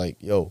everyone's like,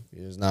 yo,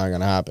 it's not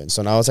going to happen.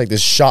 So now it's like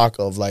this shock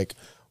of like,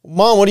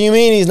 Mom, what do you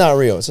mean he's not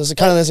real? So it's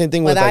kind of the same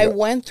thing with But I like,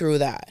 went through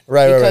that.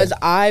 Right, because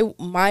right.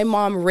 my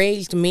mom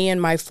raised me and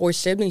my 4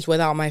 siblings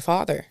without my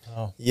father.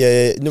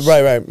 yeah,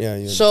 right.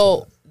 Yeah.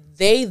 So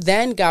they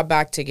then got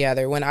back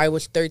together when I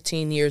was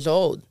 13 years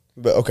old.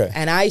 But okay.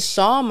 And I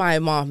saw my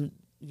mom,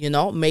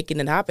 making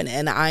it happen.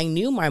 And I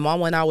knew my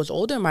mom when I was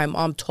older. My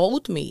mom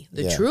told me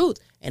the truth.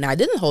 And I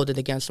didn't hold it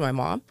against my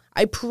mom.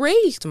 I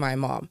praised my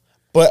mom.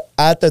 But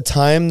at the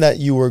time that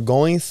you were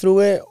going through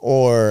it,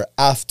 or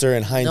after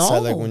in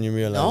hindsight, like when you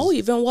realized? No,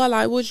 even while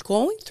I was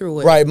going through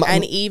it. Right.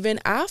 And even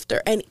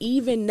after. And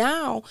even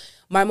now,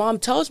 my mom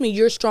tells me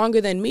you're stronger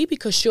than me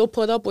because she'll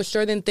put up with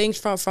certain things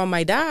from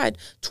my dad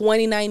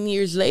 29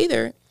 years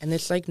later. And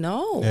it's like,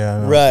 no.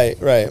 Yeah.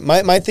 Right.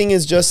 My thing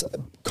is just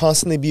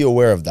constantly be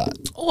aware of that.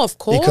 Oh, of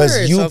course.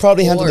 Because you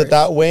probably handled it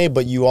that way,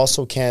 but you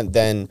also can't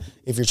then,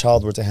 if your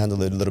child were to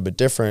handle it a little bit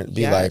different,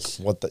 be like,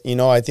 what the,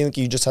 I think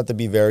you just have to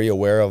be very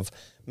aware of,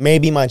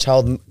 maybe my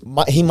child,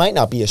 he might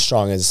not be as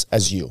strong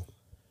as you.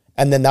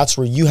 And then that's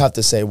where you have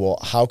to say, well,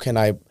 how can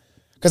I,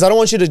 because I don't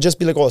want you to just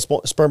be like, oh,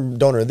 sperm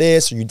donor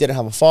this, or you didn't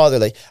have a father.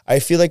 Like, I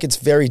feel like it's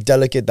very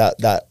delicate that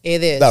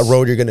it is. that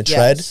road you're going to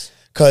tread.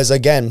 Because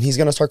again, he's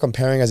going to start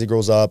comparing as he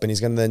grows up, and he's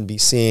going to then be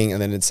seeing, and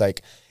then it's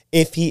like,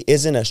 if he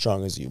isn't as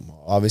strong as you,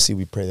 obviously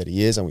we pray that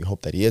he is, and we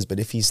hope that he is, but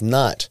if he's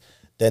not,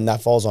 then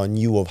that falls on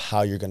you of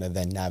how you're going to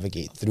then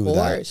navigate through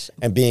that.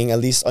 And being at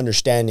least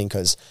understanding,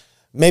 because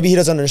maybe he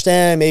doesn't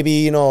understand,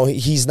 maybe,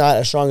 he's not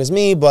as strong as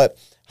me, but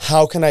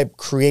how can I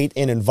create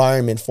an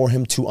environment for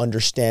him to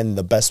understand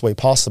the best way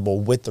possible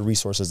with the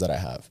resources that I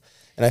have?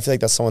 And I feel like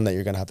that's someone that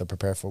you're going to have to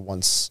prepare for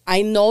once.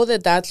 I know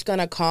that that's going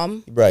to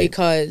come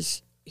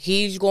because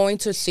he's going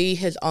to see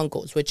his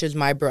uncles, which is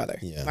my brother.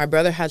 Yeah. My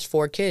brother has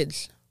 4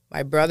 kids.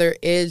 My brother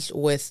is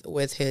with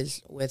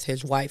his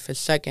wife, the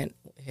second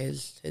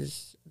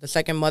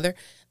mother,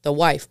 the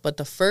wife. But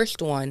the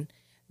first one,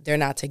 they're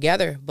not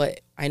together.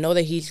 But I know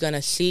that he's going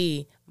to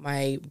see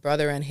my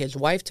brother and his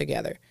wife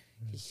together.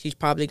 He's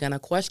probably going to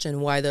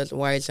question why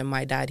isn't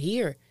my dad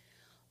here?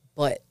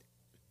 But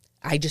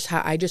I just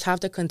have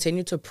to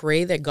continue to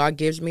pray that God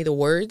gives me the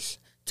words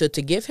to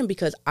give him,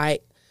 because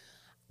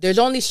there's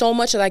only so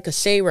much that I could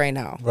say right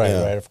now. Right,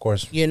 of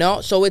course.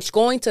 So it's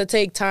going to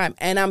take time.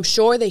 And I'm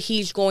sure that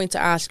he's going to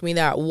ask me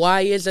that.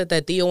 Why is it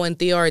that Theo and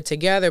Thea are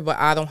together, but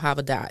I don't have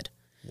a dad?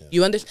 Yeah.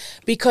 You understand?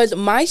 Because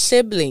my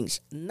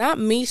siblings, not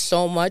me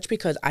so much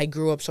because I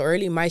grew up so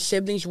early, my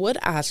siblings would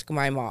ask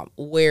my mom,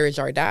 where is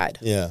our dad?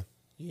 Yeah.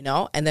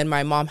 And then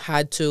my mom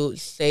had to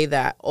say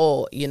that,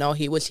 oh,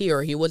 he was here,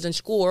 or he was in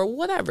school, or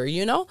whatever,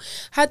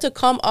 had to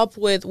come up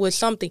with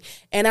something.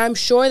 And I'm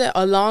sure that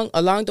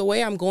along the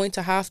way, I'm going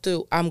to have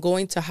to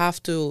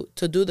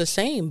do the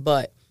same,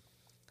 but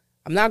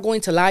I'm not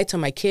going to lie to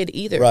my kid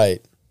either.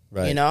 Right.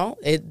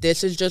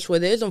 This is just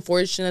what it is.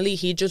 Unfortunately,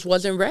 he just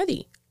wasn't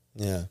ready.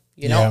 Yeah.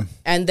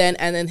 And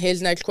then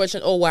his next question,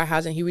 oh, why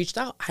hasn't he reached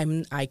out?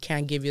 I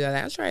can't give you that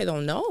answer. I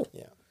don't know.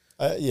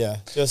 Yeah.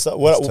 Just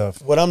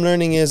what I'm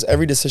learning is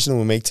every decision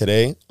we make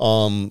today,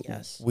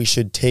 we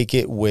should take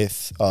it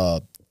with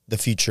the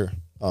future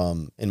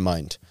in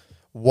mind.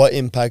 What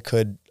impact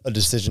could a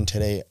decision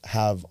today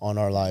have on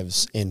our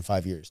lives in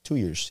 5 years, 2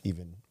 years,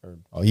 even, or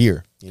a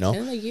year? In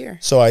a year.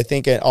 So I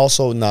think, and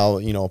also now,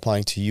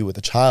 applying to you with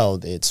a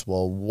child, it's,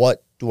 well,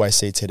 what do I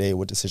say today?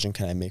 What decision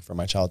can I make for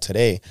my child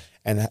today?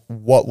 And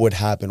what would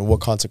happen? What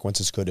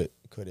consequences could it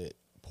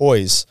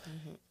poise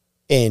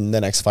in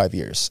the next 5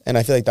 years? And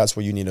I feel like that's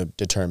what you need to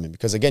determine,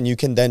 because again, you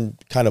can then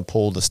kind of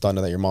pull the stunt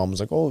that your mom was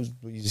like, oh,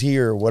 he's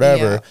here or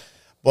whatever.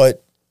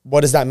 But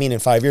what does that mean in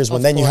 5 years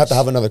when then you have to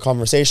have another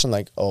conversation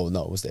like, oh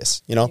no, it was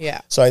this,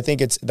 Yeah. So I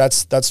think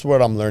that's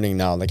what I'm learning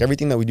now. Like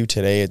everything that we do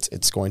today,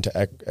 it's going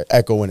to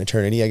echo in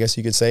eternity, I guess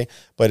you could say.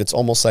 But it's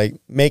almost like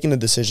making the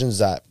decisions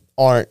that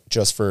aren't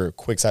just for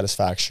quick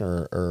satisfaction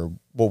or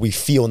what we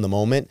feel in the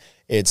moment.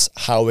 It's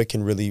how it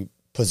can really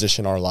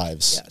position our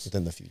lives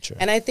within the future.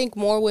 And I think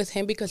more with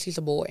him because he's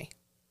a boy.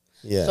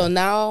 Yeah. So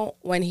now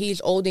when he's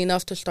old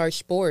enough to start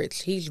sports,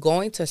 he's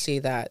going to see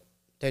that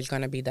there's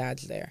going to be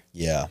dads there.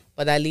 Yeah.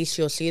 But at least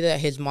you'll see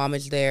that his mom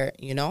is there,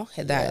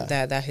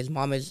 that his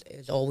mom is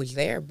always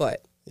there.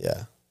 But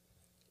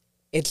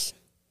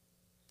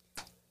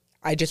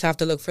I just have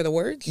to look for the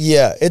words.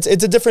 Yeah. It's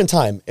a different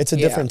time. It's a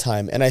different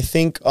time. And I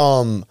think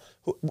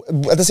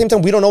at the same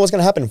time, we don't know what's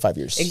going to happen in 5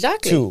 years.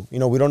 Exactly. Too. We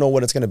don't know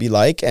what it's going to be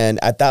like.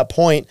 And at that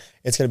point,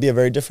 it's going to be a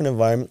very different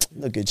environment.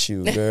 Look at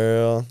you,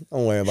 girl.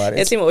 Don't worry about it.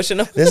 It's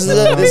emotional. This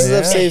is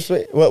a safe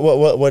space.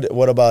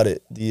 What about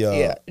it?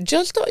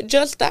 Just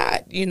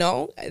that,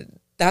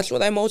 that's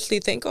what I mostly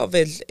think of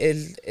is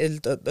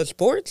the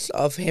sports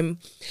of him.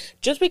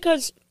 Just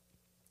because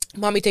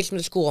mommy takes me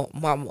to school,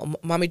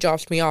 mommy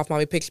drops me off,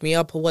 mommy picks me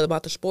up. What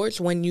about the sports?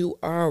 When you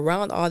are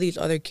around all these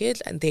other kids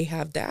and they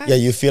have dads. Yeah,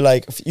 you feel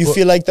like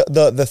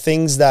the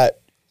things that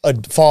a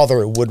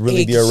father would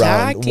really be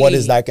around. What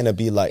is that going to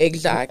be like?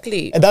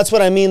 Exactly. And that's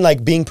what I mean,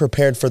 like being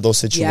prepared for those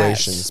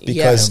situations.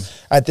 Because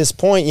at this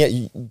point,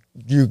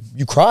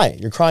 you cry.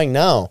 You're crying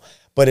now.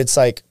 But it's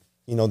like,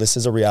 you know, this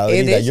is a reality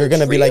It that is, you're it's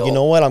going to be like, you real.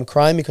 know what, I'm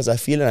crying because I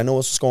feel it. I know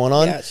what's going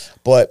on. Yes.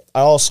 But I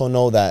also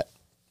know that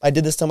I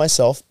did this to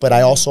myself, but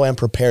I also am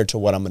prepared to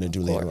what I'm going to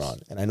do later on.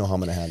 And I know how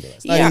I'm going to handle it.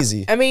 It's not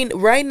easy. I mean,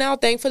 right now,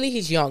 thankfully,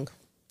 he's young.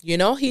 You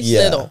know, he's Yeah.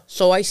 little.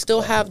 So I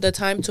still have the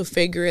time to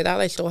figure it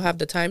out. I still have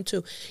the time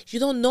to, you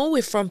don't know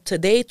if from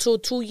today to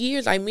 2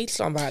 years I meet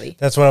somebody.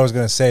 That's what I was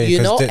gonna say. You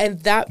 'cause know, and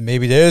that,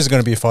 maybe there is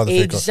gonna be a father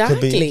figure,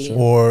 exactly.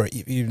 or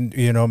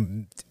you know,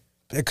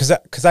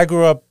 because I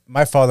grew up,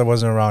 my father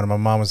wasn't around, and my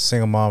mom was a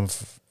single mom.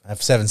 I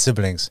have 7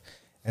 siblings,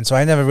 and so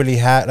I never really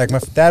had, like, my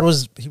dad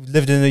he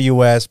lived in the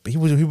U.S., but he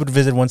would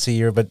visit once a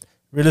year, but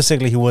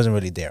realistically he wasn't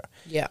really there.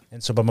 Yeah.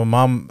 And so, but my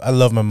mom, I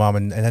love my mom,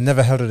 and I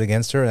never held it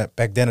against her.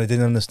 Back then, I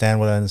didn't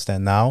understand what I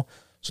understand now.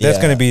 So that's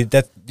gonna be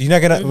that. You're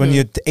not gonna when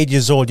you're 8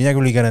 years old, you're not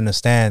really gonna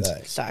understand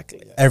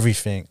Exactly.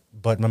 everything.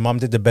 But my mom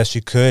did the best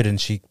she could,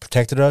 and she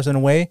protected us in a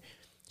way.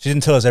 She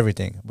didn't tell us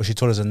everything, but she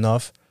told us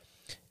enough.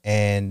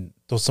 And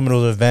some of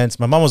those events,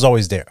 my mom was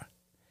always there,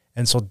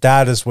 and so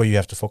that is what you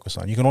have to focus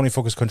on. You can only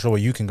control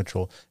what you can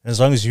control, and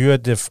as long as you're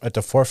at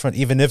the forefront,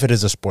 even if it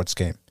is a sports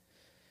game,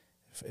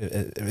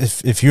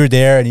 if you're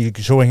there and you're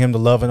showing him the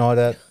love and all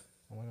that,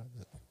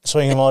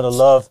 showing him all the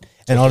love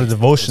and all the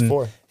devotion,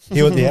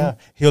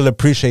 he'll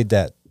appreciate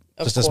that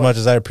just as much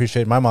as I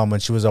appreciate my mom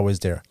when she was always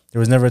there. There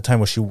was never a time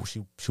where she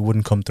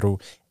wouldn't come through.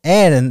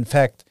 And in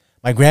fact,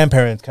 my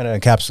grandparents kind of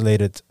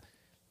encapsulated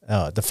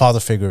the father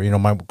figure. You know,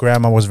 my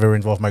grandma was very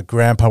involved. My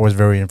grandpa was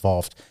very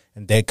involved,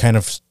 and they kind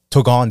of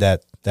took on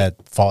that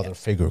father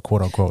figure,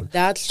 quote unquote.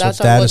 That's that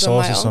what is was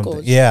also my something.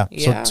 uncles. Yeah.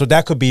 Yeah. So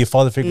that could be a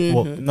father figure.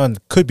 Well, none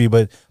could be,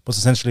 but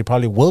essentially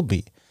probably will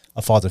be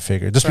a father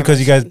figure. Just because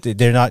you guys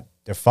they're not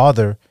their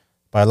father,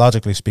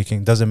 biologically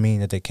speaking, doesn't mean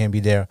that they can't be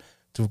there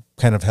to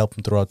kind of help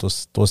them throughout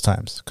those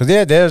times. Because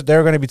there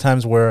are going to be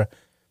times where,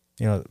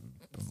 you know,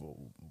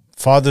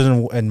 fathers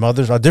and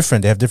mothers are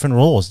different. They have different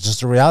roles. It's just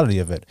the reality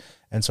of it.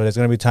 And so there's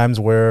going to be times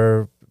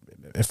where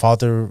a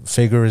father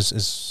figure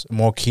is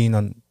more keen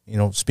on, you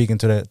know, speaking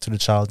to the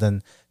child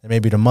than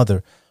maybe the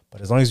mother.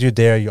 But as long as you're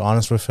there, you're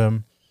honest with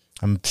him,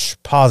 I'm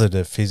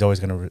positive he's always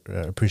going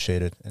to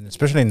appreciate it, and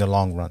especially in the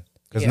long run.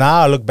 Because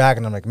now I look back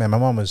and I'm like, man, my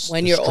mom was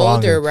when you're strong.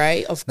 older,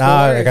 right? Of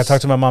now, course. like, I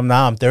talk to my mom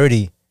now. I'm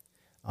 30,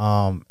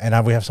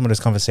 and we have some of those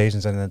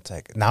conversations, and it's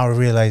like now I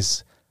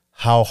realize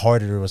how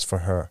hard it was for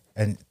her,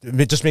 and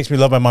it just makes me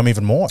love my mom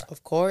even more.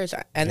 Of course,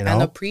 and You know?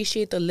 and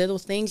appreciate the little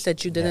things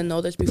that you didn't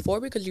notice before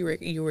because you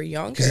were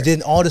younger. Because he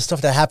did all the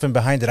stuff that happened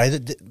behind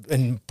it.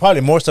 And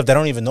probably more stuff that I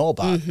don't even know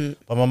about. Mm-hmm.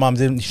 But my mom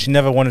didn't. She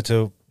never wanted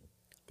to,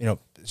 you know.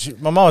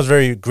 My mom was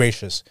very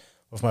gracious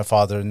with my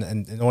father,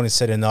 and only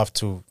said enough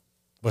to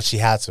what she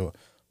had to.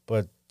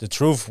 But the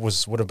truth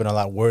would have been a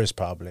lot worse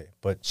probably.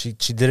 But she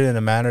did it in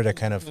a manner that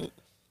kind of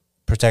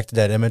protected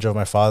that image of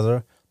my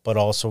father, but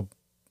also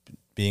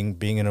being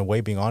in a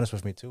way being honest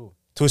with me too,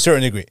 to a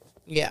certain degree.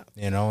 Yeah.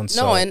 You know, and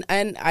No, so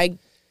and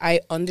I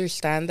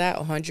understand that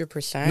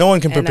 100%. no one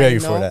can and prepare I you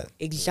for know- that.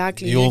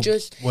 Exactly. You'll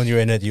when you're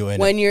in it, you're in it.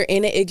 When you're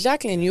in it,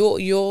 exactly, and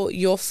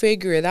you'll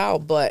figure it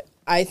out. But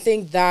I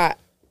think that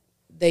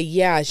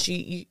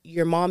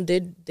your mom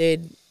did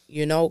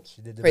you know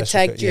Did the best she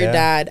protect could. your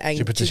Yeah. did, and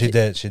She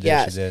did.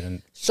 Yes. She did.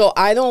 And So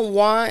I don't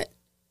want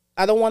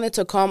it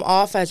to come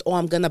off as, oh,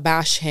 I'm gonna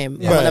bash him.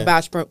 I'm gonna Right.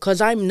 bash him,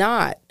 because I'm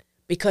not.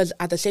 Because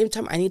at the same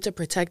time, I need to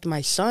protect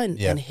my son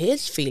Yeah. and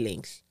his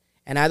feelings,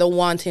 and I don't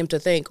want him to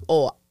think,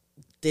 oh,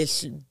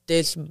 this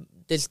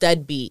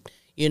deadbeat,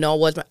 you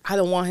know, I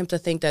don't want him to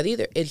think that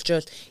either. It's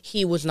just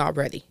he was not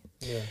ready,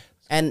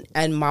 and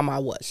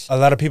Mama was. a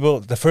lot of people,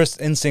 the first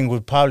instinct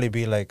would probably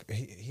be like,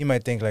 he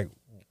might think like,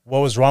 what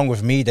was wrong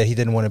with me that he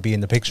didn't want to be in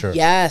the picture?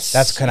 Yes,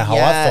 That's kind of how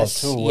I felt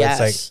too. Where Yes.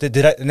 It's like,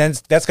 did I? And then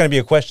that's going to be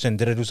a question.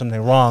 Did I do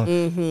something wrong?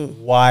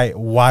 Mm-hmm. Why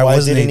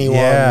wasn't didn't he want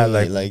Yeah, me?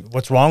 like, Like-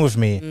 what's wrong with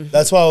me?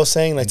 That's why I was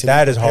saying, like, to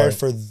That be is prepared hard.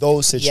 for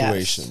those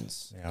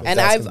situations. Yeah. And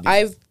That's gonna be-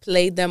 I've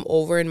played them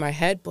over in my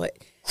head, but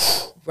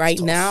right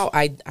now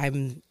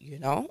I'm you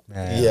know.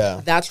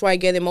 Yeah. That's why I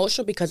get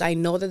emotional, because I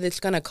know that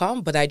it's gonna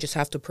come, but I just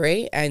have to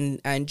pray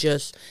and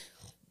just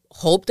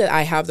hope that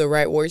I have the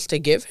right words to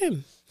give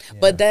him.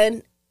 But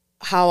then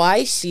how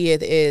I see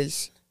it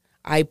is,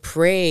 I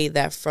pray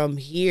that from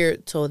here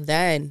till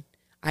then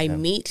I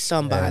meet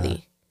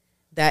somebody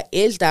that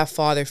is that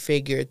father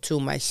figure to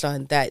my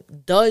son,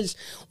 that does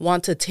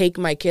want to take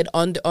my kid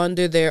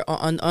under their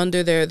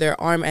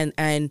arm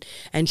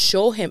and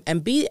show him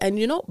and be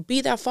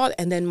that father.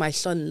 And then my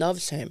son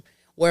loves him,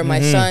 where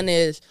my son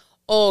is,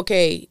 oh,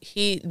 okay,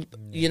 he,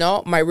 you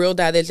know, my real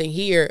dad isn't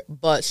here,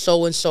 but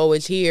so and so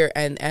is here,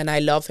 and I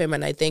love him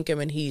and I thank him,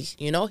 and he's,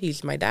 you know,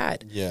 he's my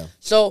dad. Yeah.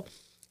 So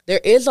there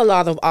is a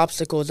lot of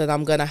obstacles that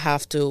I'm gonna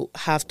have to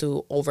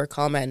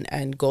overcome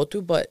and go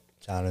through, but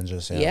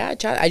Challenges.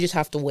 I just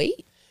have to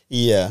wait.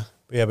 Yeah.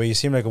 Yeah, but you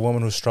seem like a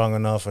woman who's strong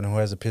enough and who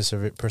has a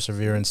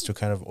perseverance to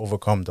kind of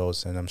overcome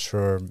those. And I'm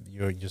sure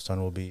your son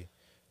will be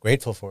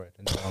grateful for it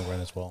in the long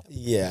run as well.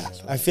 Yeah.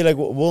 I feel like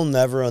we'll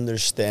never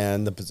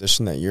understand the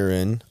position that you're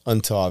in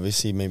until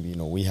obviously maybe, you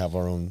know, we have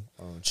our own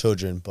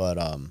children. But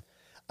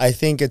I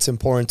think it's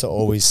important to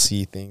always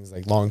see things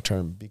like long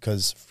term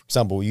because, for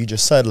example, what you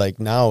just said, like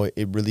now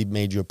it really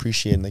made you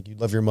appreciate and like you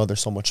love your mother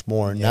so much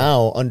more. Yeah.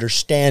 Now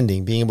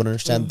being able to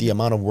understand the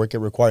amount of work it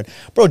required,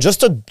 bro, just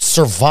to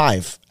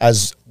survive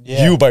as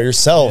you by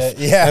yourself.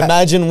 Yeah.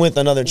 Imagine with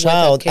another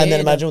child, and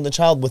then imagine with a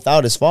child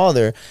without his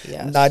father.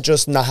 Yes. Not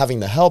just not having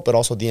the help, but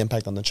also the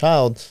impact on the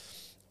child.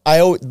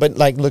 But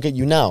like, look at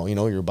you now. You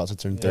know, you're about to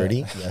turn 30.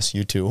 Yeah. Yes,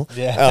 you too.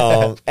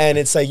 Yeah. And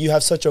it's like you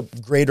have such a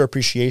greater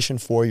appreciation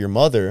for your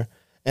mother.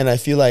 And I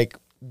feel like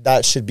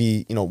that should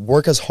be, you know,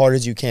 work as hard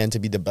as you can to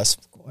be the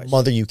best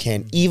mother you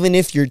can, even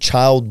if your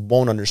child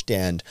won't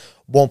understand,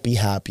 won't be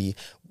happy,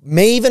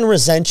 may even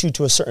resent you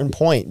to a certain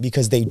point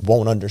because they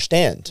won't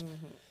understand.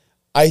 Mm-hmm.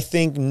 I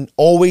think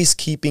always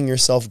keeping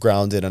yourself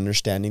grounded,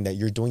 understanding that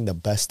you're doing the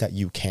best that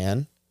you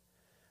can.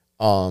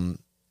 In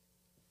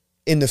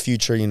the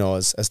future, you know,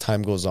 as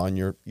time goes on,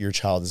 your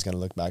child is going to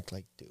look back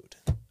like, dude,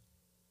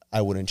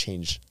 I wouldn't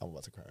change. I'm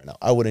about to cry right now.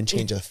 I wouldn't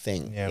change a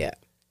thing. Yeah.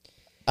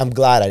 I'm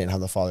glad I didn't have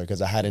the father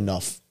because I had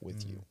enough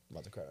with you. I'm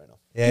about to cry right now.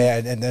 Yeah,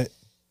 and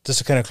just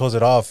to kind of close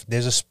it off,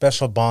 there's a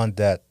special bond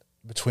that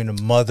between a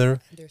mother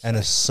and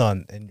a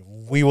son, and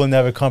we will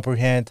never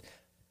comprehend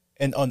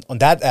and on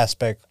that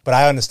aspect. But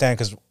I understand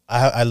because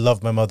I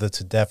love my mother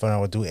to death, and I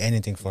would do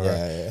anything for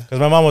her because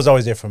my mom was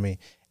always there for me,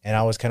 and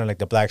I was kind of like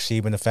the black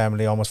sheep in the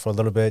family almost for a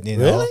little bit. You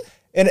know,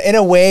 in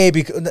a way,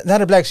 because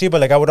not a black sheep,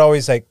 but like I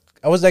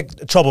was like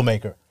a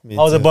troublemaker. I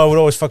was the boy who would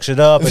always fuck shit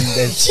up, and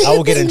I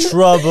would get in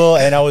trouble.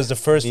 And I was the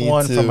first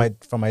one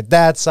from my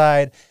dad's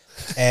side,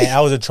 and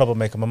I was a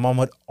troublemaker. My mom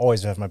would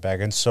always have my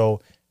back, and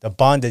so the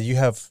bond that you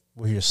have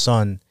with your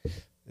son,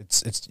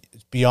 it's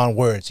beyond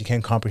words. You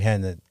can't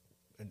comprehend it.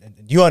 And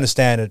you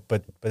understand it,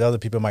 but other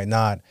people might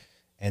not.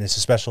 And it's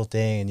a special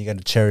thing, and you got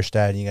to cherish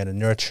that, and you got to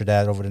nurture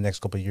that over the next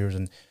couple of years.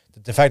 And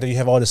the fact that you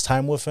have all this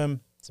time with him,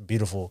 it's a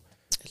beautiful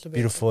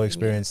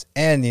experience.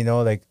 Yeah. And you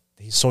know, like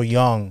he's so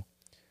young.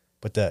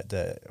 But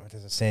what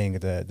is it saying?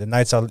 The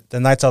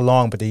nights are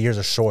long, but the years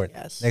are short.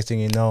 Yes. Next thing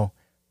you know,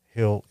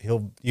 you're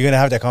gonna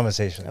have that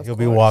conversation. He'll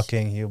be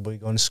walking. He'll be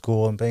going to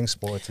school and playing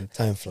sports and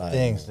time flies.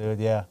 Things, dude.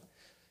 Yeah.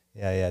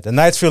 The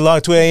nights feel long.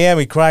 2 a.m.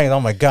 We crying. Oh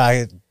my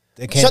god,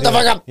 shut the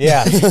fuck up.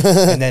 Yeah.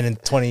 And then in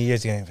 20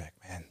 years, you're gonna be like,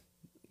 man.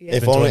 Yeah.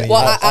 If only.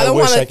 Well, I don't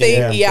want to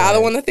think. Yeah, I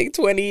don't want to think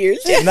 20 years.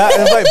 Yeah.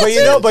 but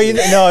you know,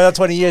 no, not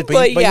 20 years.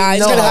 But yeah,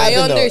 I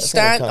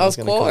understand. Of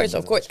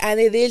course, and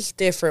it is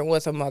different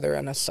with a mother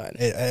and a son.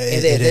 It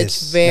is.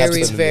 It's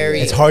very,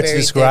 very. It's hard to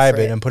describe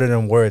it and put it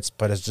in words,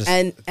 but it's just.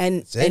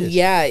 And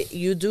yeah,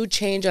 you do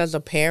change as a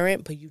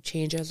parent, but you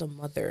change as a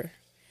mother.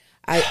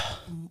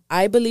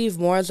 I believe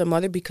more as a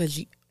mother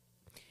because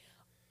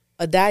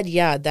a dad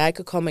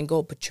could come and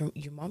go, but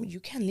your mom,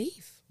 you can't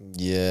leave.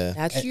 Yeah,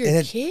 that's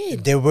your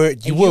kid.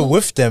 You were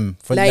with them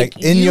for like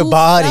in your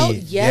body.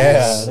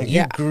 Yes. Yeah, like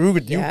you grew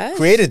it. You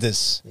created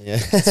this. Yeah,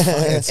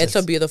 it's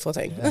a beautiful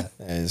thing. Yeah.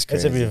 It's crazy.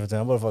 It's a beautiful thing.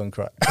 I'm gonna fucking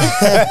cry.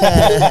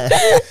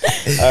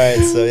 All right,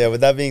 so yeah.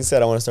 With that being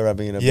said, I want to start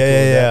wrapping it up.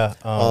 Yeah.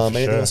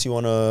 Anything else you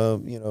want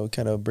to,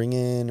 kind of bring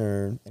in,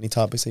 or any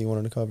topics that you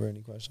wanted to cover?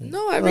 Any questions?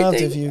 No,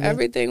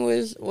 everything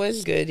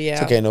was good. Yeah.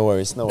 It's okay. No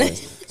worries.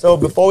 So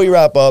before we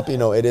wrap up,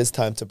 it is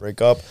time to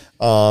break up.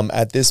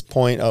 At this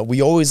point,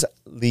 we always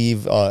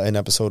leave an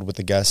episode with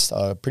the guest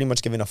pretty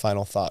much giving a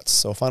final thoughts.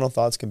 So final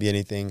thoughts can be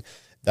anything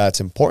that's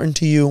important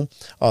to you,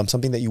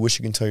 something that you wish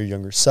you can tell your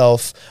younger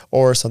self,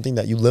 or something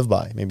that you live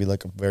by, maybe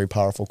like a very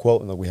powerful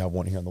quote, and we have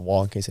one here on the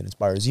wall in case it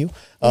inspires you.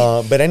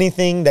 But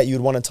anything that you'd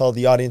want to tell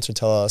the audience or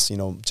tell us,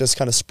 just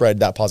kind of spread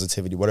that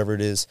positivity, whatever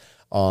it is.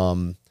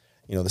 The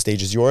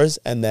stage is yours.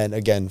 And then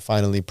again,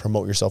 finally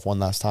promote yourself one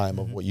last time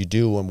of what you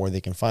do and where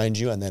they can find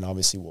you. And then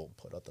obviously we'll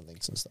put up the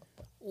links and stuff.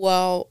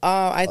 Well,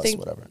 I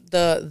think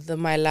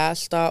my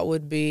last thought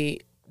would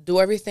be do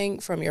everything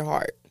from your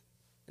heart.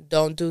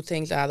 Don't do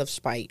things out of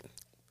spite.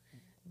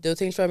 Do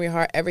things from your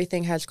heart.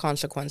 Everything has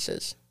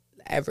consequences.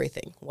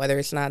 Everything. Whether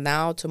it's not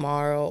now,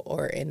 tomorrow,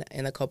 or in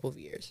a couple of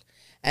years.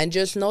 And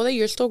just know that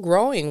you're still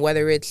growing,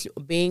 whether it's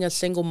being a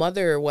single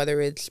mother,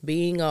 whether it's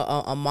being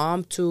a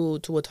mom to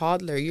a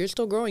toddler. You're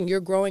still growing.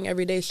 You're growing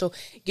every day. So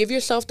give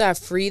yourself that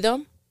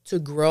freedom to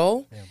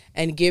grow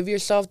and give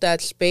yourself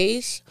that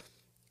space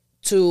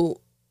to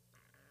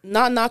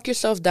not knock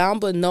yourself down,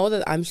 but know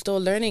that I'm still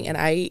learning, and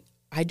I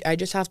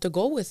just have to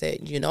go with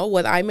it.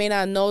 What I may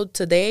not know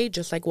today,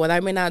 just like what I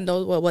may not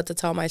know what to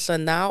tell my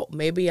son now,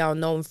 maybe I'll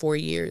know in 4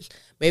 years.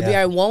 Maybe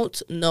I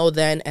won't know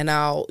then, and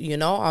I'll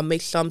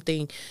make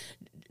something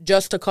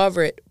just to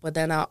cover it. But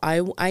then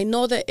I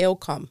know that it'll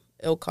come.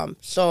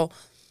 So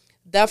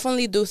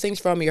definitely do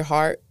things from your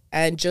heart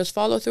and just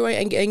follow through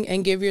it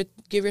and give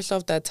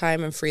yourself that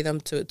time and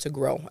freedom to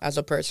grow as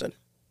a person.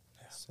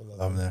 So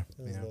love there.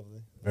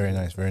 Very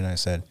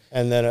nice said.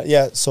 And then and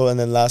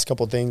then last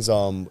couple of things,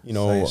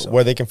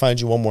 where they can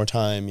find you one more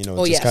time,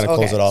 just kind of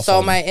close it off.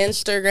 So my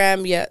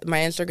Instagram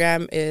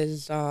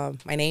is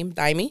my name,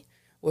 Daime,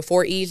 with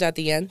 4 E's at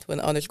the end with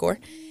an underscore.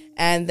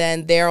 And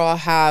then there I'll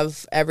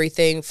have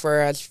everything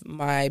for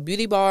my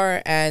beauty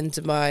bar and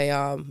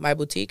my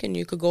boutique, and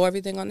you could go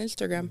everything on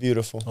Instagram.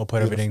 Beautiful. I'll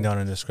put everything down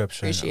in the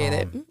description. Appreciate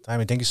it.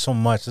 Daime, thank you so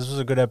much. This was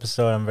a good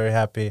episode. I'm very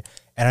happy.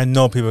 And I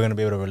know people are going to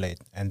be able to relate.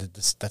 And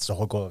that's the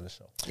whole goal of the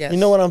show. Yes. You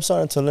know what I'm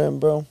starting to learn,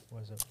 bro?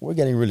 We're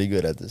getting really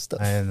good at this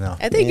stuff. I know.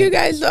 I think you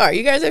guys are.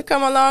 You guys have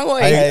come a long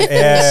way.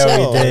 Yeah,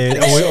 So- we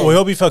did. We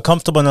hope you felt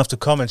comfortable enough to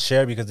come and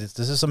share because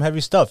this is some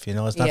heavy stuff. You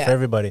know, it's not Yeah. for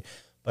everybody.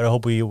 But I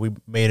hope we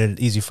made it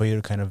easy for you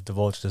to kind of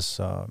divulge this,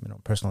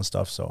 personal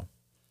stuff. So,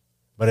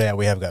 but yeah,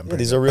 we have gotten. Yeah,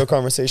 these are real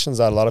conversations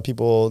that a lot of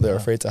people they're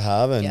afraid to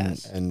have, and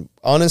Yes. and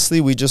honestly,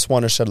 we just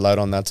want to shed light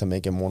on that to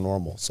make it more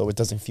normal, so it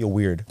doesn't feel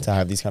weird to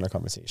have these kind of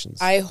conversations.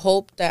 I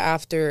hope that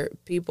after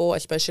people,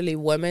 especially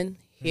women,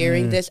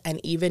 hearing this,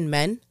 and even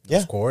men, Yeah,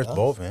 Of course,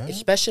 both, man.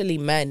 especially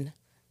men,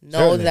 know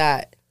Certainly.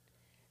 that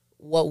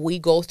what we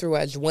go through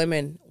as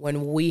women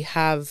when we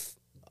have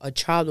a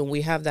child, when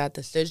we have that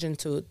decision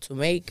to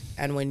make,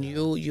 and when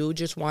you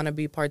just want to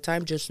be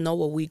part-time, just know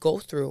what we go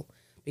through,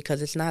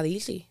 because it's not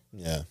easy,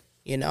 yeah.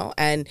 you know.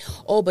 And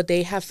but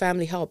they have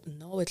family help.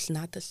 No, it's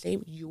not the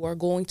same. You are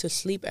going to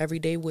sleep every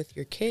day with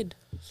your kid,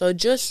 so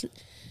just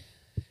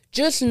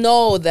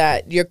know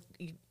that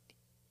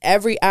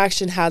every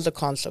action has a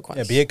consequence.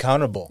 Yeah, be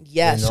accountable.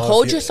 Yes, You know,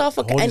 hold if you- yourself,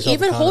 hold and yourself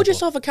even hold accountable.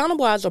 yourself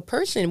accountable as a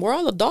person. We're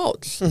all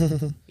adults,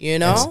 you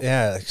know.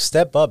 Like,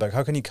 step up. Like,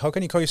 how can you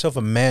call yourself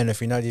a man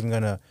if you're not even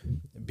gonna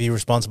be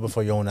responsible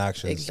for your own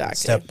actions? Exactly.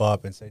 Step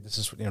up and say, this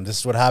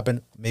is what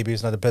happened. Maybe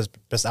it's not the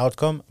best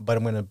outcome, but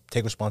I'm gonna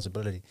take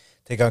responsibility,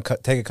 take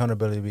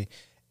accountability,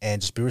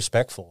 and just be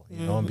respectful.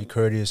 You know, and be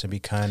courteous and be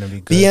kind and be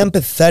good. Be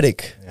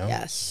empathetic. You know?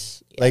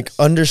 Yes, Like yes.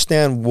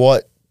 understand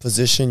what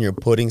position you're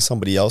putting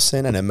somebody else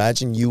in, and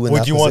imagine you in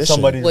Would that you position. want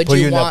somebody to Would put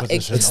you you in that want-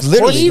 position? It's Of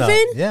literally course not.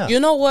 Even Yeah. you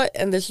know what?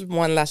 And this is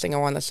one last thing I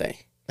want to say.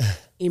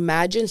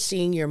 Imagine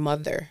seeing your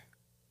mother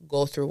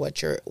go through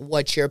what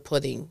you're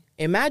putting.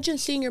 Imagine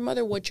seeing your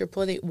mother what you're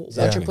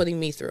putting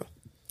me through.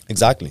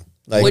 Exactly.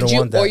 Like, Would don't you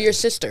want that. or your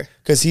sister?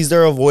 because he's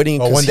there avoiding.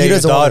 Or 'cause one he day your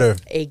doesn't want- daughter.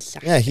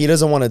 Exactly. Yeah, he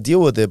doesn't want to deal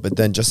with it. But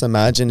then just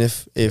imagine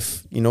if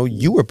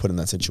you were put in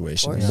that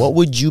situation, course. what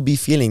would you be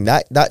feeling?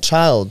 That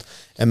child.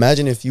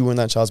 Imagine if you were in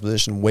that child's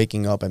position,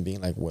 waking up and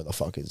being like, "Where the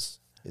fuck is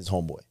his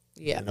homeboy?"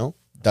 Yeah. You know,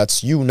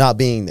 that's you not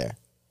being there.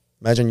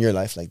 Imagine your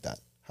life like that.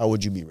 How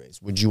would you be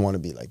raised? Would you want to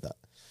be like that?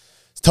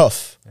 It's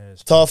tough.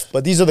 It's Tough.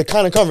 But these are the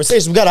kind of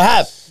conversations we gotta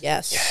have.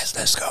 Yes.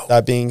 Let's go.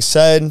 That being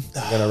said,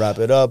 we're gonna wrap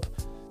it up.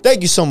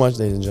 Thank you so much,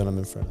 ladies and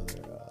gentlemen, for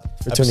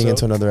tuning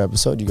into another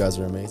episode. You guys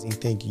are amazing.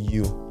 Thank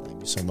you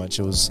so much.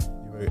 It was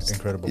You were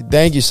incredible.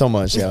 thank you so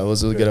much. Yeah, it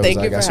was a good episode. Thank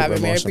I you got for super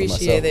having me. I emotional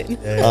appreciate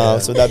myself. it. Yeah.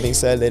 So that being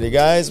said, later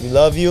guys, we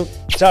love you.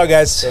 Ciao,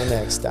 guys. Till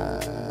next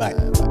time.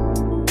 Bye.